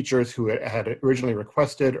some teachers who had originally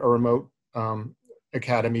requested a remote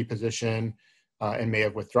academy position and may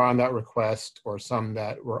have withdrawn that request, or some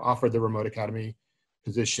that were offered the remote academy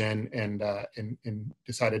position and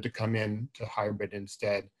decided to come in to hybrid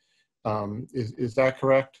instead. Is that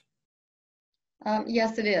correct?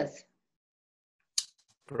 Yes, it is.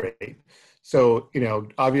 Great. So,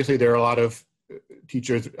 obviously there are a lot of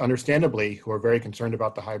teachers, understandably, who are very concerned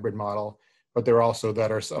about the hybrid model, but there are also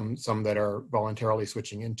some that are voluntarily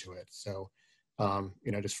switching into it. So,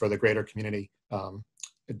 just for the greater community,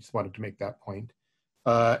 I just wanted to make that point.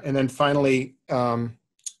 And then finally,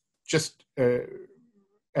 just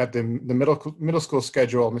at the middle school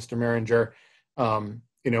schedule, Mr. Merringer,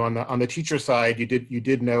 on the teacher side, you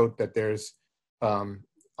did note that there's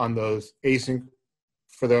on those async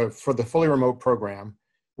for the fully remote program,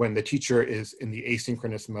 when the teacher is in the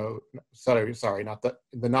asynchronous mode, sorry, not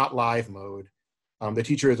the not live mode, the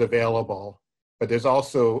teacher is available, but there's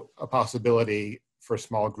also a possibility for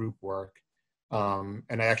small group work. And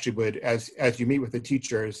I actually would, as you meet with the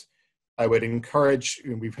teachers, I would encourage,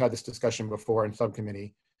 and we've had this discussion before in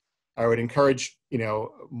subcommittee, I would encourage,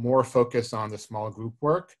 more focus on the small group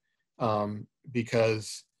work,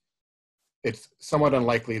 because it's somewhat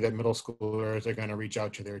unlikely that middle schoolers are going to reach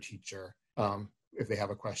out to their teacher if they have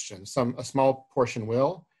a question. A small portion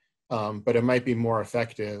will, but it might be more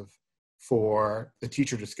effective for the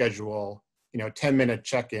teacher to schedule, 10-minute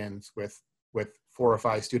check-ins with 4 or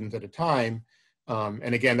 5 students at a time.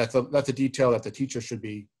 And again, that's a detail that the teacher should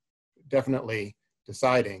be definitely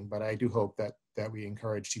deciding, but I do hope that we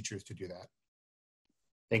encourage teachers to do that.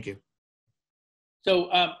 Thank you. So,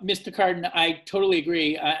 Mr. Cardin, I totally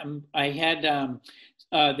agree. I had,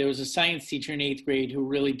 there was a science teacher in 8th grade who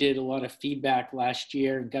really did a lot of feedback last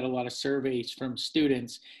year and got a lot of surveys from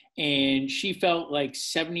students. And she felt like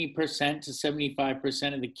 70% to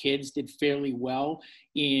 75% of the kids did fairly well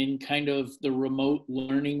in kind of the remote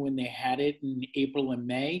learning when they had it in April and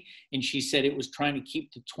May. And she said it was trying to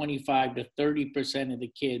keep to 25 to 30% of the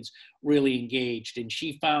kids really engaged. And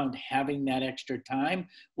she found having that extra time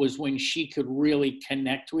was when she could really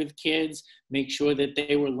connect with kids, make sure that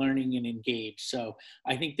they were learning and engaged. So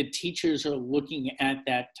I think the teachers are looking at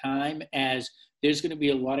that time as there's going to be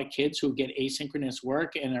a lot of kids who get asynchronous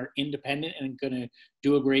work and are independent and going to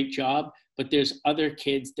do a great job, but there's other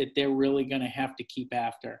kids that they're really going to have to keep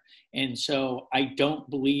after. And so I don't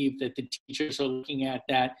believe that the teachers are looking at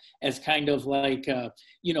that as kind of like, a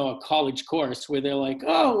college course where they're like,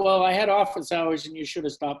 oh, well, I had office hours and you should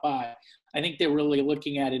have stopped by. I think they're really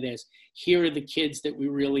looking at it as, here are the kids that we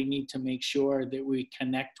really need to make sure that we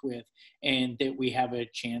connect with and that we have a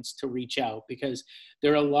chance to reach out, because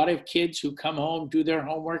there are a lot of kids who come home, do their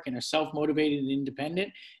homework, and are self-motivated and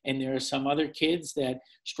independent. And there are some other kids that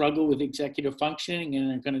struggle with executive functioning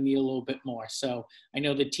and are going to need a little bit more. So I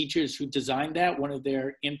know the teachers who designed that, one of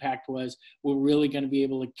their impact was, we're really going to be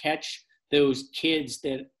able to catch those kids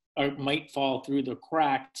that might fall through the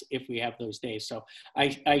cracks if we have those days. So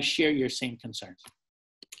I share your same concerns.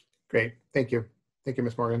 Great, thank you. Thank you,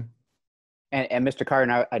 Ms. Morgan. And Mr.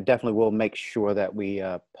 Carden, I definitely will make sure that we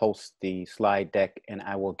post the slide deck, and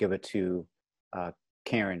I will give it to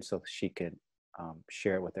Karen so she can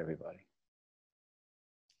share it with everybody.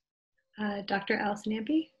 Dr. Allison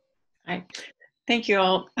Ampe. Hi, thank you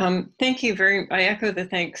all. Thank you I echo the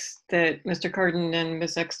thanks that Mr. Carden and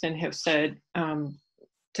Ms. Exton have said.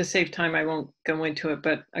 To save time, I won't go into it,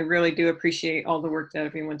 but I really do appreciate all the work that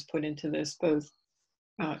everyone's put into this, both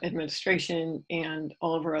administration and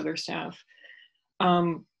all of our other staff.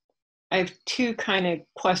 I have two kind of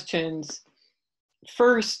questions.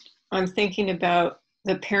 First, I'm thinking about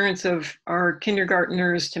the parents of our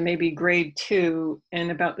kindergartners to maybe grade 2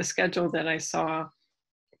 and about the schedule that I saw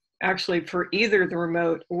actually for either the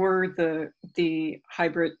remote or the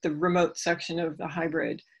hybrid, the remote section of the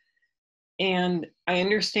hybrid. And I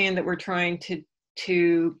understand that we're trying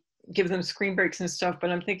to give them screen breaks and stuff, but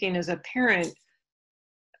I'm thinking as a parent,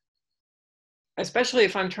 especially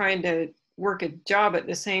if I'm trying to work a job at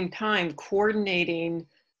the same time, coordinating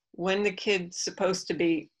when the kid's supposed to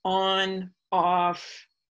be on, off,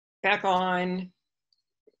 back on,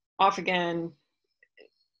 off again.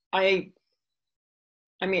 I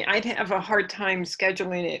mean, I'd have a hard time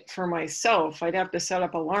scheduling it for myself. I'd have to set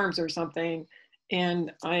up alarms or something.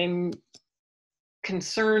 And I'm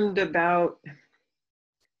concerned about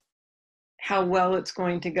how well it's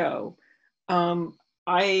going to go.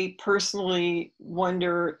 I personally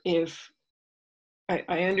wonder if,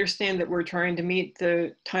 I understand that we're trying to meet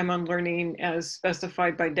the time on learning as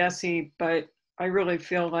specified by DESE, but I really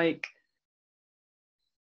feel like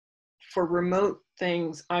for remote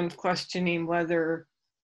things, I'm questioning whether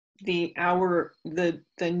the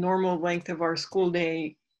normal length of our school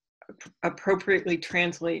day appropriately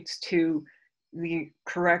translates to the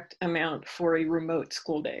correct amount for a remote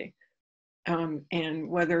school day. And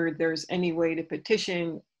whether there's any way to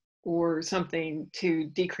petition or something to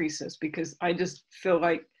decrease this, because I just feel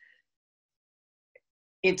like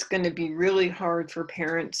it's going to be really hard for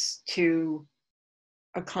parents to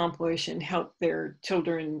accomplish and help their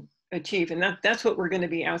children achieve. And that's what we're going to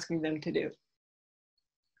be asking them to do.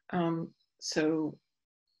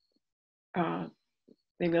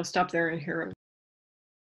 Maybe I'll stop there and hear.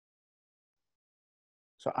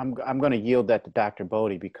 So I'm going to yield that to Dr.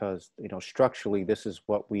 Bodie, because structurally this is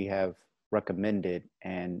what we have recommended,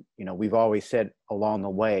 and we've always said along the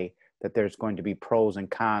way that there's going to be pros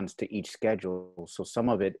and cons to each schedule. So some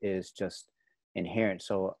of it is just inherent.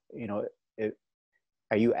 So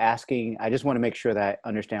are you asking? I just want to make sure that I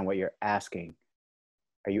understand what you're asking.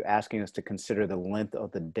 Are you asking us to consider the length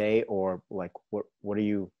of the day, or like what are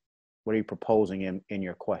you proposing in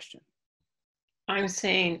your question? I'm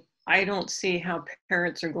saying I don't see how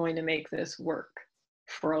parents are going to make this work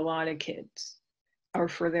for a lot of kids or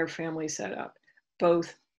for their family setup,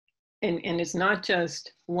 both. And it's not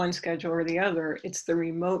just one schedule or the other, it's the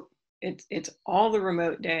remote, it's all the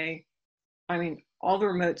remote day. I mean, all the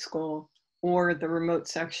remote school or the remote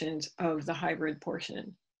sections of the hybrid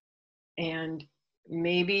portion. And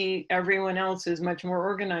maybe everyone else is much more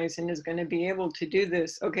organized and is going to be able to do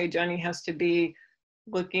this. Okay, Johnny has to be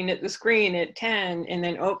looking at the screen at 10, and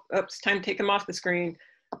then, oh, it's time to take him off the screen.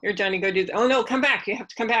 Here, Johnny, go do that. Oh no, come back. You have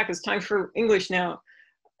to come back. It's time for English now.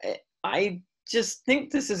 I just think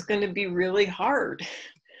this is going to be really hard.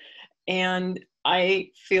 And I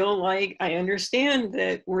feel like I understand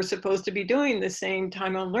that we're supposed to be doing the same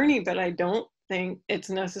time on learning, but I don't think it's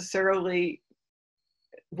necessarily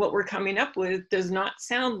what we're coming up with does not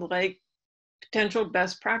sound like potential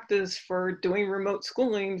best practice for doing remote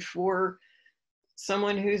schooling for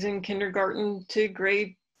someone who's in kindergarten to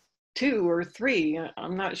grade 2 or 3.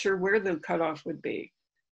 I'm not sure where the cutoff would be,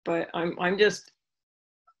 but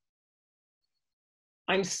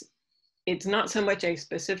it's not so much a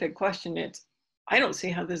specific question, it's, I don't see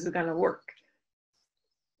how this is gonna work.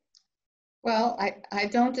 Well, I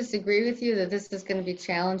don't disagree with you that this is going to be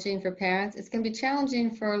challenging for parents. It's going to be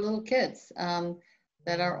challenging for little kids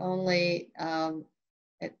that are only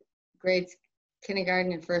at grades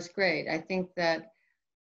kindergarten and first grade. I think that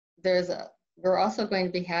we're also going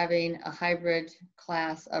to be having a hybrid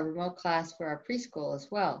class, a remote class for our preschool as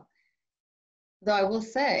well. Though I will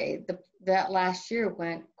say that last year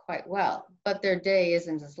went quite well, but their day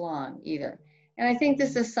isn't as long either. And I think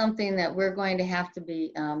this is something that we're going to have to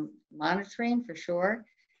be monitoring for sure.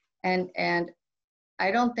 And I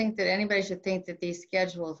don't think that anybody should think that these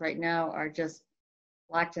schedules right now are just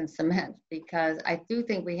locked in cement, because I do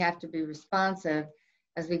think we have to be responsive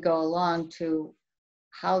as we go along to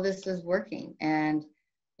how this is working. And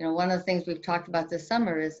you know, one of the things we've talked about this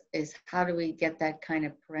summer is how do we get that kind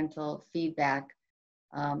of parental feedback,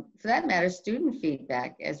 for that matter, student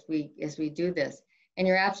feedback as we do this. And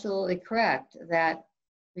you're absolutely correct that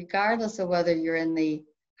regardless of whether you're in the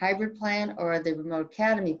hybrid plan or the remote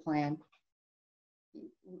academy plan,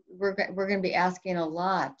 we're going to be asking a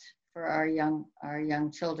lot for our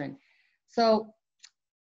young children. So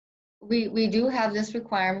we do have this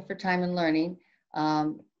requirement for time and learning,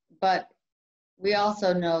 but we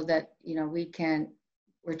also know that, you know,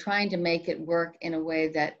 we're trying to make it work in a way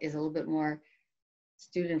that is a little bit more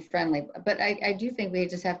student friendly. But I do think we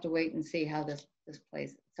just have to wait and see how this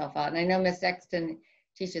plays itself out. And I know Miss Exton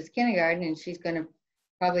teaches kindergarten, and she's going to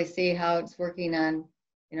probably see how it's working on,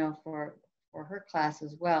 you know, for her class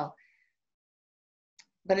as well.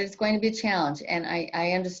 But it's going to be a challenge, and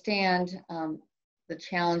I understand the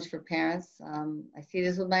challenge for parents. I see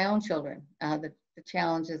this with my own children, the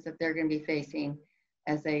challenges that they're going to be facing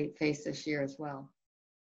as they face this year as well.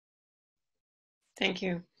 Thank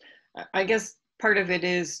you. I guess part of it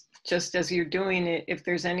is just as you're doing it, if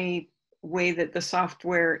there's any way that the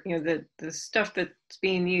software, you know, the stuff that's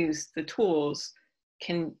being used, the tools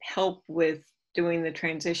can help with doing the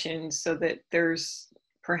transition so that there's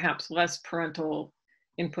perhaps less parental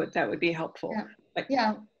input, that would be helpful.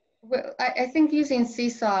 Yeah. Well, I think using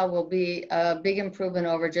Seesaw will be a big improvement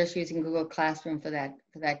over just using Google Classroom for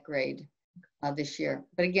that grade this year.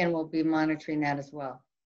 But again, we'll be monitoring that as well.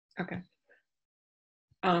 Okay.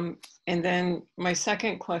 And then my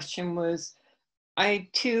second question was, I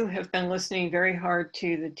too have been listening very hard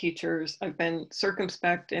to the teachers. I've been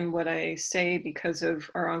circumspect in what I say because of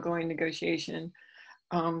our ongoing negotiation.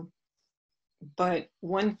 But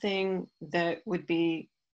one thing that would be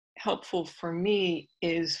helpful for me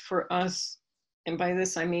is for us, and by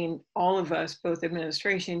this I mean all of us, both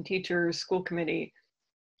administration, teachers, school committee,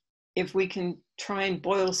 if we can try and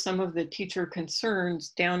boil some of the teacher concerns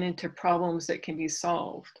down into problems that can be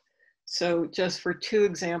solved. So just for two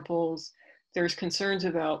examples, there's concerns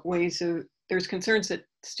about there's concerns that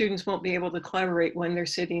students won't be able to collaborate when they're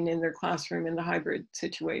sitting in their classroom in the hybrid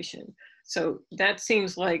situation. So that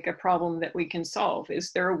seems like a problem that we can solve.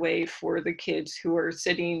 Is there a way for the kids who are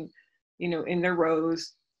sitting, you know, in their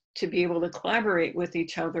rows to be able to collaborate with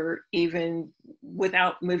each other even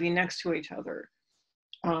without moving next to each other?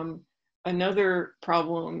 Another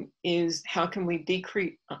problem is how can we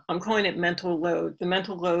decrease, I'm calling it mental load, the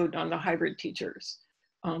mental load on the hybrid teachers.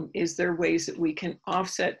 Is there ways that we can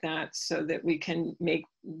offset that so that we can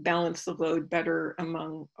balance the load better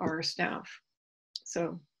among our staff?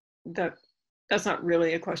 So that's not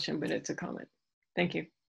really a question, but it's a comment. Thank you.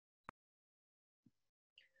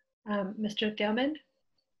 Mr. Thielman.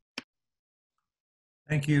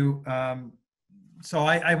 Thank you. So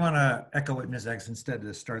I want to echo what Ms. Eggs instead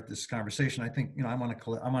to start this conversation. I think, you know, I want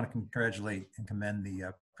to congratulate and commend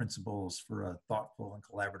the principals for a thoughtful and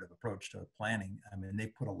collaborative approach to planning. I mean, they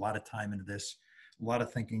put a lot of time into this, a lot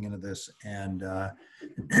of thinking into this, and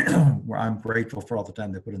I'm grateful for all the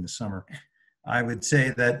time they put in the summer. I would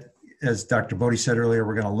say that, as Dr. Bodie said earlier,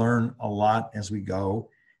 we're going to learn a lot as we go.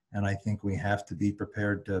 And I think we have to be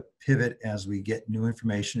prepared to pivot as we get new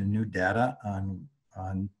information and new data on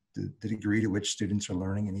the degree to which students are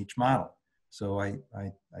learning in each model. So I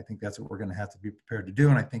think that's what we're going to have to be prepared to do.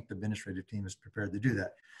 And I think the administrative team is prepared to do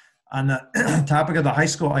that. On the topic of the high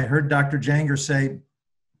school, I heard Dr. Janger say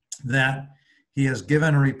that he has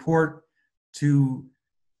given a report to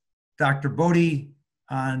Dr. Bodie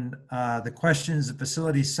on the questions the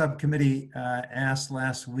facilities subcommittee asked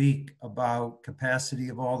last week about capacity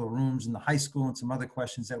of all the rooms in the high school and some other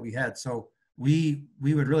questions that we had. So we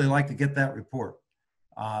would really like to get that report.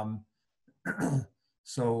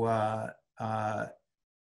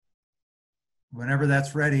 Whenever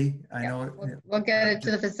that's ready, I know we'll get it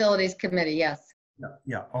to the facilities committee. Yes.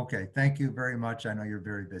 Yeah. Okay. Thank you very much. I know you're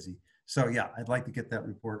very busy. So yeah, I'd like to get that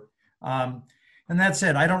report. And And that's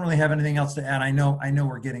it. I don't really have anything else to add. I know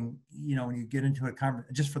we're getting, you know, when you get into a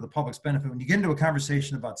just for the public's benefit, when you get into a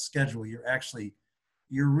conversation about schedule,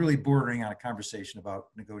 you're really bordering on a conversation about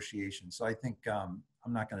negotiation. So I think I'm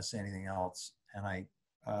not going to say anything else. And I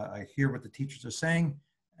hear what the teachers are saying,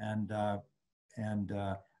 and I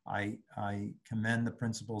commend the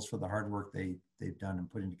principals for the hard work they've done in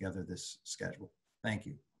putting together this schedule. Thank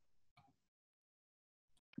you.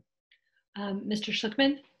 Mr.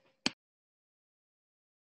 Schlickman?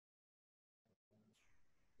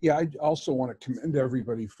 Yeah, I also want to commend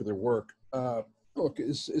everybody for their work. Look,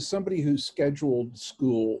 as somebody who's scheduled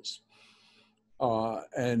schools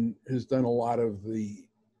and has done a lot of the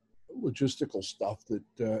logistical stuff that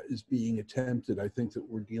is being attempted, I think that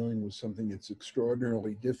we're dealing with something that's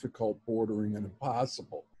extraordinarily difficult, bordering on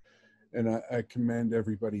impossible. And I commend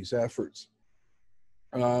everybody's efforts.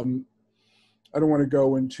 I don't want to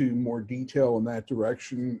go into more detail in that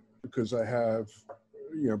direction because I have,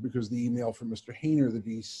 you know, because the email from Mr. Hayner that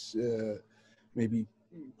he's maybe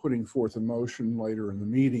putting forth a motion later in the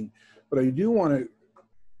meeting. But I do want to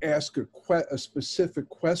ask a specific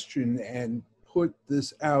question and put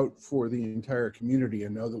this out for the entire community. I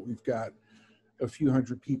know that we've got a few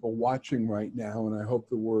hundred people watching right now, and I hope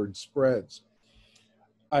the word spreads.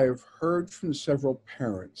 I have heard from several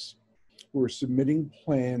parents who are submitting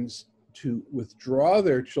plans to withdraw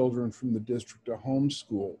their children from the district to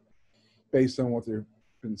homeschool based on what they've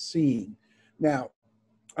been seeing. Now,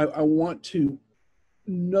 I want to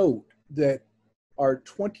note that our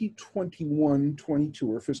 2021-22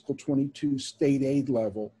 or fiscal 22 state aid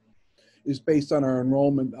level is based on our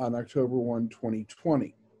enrollment on October 1,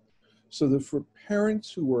 2020. So that for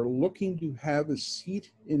parents who are looking to have a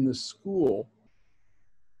seat in the school,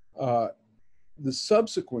 the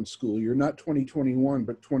subsequent school year, not 2021,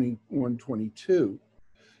 but 21-22,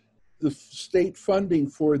 the state funding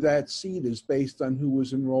for that seat is based on who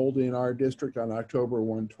was enrolled in our district on October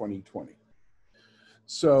 1, 2020.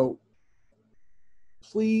 So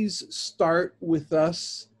please start with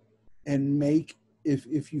us and make,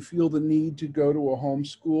 if you feel the need to go to a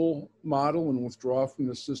homeschool model and withdraw from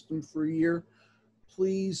the system for a year,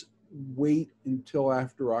 please wait until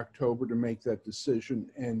after October to make that decision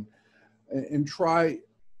and try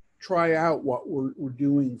out what we're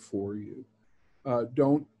doing for you.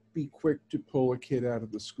 Don't be quick to pull a kid out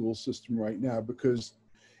of the school system right now, because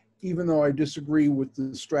even though I disagree with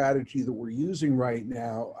the strategy that we're using right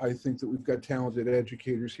now, I think that we've got talented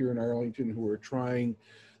educators here in Arlington who are trying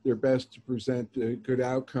their best to present a good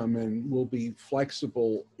outcome and will be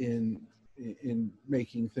flexible in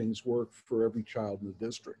making things work for every child in the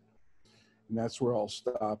district. And that's where I'll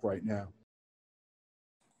stop right now.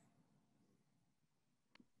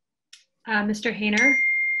 Mr. Hayner?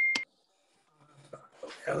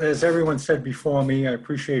 As everyone said before me, I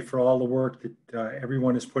appreciate for all the work that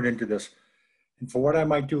everyone has put into this. And for what I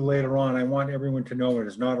might do later on, I want everyone to know it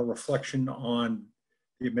is not a reflection on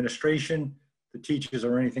the administration, the teachers,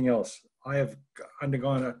 or anything else. I have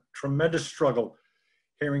undergone a tremendous struggle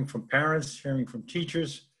hearing from parents, hearing from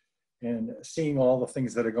teachers, and seeing all the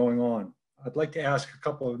things that are going on. I'd like to ask a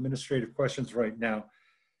couple of administrative questions right now.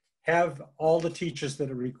 Have all the teachers that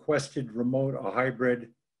have requested remote or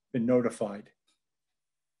hybrid been notified?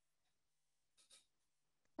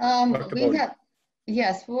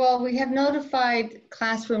 Yes, well, we have notified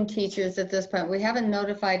classroom teachers at this point. We haven't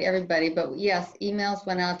notified everybody, but yes, emails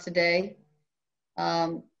went out today.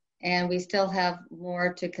 And we still have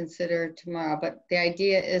more to consider tomorrow, but the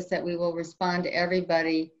idea is that we will respond to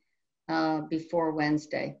everybody before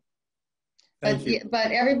Wednesday. Thank you. But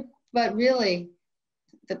really,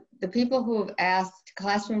 the people who have asked,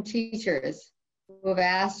 classroom teachers who have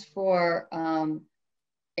asked for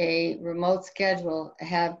a remote schedule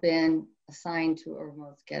have been assigned to a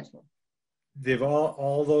remote schedule. They've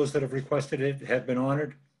all those that have requested it have been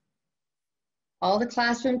honored? All the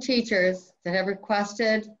classroom teachers that have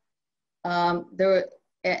requested, let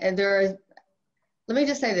me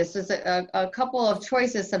just say this, there's a couple of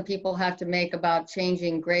choices some people have to make about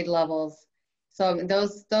changing grade levels. So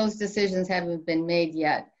those decisions haven't been made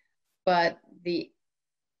yet, but the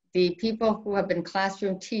people who have been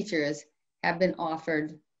classroom teachers have been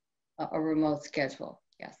offered a remote schedule,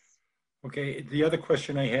 yes. Okay, the other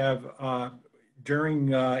question I have,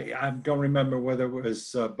 during, I don't remember whether it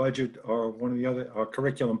was budget or one of the other, or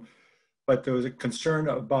curriculum, but there was a concern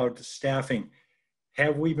about staffing.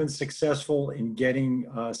 Have we been successful in getting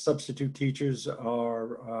substitute teachers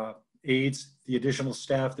or aides, the additional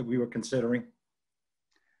staff that we were considering?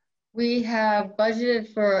 We have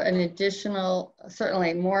budgeted for an additional,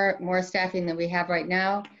 certainly more staffing than we have right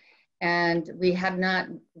now. And we have not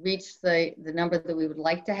reached the number that we would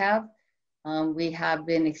like to have. We have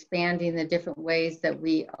been expanding the different ways that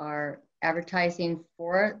we are advertising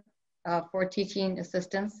for teaching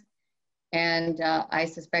assistants. And I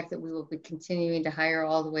suspect that we will be continuing to hire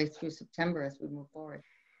all the way through September as we move forward.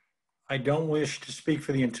 I don't wish to speak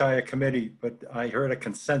for the entire committee, but I heard a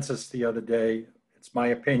consensus the other day, it's my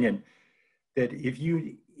opinion, that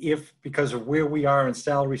if because of where we are in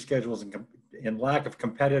salary schedules and lack of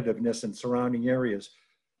competitiveness in surrounding areas,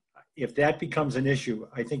 if that becomes an issue,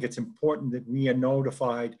 I think it's important that we are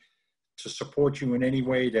notified to support you in any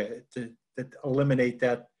way to eliminate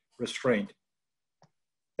that restraint.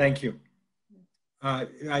 Thank you.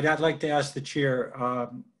 I'd like to ask the chair,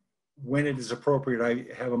 when it is appropriate, I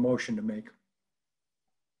have a motion to make.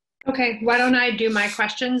 Okay, why don't I do my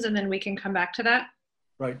questions and then we can come back to that?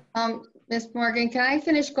 Right. Ms. Morgan, can I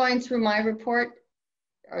finish going through my report?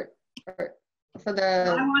 Or for the...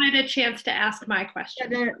 I wanted a chance to ask my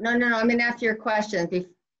question. No, I'm going to ask your question. Is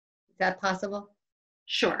that possible?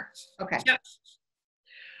 Sure. Okay. Yep.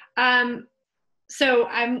 So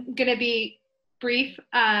I'm going to be brief.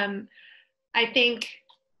 I think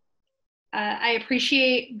I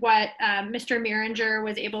appreciate what Mr. Miringer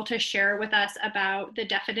was able to share with us about the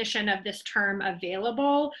definition of this term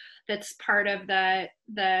available. That's part of the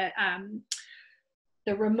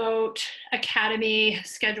remote academy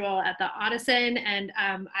schedule at the Audison. And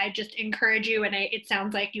I just encourage you, and it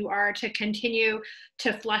sounds like you are, to continue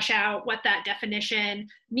to flesh out what that definition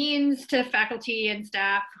means to faculty and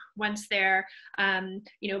staff once they're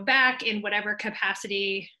back in whatever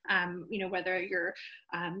capacity, whether you're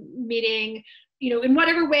meeting, in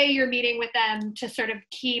whatever way you're meeting with them, to sort of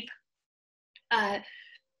keep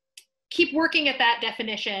working at that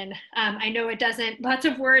definition. I know lots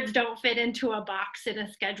of words don't fit into a box in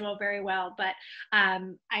a schedule very well, but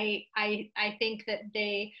I think that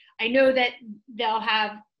I know that they'll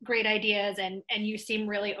have great ideas, and you seem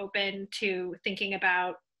really open to thinking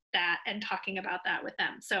about that and talking about that with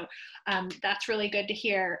them. So that's really good to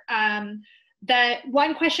hear. The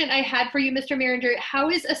one question I had for you, Mr. Miringer, how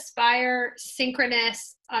is Aspire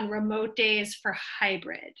synchronous on remote days for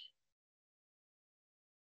hybrid?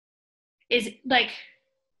 Is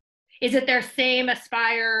it their same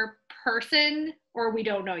Aspire person, or we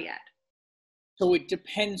don't know yet? So it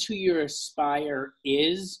depends who your Aspire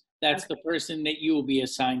is. That's okay. The person that you will be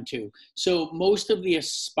assigned to. So most of the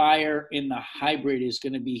Aspire in the hybrid is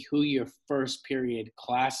going to be who your first period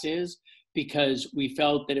class is, because we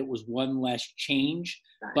felt that it was one less change.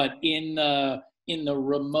 Right. But in the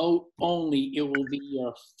remote only, it will be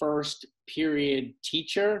your first period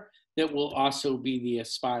teacher that will also be the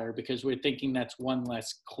Aspire, because we're thinking that's one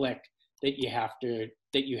less click that you have to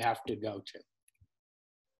go to.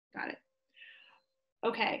 Got it.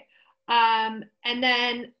 Okay. And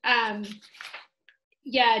then,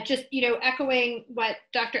 yeah, just, echoing what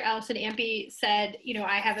Dr. Allison Ampe said,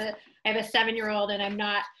 I have a 7-year-old, and I'm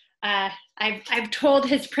not, I've told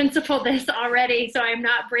his principal this already, so I'm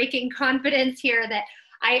not breaking confidence here that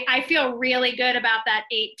I feel really good about that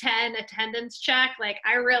 8-10 attendance check. Like,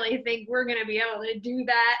 I really think we're going to be able to do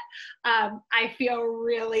that. I feel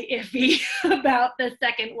really iffy about the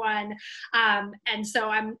second one. And so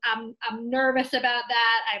I'm nervous about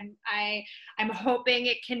that. I'm hoping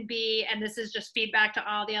it can be, and this is just feedback to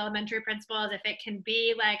all the elementary principals, if it can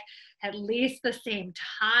be like at least the same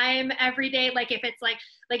time every day. Like if it's like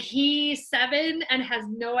he's 7 and has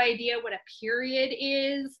no idea what a period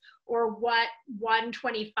is, or what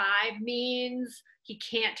 125 means. He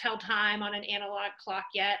can't tell time on an analog clock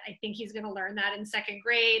yet. I think he's going to learn that in 2nd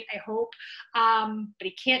grade, I hope, but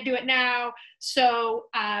he can't do it now. So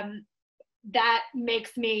that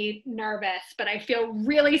makes me nervous, but I feel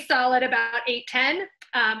really solid about 8-10,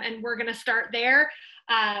 and we're going to start there.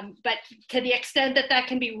 But to the extent that that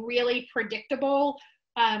can be really predictable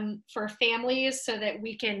for families, so that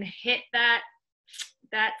we can hit that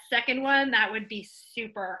second one, that would be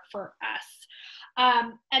super for us.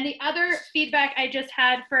 And the other feedback I just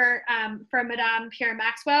had from Madame Pierre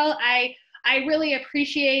Maxwell, I really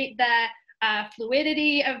appreciate the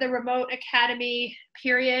fluidity of the remote academy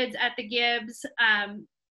periods at the Gibbs. I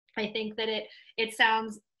think that it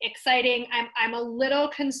sounds exciting. I'm a little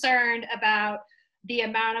concerned about the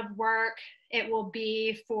amount of work it will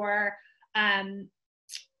be for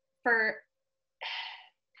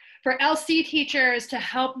LC teachers to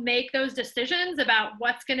help make those decisions about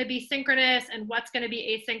what's going to be synchronous and what's going to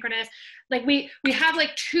be asynchronous. Like we have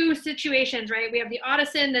like 2 situations, right? We have the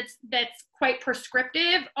Audison that's quite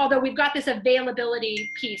prescriptive, although we've got this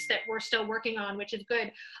availability piece that we're still working on, which is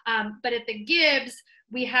good. But at the Gibbs,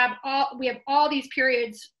 we have all these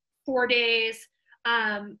periods, 4 days,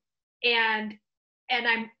 and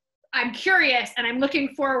I'm curious, and I'm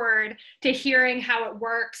looking forward to hearing how it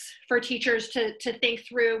works for teachers to think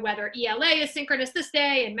through whether ELA is synchronous this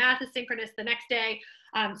day and math is synchronous the next day.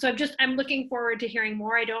 So I'm looking forward to hearing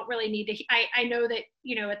more. I don't really need to, I know that,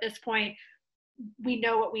 you know, at this point, we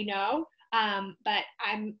know what we know, but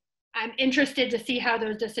I'm interested to see how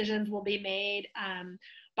those decisions will be made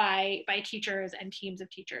by teachers and teams of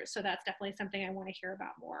teachers. So that's definitely something I want to hear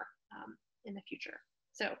about more in the future.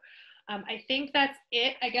 So I think that's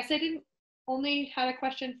it. I guess I didn't only had a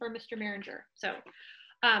question for Mr. Maringer. So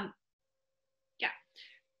yeah.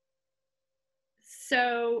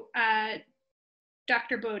 So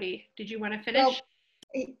Dr. Bodie, did you want to finish? Well,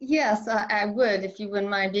 yes, I would, if you wouldn't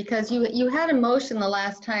mind, because you had a motion the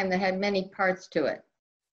last time that had many parts to it.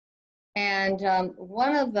 And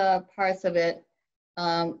one of the parts of it,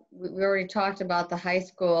 we already talked about the high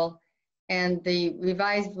school, and the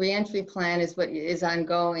revised reentry plan is what is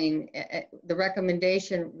ongoing. The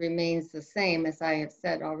recommendation remains the same, as I have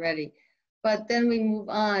said already. But then we move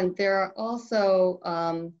on. There are also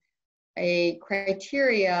a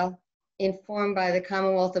criteria informed by the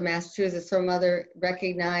Commonwealth of Massachusetts, some other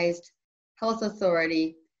recognized health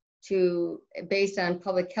authority, based on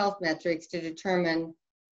public health metrics, to determine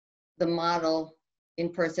the model,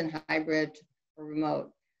 in-person, hybrid, or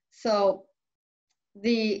remote. So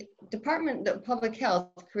the Department of Public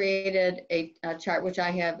Health created a chart, which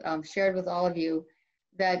I have shared with all of you,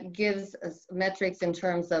 that gives us metrics in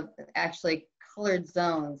terms of actually colored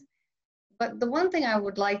zones. But the one thing I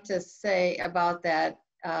would like to say about that,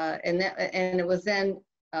 and it was then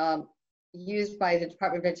used by the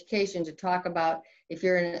Department of Education to talk about if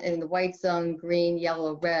you're in the white zone, green,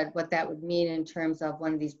 yellow, red, what that would mean in terms of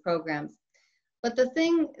one of these programs. But the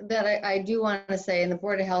thing that I do want to say, and the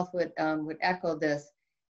Board of Health would echo this,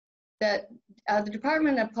 that the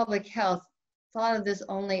Department of Public Health thought of this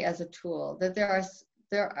only as a tool, that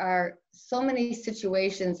there are so many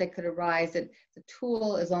situations that could arise that the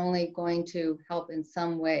tool is only going to help in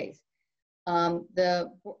some ways. The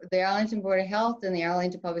Arlington Board of Health and the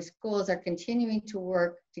Arlington Public Schools are continuing to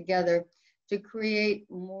work together to create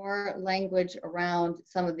more language around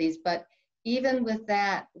some of these. But even with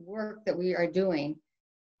that work that we are doing,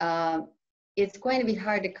 it's going to be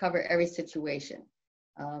hard to cover every situation.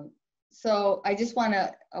 So I just want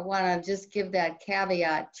to just give that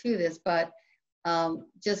caveat to this, but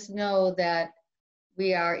just know that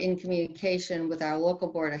we are in communication with our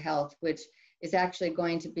local Board of Health, which is actually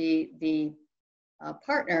going to be the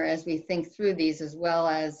partner as we think through these, as well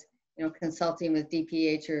as, you know, consulting with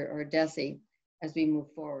DPH or DESE as we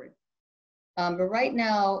move forward. But right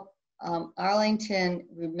now, Arlington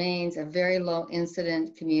remains a very low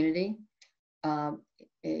incident community.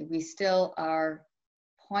 We still are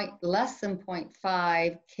less than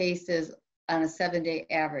 0.5 cases on a 7-day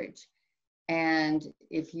average. And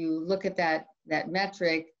if you look at that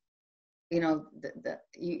metric, you know,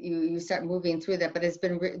 you start moving through that, but it's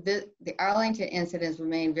been, the Arlington incidents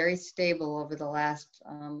remain very stable over the last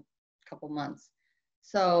couple months.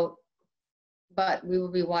 So, but we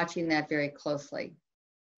will be watching that very closely.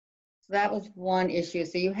 So that was one issue.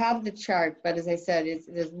 So you have the chart, but as I said,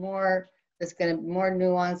 there's more, there's going to be more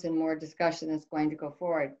nuance and more discussion that's going to go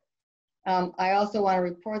forward. I also want to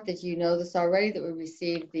report that you know this already, that we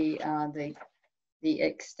received the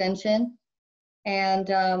extension, and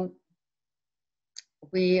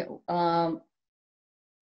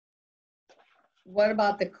what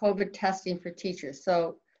about the COVID testing for teachers?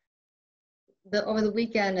 So over the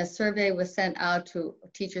weekend, a survey was sent out to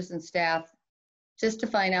teachers and staff just to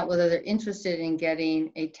find out whether they're interested in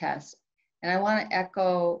getting a test. And I want to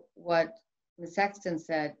echo what Ms. Sexton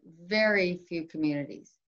said, very few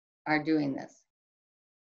communities are doing this.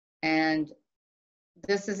 And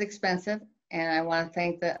this is expensive. And I want to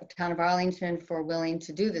thank the town of Arlington for willing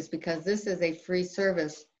to do this, because this is a free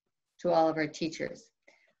service to all of our teachers.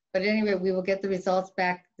 But anyway, we will get the results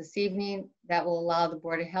back this evening. That will allow the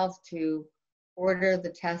Board of Health to order the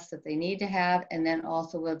tests that they need to have, and then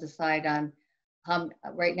also we'll decide on,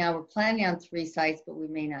 right now we're planning on 3 sites, but we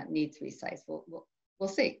may not need 3 sites. We'll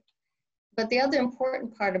see. But the other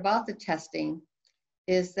important part about the testing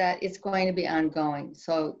is that it's going to be ongoing.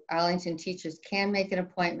 So Arlington teachers can make an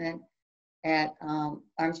appointment at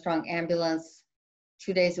Armstrong Ambulance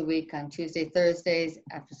 2 days a week on Tuesday, Thursdays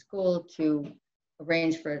after school to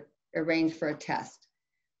arrange for a test.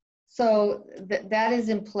 So that is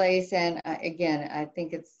in place, and again, I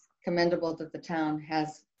think it's commendable that the town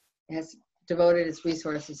has devoted its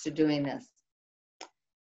resources to doing this.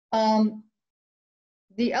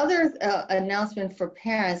 The other announcement for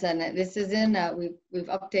parents, and this is in, we've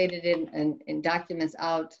updated in documents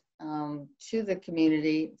out to the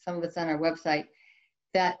community, some of it's on our website,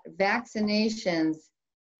 that vaccinations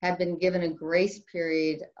have been given a grace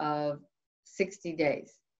period of 60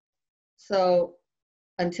 days. So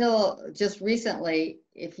until just recently,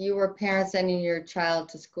 if you were parents sending your child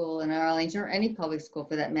to school in Arlington, or any public school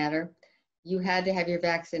for that matter, you had to have your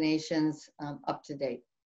vaccinations up to date.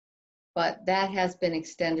 But that has been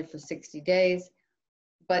extended for 60 days.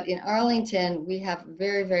 But in Arlington, we have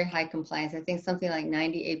very, very high compliance. I think something like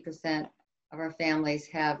 98% of our families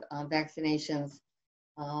have vaccinations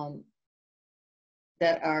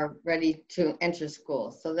that are ready to enter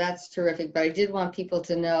school. So that's terrific. But I did want people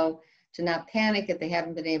to know to not panic if they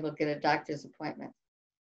haven't been able to get a doctor's appointment.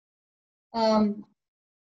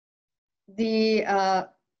 The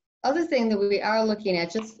other thing that we are looking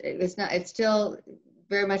at, it's still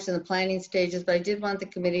very much in the planning stages, but I did want the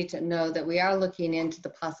committee to know that we are looking into the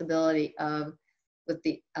possibility of,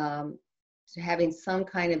 having some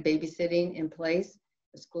kind of babysitting in place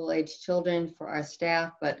for school-age children for our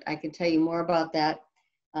staff, but I can tell you more about that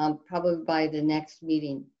probably by the next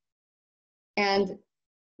meeting. And,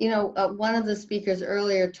 you know, one of the speakers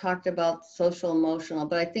earlier talked about social emotional,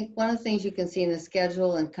 but I think one of the things you can see in the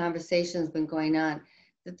schedule and conversations been going on,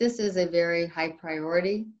 that this is a very high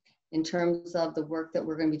priority in terms of the work that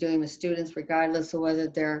we're going to be doing with students, regardless of whether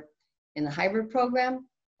they're in the hybrid program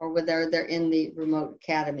or whether they're in the remote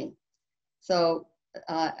academy. So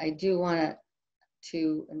I do want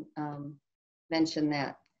to mention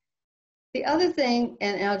that. The other thing,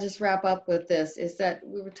 and I'll just wrap up with this, is that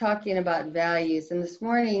we were talking about values, and this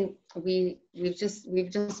morning we've just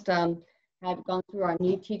had gone through our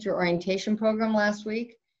new teacher orientation program last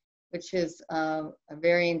week, which is a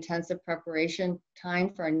very intensive preparation time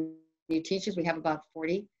for our new teachers. We have about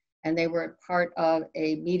 40, and they were part of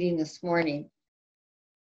a meeting this morning.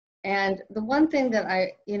 And the one thing that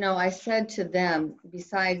I said to them,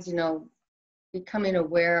 besides, becoming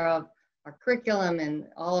aware of our curriculum and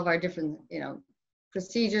all of our different,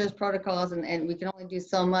 procedures, protocols, and we can only do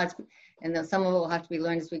so much, and then some of it will have to be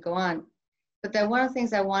learned as we go on. But then one of the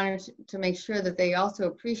things I wanted to make sure that they also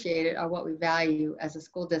appreciated are what we value as a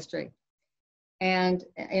school district. And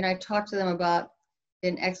I talked to them about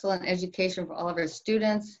an excellent education for all of our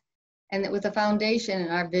students, and that with a foundation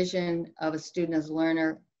and our vision of a student as a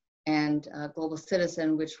learner and a global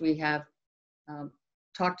citizen, which we have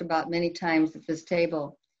talked about many times at this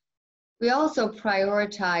table. We also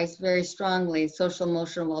prioritize very strongly social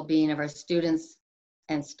emotional well-being of our students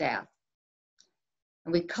and staff.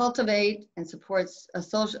 And we cultivate and support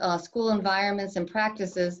school environments and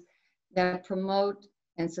practices that promote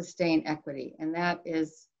and sustain equity. And that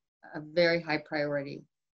is a very high priority.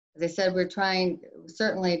 As I said, we're trying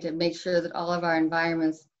certainly to make sure that all of our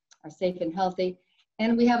environments are safe and healthy.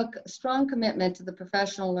 And we have a strong commitment to the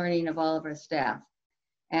professional learning of all of our staff.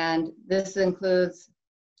 And this includes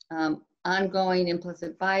ongoing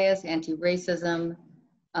implicit bias, anti-racism,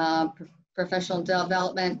 professional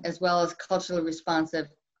development, as well as culturally responsive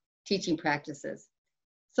teaching practices.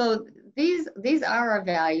 So these are our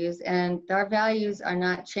values, and our values are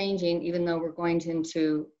not changing even though we're going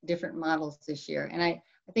into different models this year. And I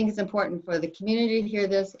think it's important for the community to hear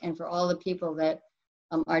this and for all the people that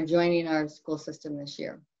are joining our school system this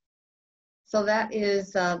year. So that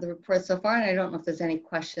is the report so far, and I don't know if there's any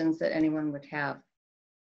questions that anyone would have.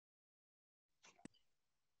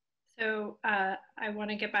 So I want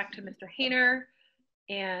to get back to Mr. Hayner.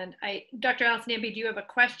 And Dr. Allison Ampe, do you have a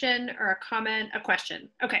question or a comment? A question.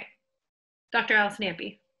 Okay. Dr. Allison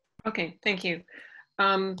Ampe. Okay, thank you.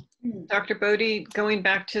 Dr. Bodie, going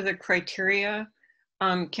back to the criteria,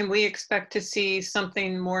 can we expect to see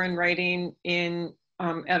something more in writing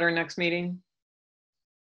at our next meeting?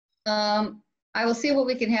 I will see what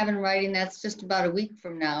we can have in writing. That's just about a week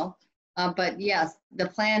from now. But yes, the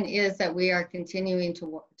plan is that we are continuing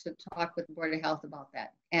to talk with the Board of Health about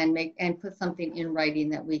that and put something in writing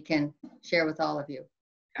that we can share with all of you.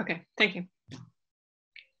 Okay, thank you.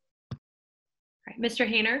 All right, Mr.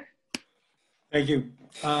 Hayner. Thank you.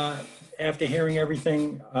 After hearing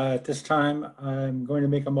everything at this time, I'm going to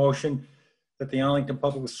make a motion that the Arlington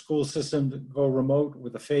Public School System go remote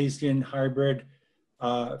with a phased-in hybrid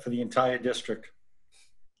for the entire district.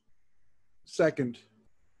 Second.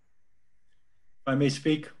 If I may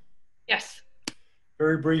speak? Yes.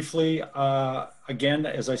 Very briefly, again,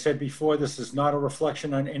 as I said before, this is not a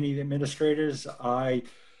reflection on any of the administrators. I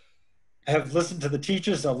have listened to the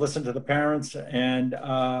teachers, I've listened to the parents, and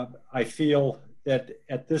I feel that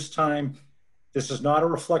at this time, this is not a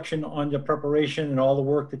reflection on your preparation and all the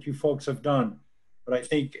work that you folks have done. But I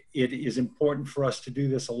think it is important for us to do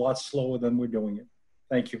this a lot slower than we're doing it.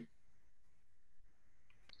 Thank you.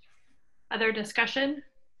 Other discussion?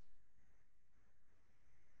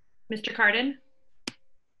 Mr. Cardin?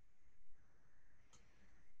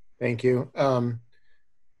 Thank you.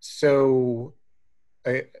 So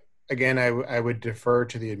I would defer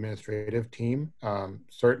to the administrative team.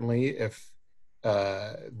 Certainly if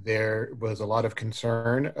there was a lot of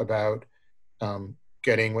concern about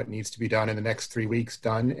getting what needs to be done in the next 3 weeks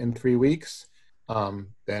done in 3 weeks,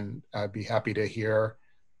 then I'd be happy to hear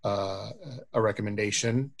a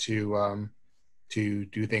recommendation to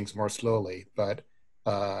do things more slowly. But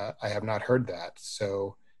I have not heard that.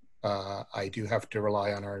 So I do have to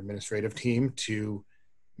rely on our administrative team to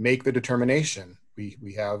make the determination.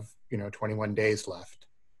 We have 21 days left.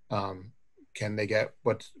 Can they get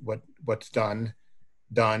what's done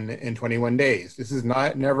in 21 days? This is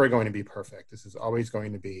never going to be perfect. This is always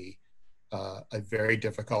going to be a very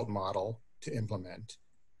difficult model to implement.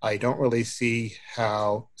 I don't really see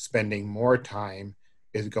how spending more time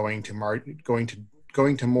is going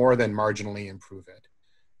to more than marginally improve it.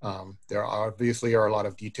 There obviously are a lot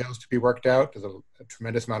of details to be worked out. There's a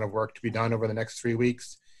tremendous amount of work to be done over the next 3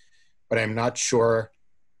 weeks, but I'm not sure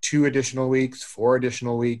 2 additional weeks, 4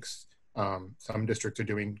 additional weeks, some districts are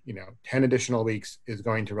doing 10 additional weeks is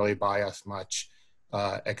going to really buy us much,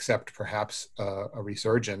 except perhaps a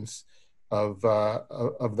resurgence of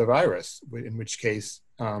the virus, in which case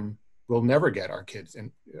we'll never get our kids,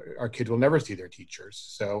 and our kids will never see their teachers.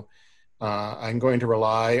 So I'm going to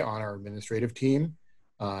rely on our administrative team.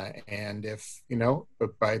 And if,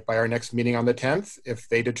 by our next meeting on the 10th, if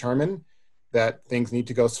they determine that things need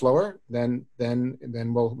to go slower, then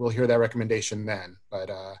we'll hear that recommendation then.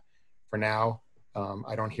 But for now,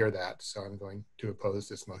 I don't hear that. So I'm going to oppose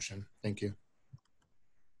this motion. Thank you.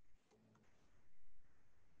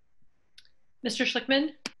 Mr.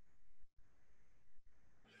 Schlickman?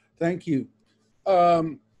 Thank you.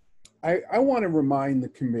 I want to remind the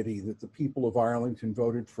committee that the people of Arlington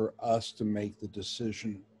voted for us to make the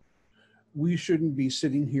decision. We shouldn't be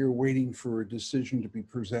sitting here waiting for a decision to be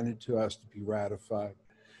presented to us to be ratified.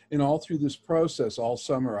 And all through this process, all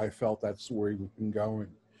summer, I felt that's the way we've been going,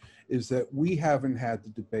 is that we haven't had the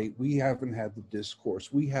debate, we haven't had the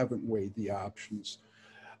discourse, we haven't weighed the options.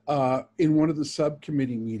 In one of the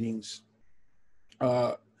subcommittee meetings,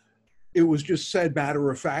 it was just said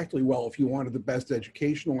matter-of-factly, well, if you wanted the best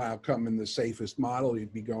educational outcome and the safest model,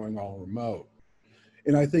 you'd be going all remote.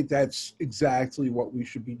 And I think that's exactly what we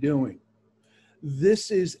should be doing.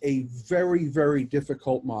 This is a very, very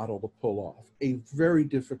difficult model to pull off, a very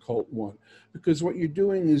difficult one, because what you're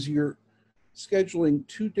doing is you're scheduling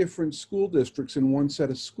 2 different school districts in one set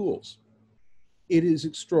of schools. It is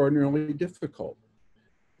extraordinarily difficult.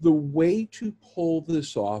 The way to pull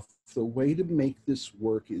this off, the way to make this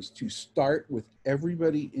work is to start with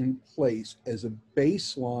everybody in place as a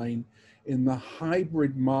baseline in the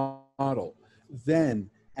hybrid model. Then,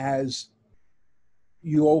 as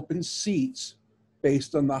you open seats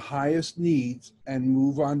based on the highest needs and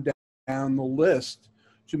move on down the list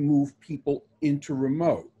to move people into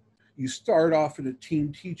remote. You start off in a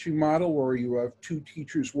team teaching model where you have 2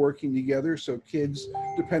 teachers working together, so kids,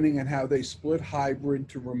 depending on how they split hybrid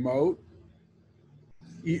to remote,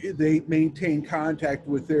 they maintain contact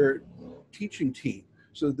with their teaching team,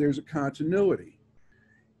 so there's a continuity.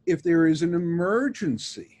 If there is an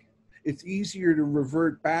emergency, it's easier to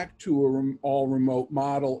revert back to an all remote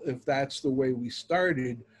model if that's the way we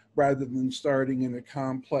started, rather than starting in a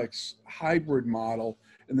complex hybrid model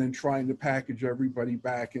and then trying to package everybody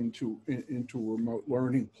back into a remote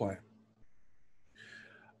learning plan.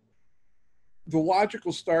 The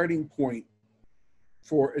logical starting point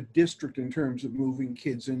for a district in terms of moving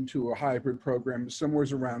kids into a hybrid program is somewhere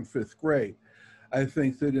around 5th grade. I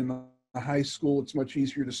think that in the high school, it's much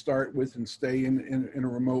easier to start with and stay in a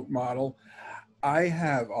remote model. I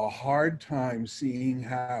have a hard time seeing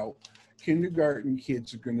how kindergarten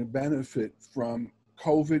kids are going to benefit from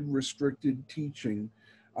COVID restricted teaching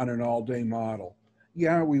on an all-day model.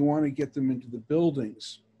 Yeah, we want to get them into the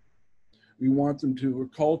buildings. We want them to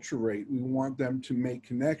acculturate. We want them to make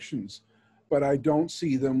connections, but I don't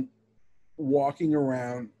see them walking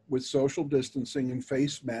around with social distancing and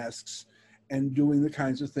face masks and doing the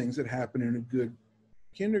kinds of things that happen in a good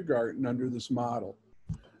kindergarten under this model.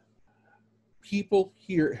 People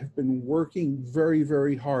here have been working very,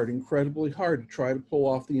 very hard, incredibly hard, to try to pull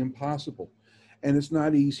off the impossible. And it's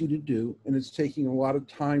not easy to do, and it's taking a lot of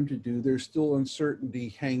time to do. There's still uncertainty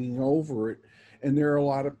hanging over it. And there are a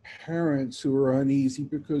lot of parents who are uneasy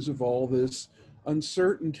because of all this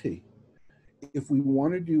uncertainty. If we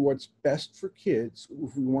want to do what's best for kids,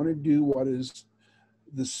 if we want to do what is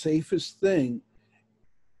the safest thing,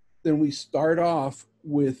 then we start off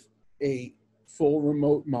with a full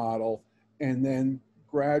remote model and then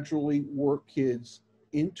gradually work kids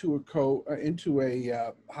into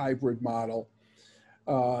a hybrid model.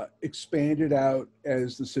 expand it out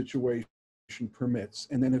as the situation permits.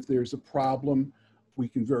 And then if there's a problem, we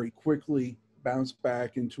can very quickly bounce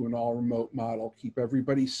back into an all remote model, keep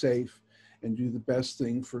everybody safe, and do the best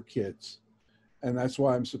thing for kids. And that's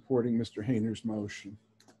why I'm supporting Mr. Hayner's motion.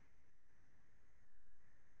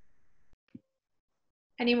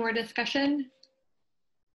 Any more discussion?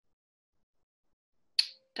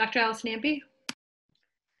 Dr. Allison-Ampe?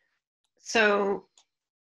 So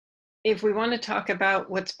if we want to talk about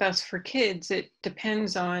what's best for kids, it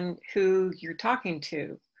depends on who you're talking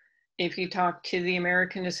to. If you talk to the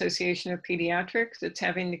American Association of Pediatrics, it's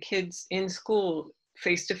having the kids in school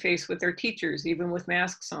face-to-face with their teachers, even with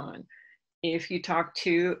masks on. If you talk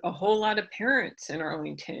to a whole lot of parents in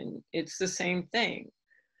Arlington, it's the same thing.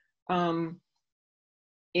 I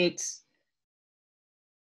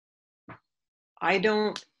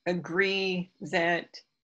don't agree that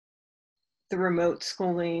the remote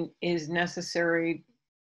schooling is necessary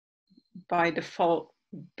by default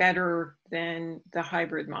better than the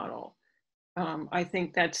hybrid model. I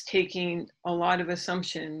think that's taking a lot of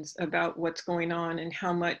assumptions about what's going on and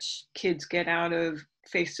how much kids get out of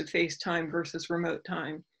face-to-face time versus remote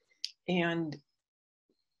time, and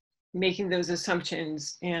making those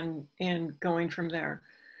assumptions and going from there.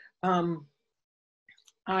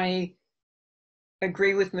 I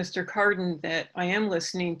agree with Mr. Carden that I am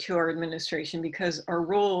listening to our administration, because our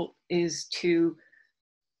role is to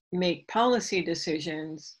make policy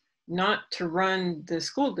decisions, not to run the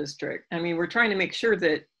school district. I mean, we're trying to make sure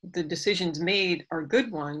that the decisions made are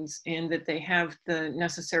good ones and that they have the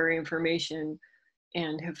necessary information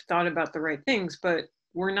and have thought about the right things, but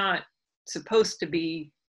we're not supposed to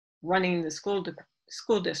be running the school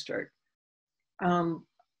district.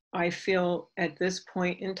 I feel at this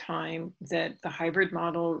point in time that the hybrid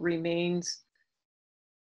model remains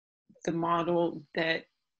the model that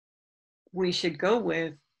we should go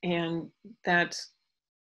with. And that's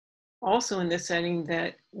also in the setting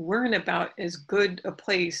that we're in about as good a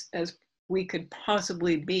place as we could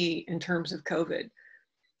possibly be in terms of COVID,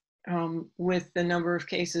 with the number of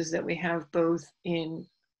cases that we have both in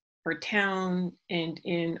our town and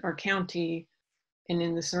in our county and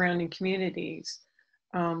in the surrounding communities.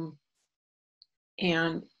 And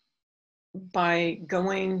by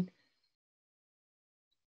going,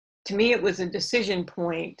 to me, it was a decision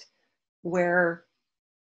point where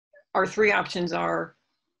our three options are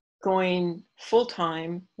going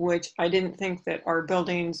full-time, which I didn't think that our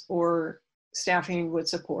buildings or staffing would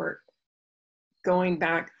support, going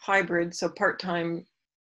back hybrid, so part-time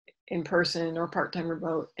in person or part-time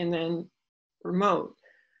remote, and then remote.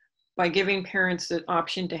 By giving parents the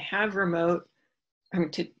option to have remote,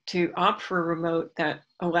 to opt for a remote, that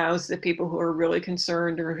allows the people who are really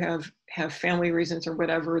concerned or have family reasons or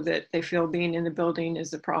whatever that they feel being in the building is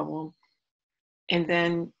the problem. And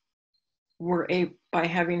then by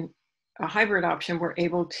having a hybrid option, we're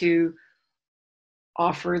able to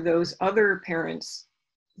offer those other parents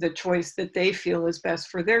the choice that they feel is best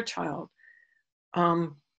for their child. Okay,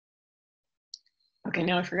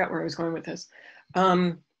 now I forgot where I was going with this.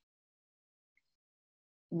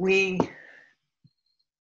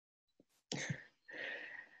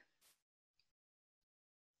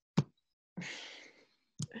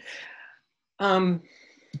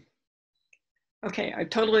 Okay, I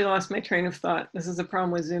totally lost my train of thought. This is a problem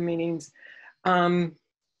with Zoom meetings. I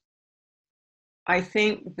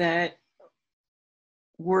think that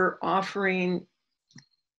we're offering,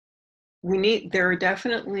 there are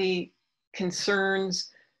definitely concerns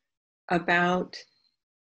about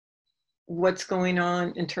what's going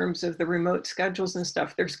on in terms of the remote schedules and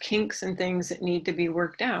stuff. There's kinks and things that need to be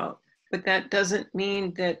worked out, but that doesn't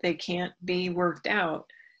mean that they can't be worked out.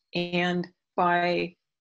 And by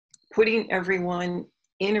putting everyone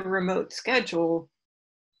in a remote schedule,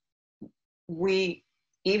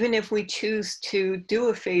 even if we choose to do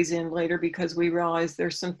a phase in later because we realize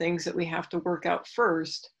there's some things that we have to work out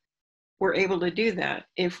first, we're able to do that.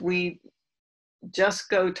 If we just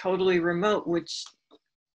go totally remote, which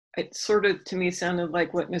it sort of to me sounded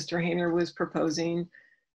like what Mr. Hayner was proposing,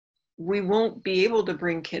 we won't be able to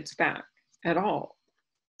bring kids back at all.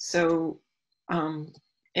 So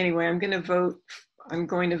anyway, I'm going to vote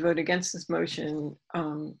against this motion,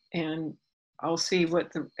 and I'll see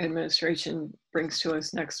what the administration brings to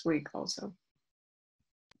us next week also.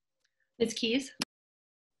 Ms. Keyes?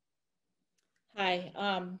 Hi,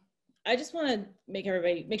 I just want to make sure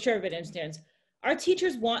everybody understands. Our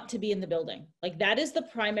teachers want to be in the building. Like, that is the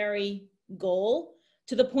primary goal,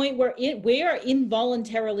 to the point where we are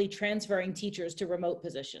involuntarily transferring teachers to remote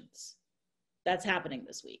positions. That's happening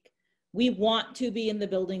this week. We want to be in the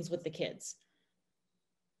buildings with the kids.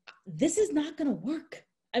 this is not going to work.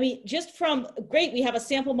 I mean, just from, great, we have a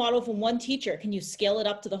sample model from one teacher. Can you scale it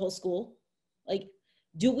up to the whole school? Like,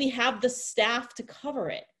 do we have the staff to cover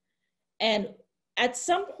it? And at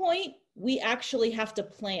some point, we actually have to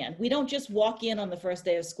plan. We don't just walk in on the first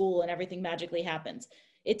day of school and everything magically happens.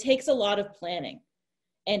 It takes a lot of planning.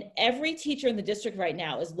 And every teacher in the district right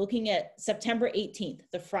now is looking at September 18th,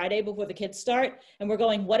 the Friday before the kids start. And we're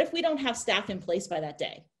going, what if we don't have staff in place by that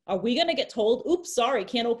day? Are we going to get told, oops, sorry,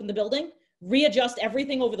 can't open the building? Readjust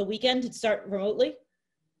everything over the weekend to start remotely?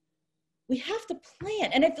 We have to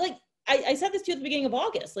plan. And if, like, I said this to you at the beginning of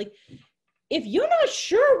August, like, if you're not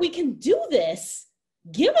sure we can do this,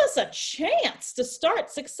 give us a chance to start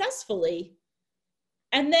successfully.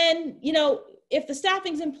 And then, you know, if the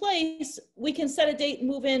staffing's in place, we can set a date and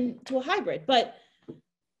move into a hybrid. But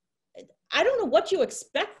I don't know what you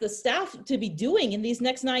expect the staff to be doing in these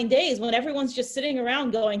next 9 days when everyone's just sitting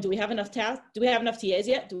around going, do we have enough tasks? Do we have enough TAs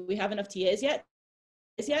yet? Do we have enough TAs yet?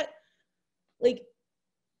 Like,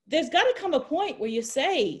 there's got to come a point where you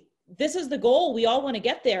say, this is the goal. We all want to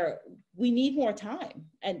get there. We need more time,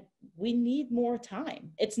 and we need more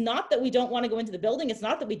time. It's not that we don't want to go into the building. It's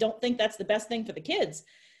not that we don't think that's the best thing for the kids.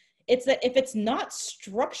 It's that if it's not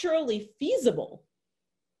structurally feasible,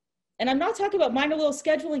 and I'm not talking about minor little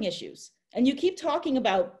scheduling issues, and you keep talking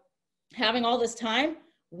about having all this time,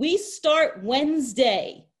 we start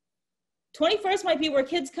Wednesday. 21st might be where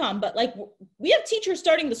kids come, but like, we have teachers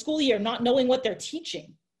starting the school year not knowing what they're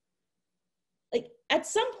teaching. Like, at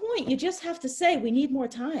some point, you just have to say, we need more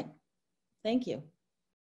time. Thank you.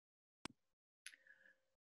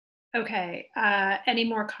 Okay, any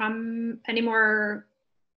more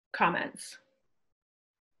comments?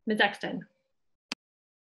 Ms. Exton.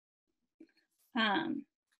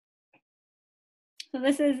 So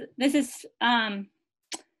this is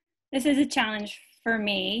a challenge for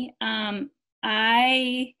me.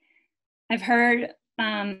 I've heard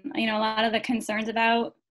you know, a lot of the concerns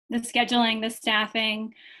about the scheduling, the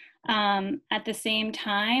staffing. At the same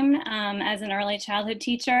time, as an early childhood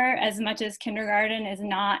teacher, as much as kindergarten is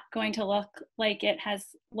not going to look like it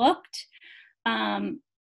has looked, I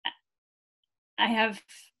have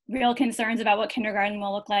real concerns about what kindergarten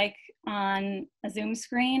will look like on a Zoom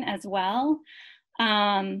screen as well.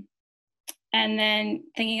 And then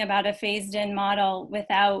thinking about a phased-in model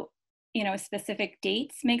without, you know, specific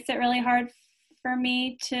dates makes it really hard for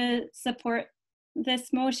me to support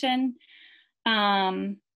this motion.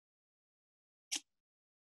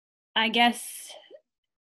 I guess,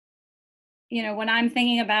 you know, what I'm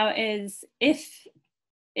thinking about is if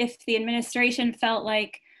the administration felt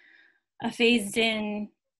like a phased-in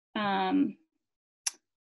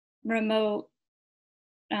remote,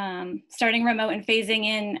 starting remote and phasing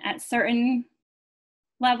in at certain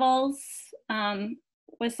levels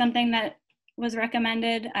was something that was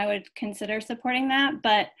recommended, I would consider supporting that.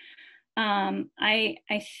 But I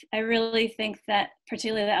really think that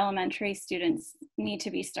particularly the elementary students need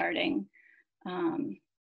to be starting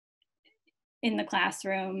in the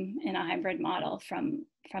classroom in a hybrid model from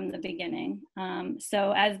the beginning.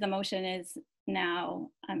 So as the motion is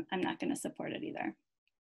now, I'm not going to support it either.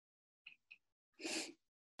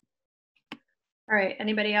 All right,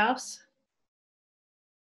 anybody else?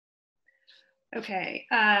 Okay,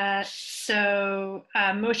 so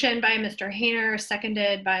motion by Mr. Hayner,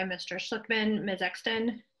 seconded by Mr. Schlickman. Ms.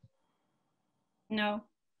 Exton? No.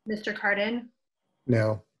 Mr. Cardin?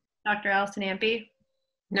 No. Dr. Allison Ampe?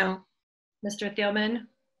 No. Mr. Thielman?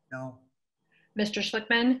 No. Mr.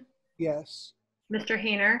 Schlickman? Yes. Mr.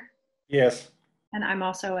 Hayner? Yes. And I'm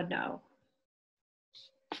also a no.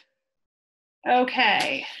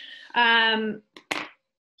 Okay,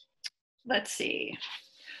 let's see.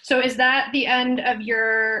 So is that the end of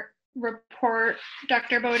your report,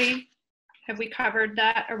 Dr. Bodie? Have we covered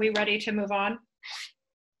that? Are we ready to move on?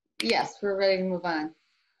 Yes, we're ready to move on.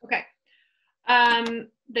 Okay.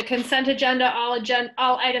 The consent agenda, all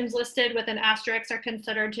items listed with an asterisk are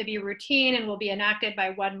considered to be routine and will be enacted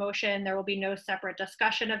by one motion. There will be no separate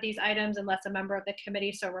discussion of these items unless a member of the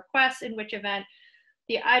committee so requests, in which event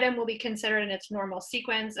the item will be considered in its normal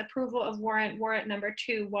sequence. Approval of warrant number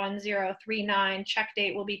 21039. Check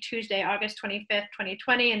date will be Tuesday, August 25th,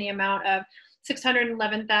 2020, in the amount of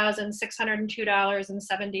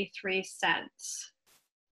 $611,602.73.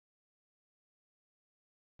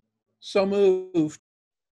 So moved.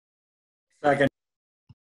 Second.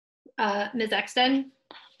 Ms. Exton?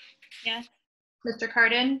 Yes. Mr.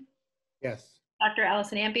 Cardin? Yes. Dr.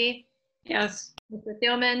 Allison Ampe? Yes. Mr.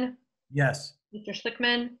 Thielman? Yes. Mr.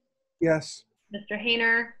 Schlickman? Yes. Mr.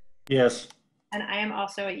 Hayner? Yes. And I am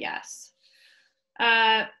also a yes.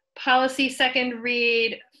 Policy second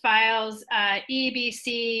read files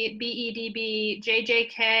EBC, BEDB,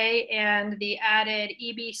 JJK, and the added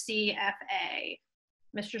EBCFA.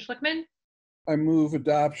 Mr. Schlickman? I move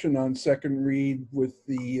adoption on second read with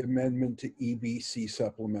the amendment to EBC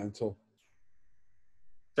supplemental.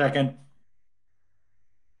 Second.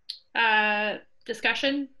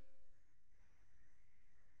 Discussion?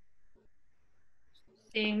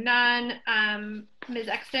 Seeing none. Ms.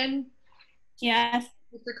 Exton? Yes.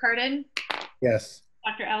 Mr. Cardin? Yes.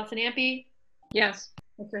 Dr. Allison Ampe? Yes.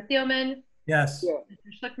 Mr. Thielman? Yes.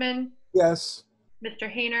 Mr. Schlickman? Yes.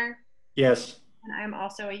 Mr. Hayner? Yes. And I am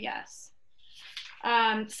also a yes.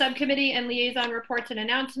 Subcommittee and liaison reports and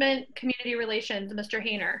announcement. Community relations, Mr.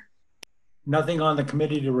 Hayner. Nothing on the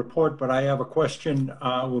committee to report, but I have a question.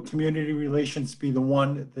 Will community relations be the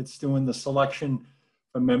one that's doing the selection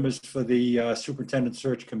for members for the superintendent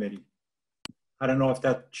search committee? I don't know if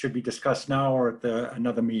that should be discussed now or at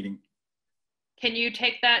another meeting. Can you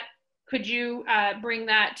take that? Could you bring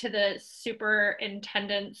that to the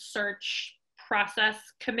superintendent search process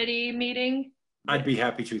committee meeting? I'd be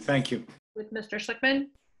happy to. Thank you. With Mr. Schlickman?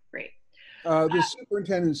 Great. The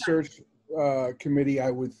superintendent search committee, I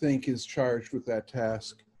would think, is charged with that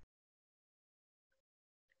task.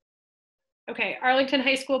 Okay, Arlington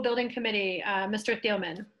High School Building Committee, Mr.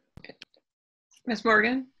 Thielman. Ms.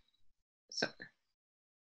 Morgan? So,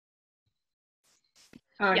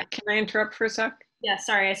 yeah. Can I interrupt for a sec? Yeah,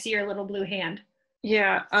 sorry, I see your little blue hand.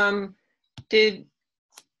 Yeah, did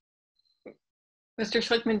Mr.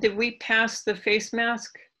 Schlickman, did we pass the face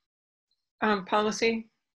mask policy?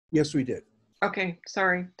 Yes, we did. Okay,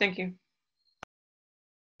 sorry, thank you.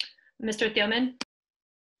 Mr. Thielman?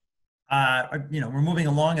 We're moving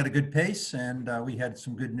along at a good pace, and we had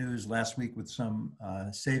some good news last week with some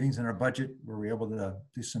savings in our budget where we were able to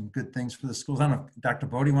do some good things for the schools. I don't know if Dr.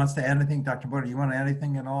 Bodie wants to add anything. Dr. Bodie, you want to add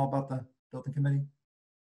anything at all about the building committee?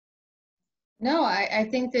 No, I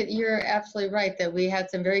think that you're absolutely right that we had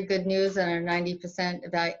some very good news on our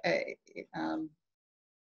 90%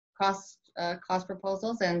 cost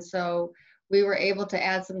proposals, and so we were able to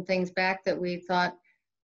add some things back that we thought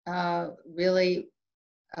really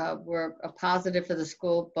were a positive for the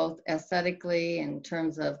school, both aesthetically in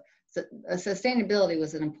terms of sustainability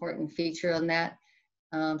was an important feature on that.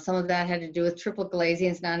 Some of that had to do with triple glazing.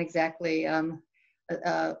 It's not exactly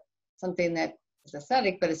something that is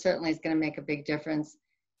aesthetic, but it certainly is going to make a big difference.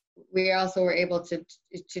 We also were able to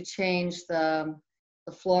change the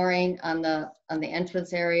flooring on the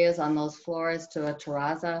entrance areas on those floors to a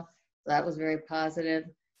terrazza. So that was very positive.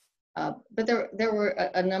 But there were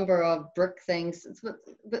a number of brick things.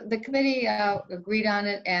 The committee agreed on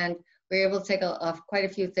it, and we were able to take quite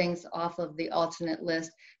a few things off of the alternate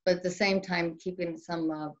list, but at the same time keeping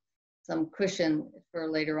some cushion for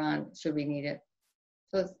later on should we need it.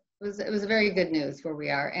 So it was very good news where we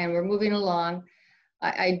are, and we're moving along.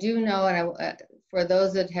 I do know, and for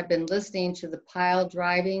those that have been listening to the pile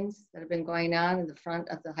drivings that have been going on in the front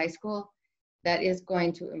of the high school, that is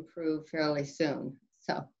going to improve fairly soon.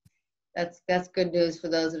 So that's good news for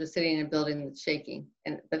those that are sitting in a building that's shaking,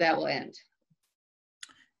 but that will end.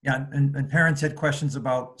 Yeah, and parents had questions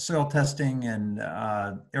about soil testing and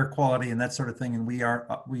air quality and that sort of thing, and we are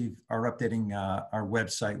updating our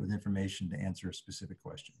website with information to answer specific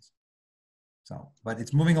questions. So, but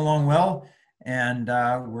it's moving along well, and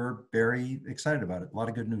we're very excited about it. A lot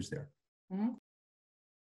of good news there.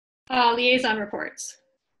 Mm-hmm. Liaison reports.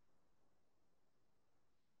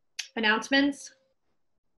 Announcements.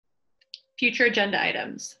 Future agenda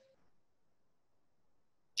items.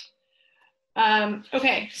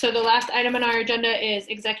 Okay, so the last item on our agenda is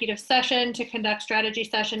executive session to conduct strategy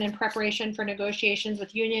session in preparation for negotiations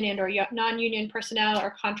with union and or non-union personnel or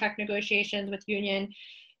contract negotiations with union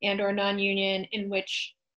and or non-union in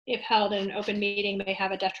which, if held in an open meeting, may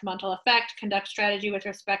have a detrimental effect. Conduct strategy with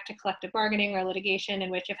respect to collective bargaining or litigation in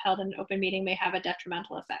which, if held in an open meeting, may have a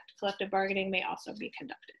detrimental effect. Collective bargaining may also be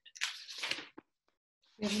conducted.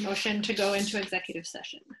 We have a motion to go into executive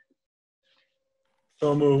session.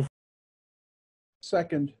 So move.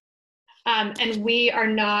 Second. And we are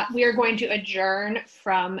going to adjourn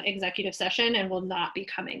from executive session and will not be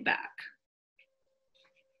coming back.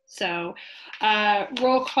 So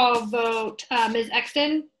roll call vote, Ms.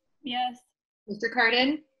 Exton? Yes. Mr.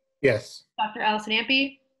 Cardin? Yes. Dr. Allison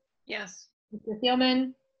Ampe? Yes. Mr.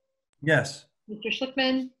 Thielman? Yes. Mr.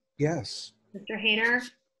 Schlickman? Yes. Mr. Hayner?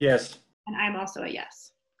 Yes. And I'm also a yes.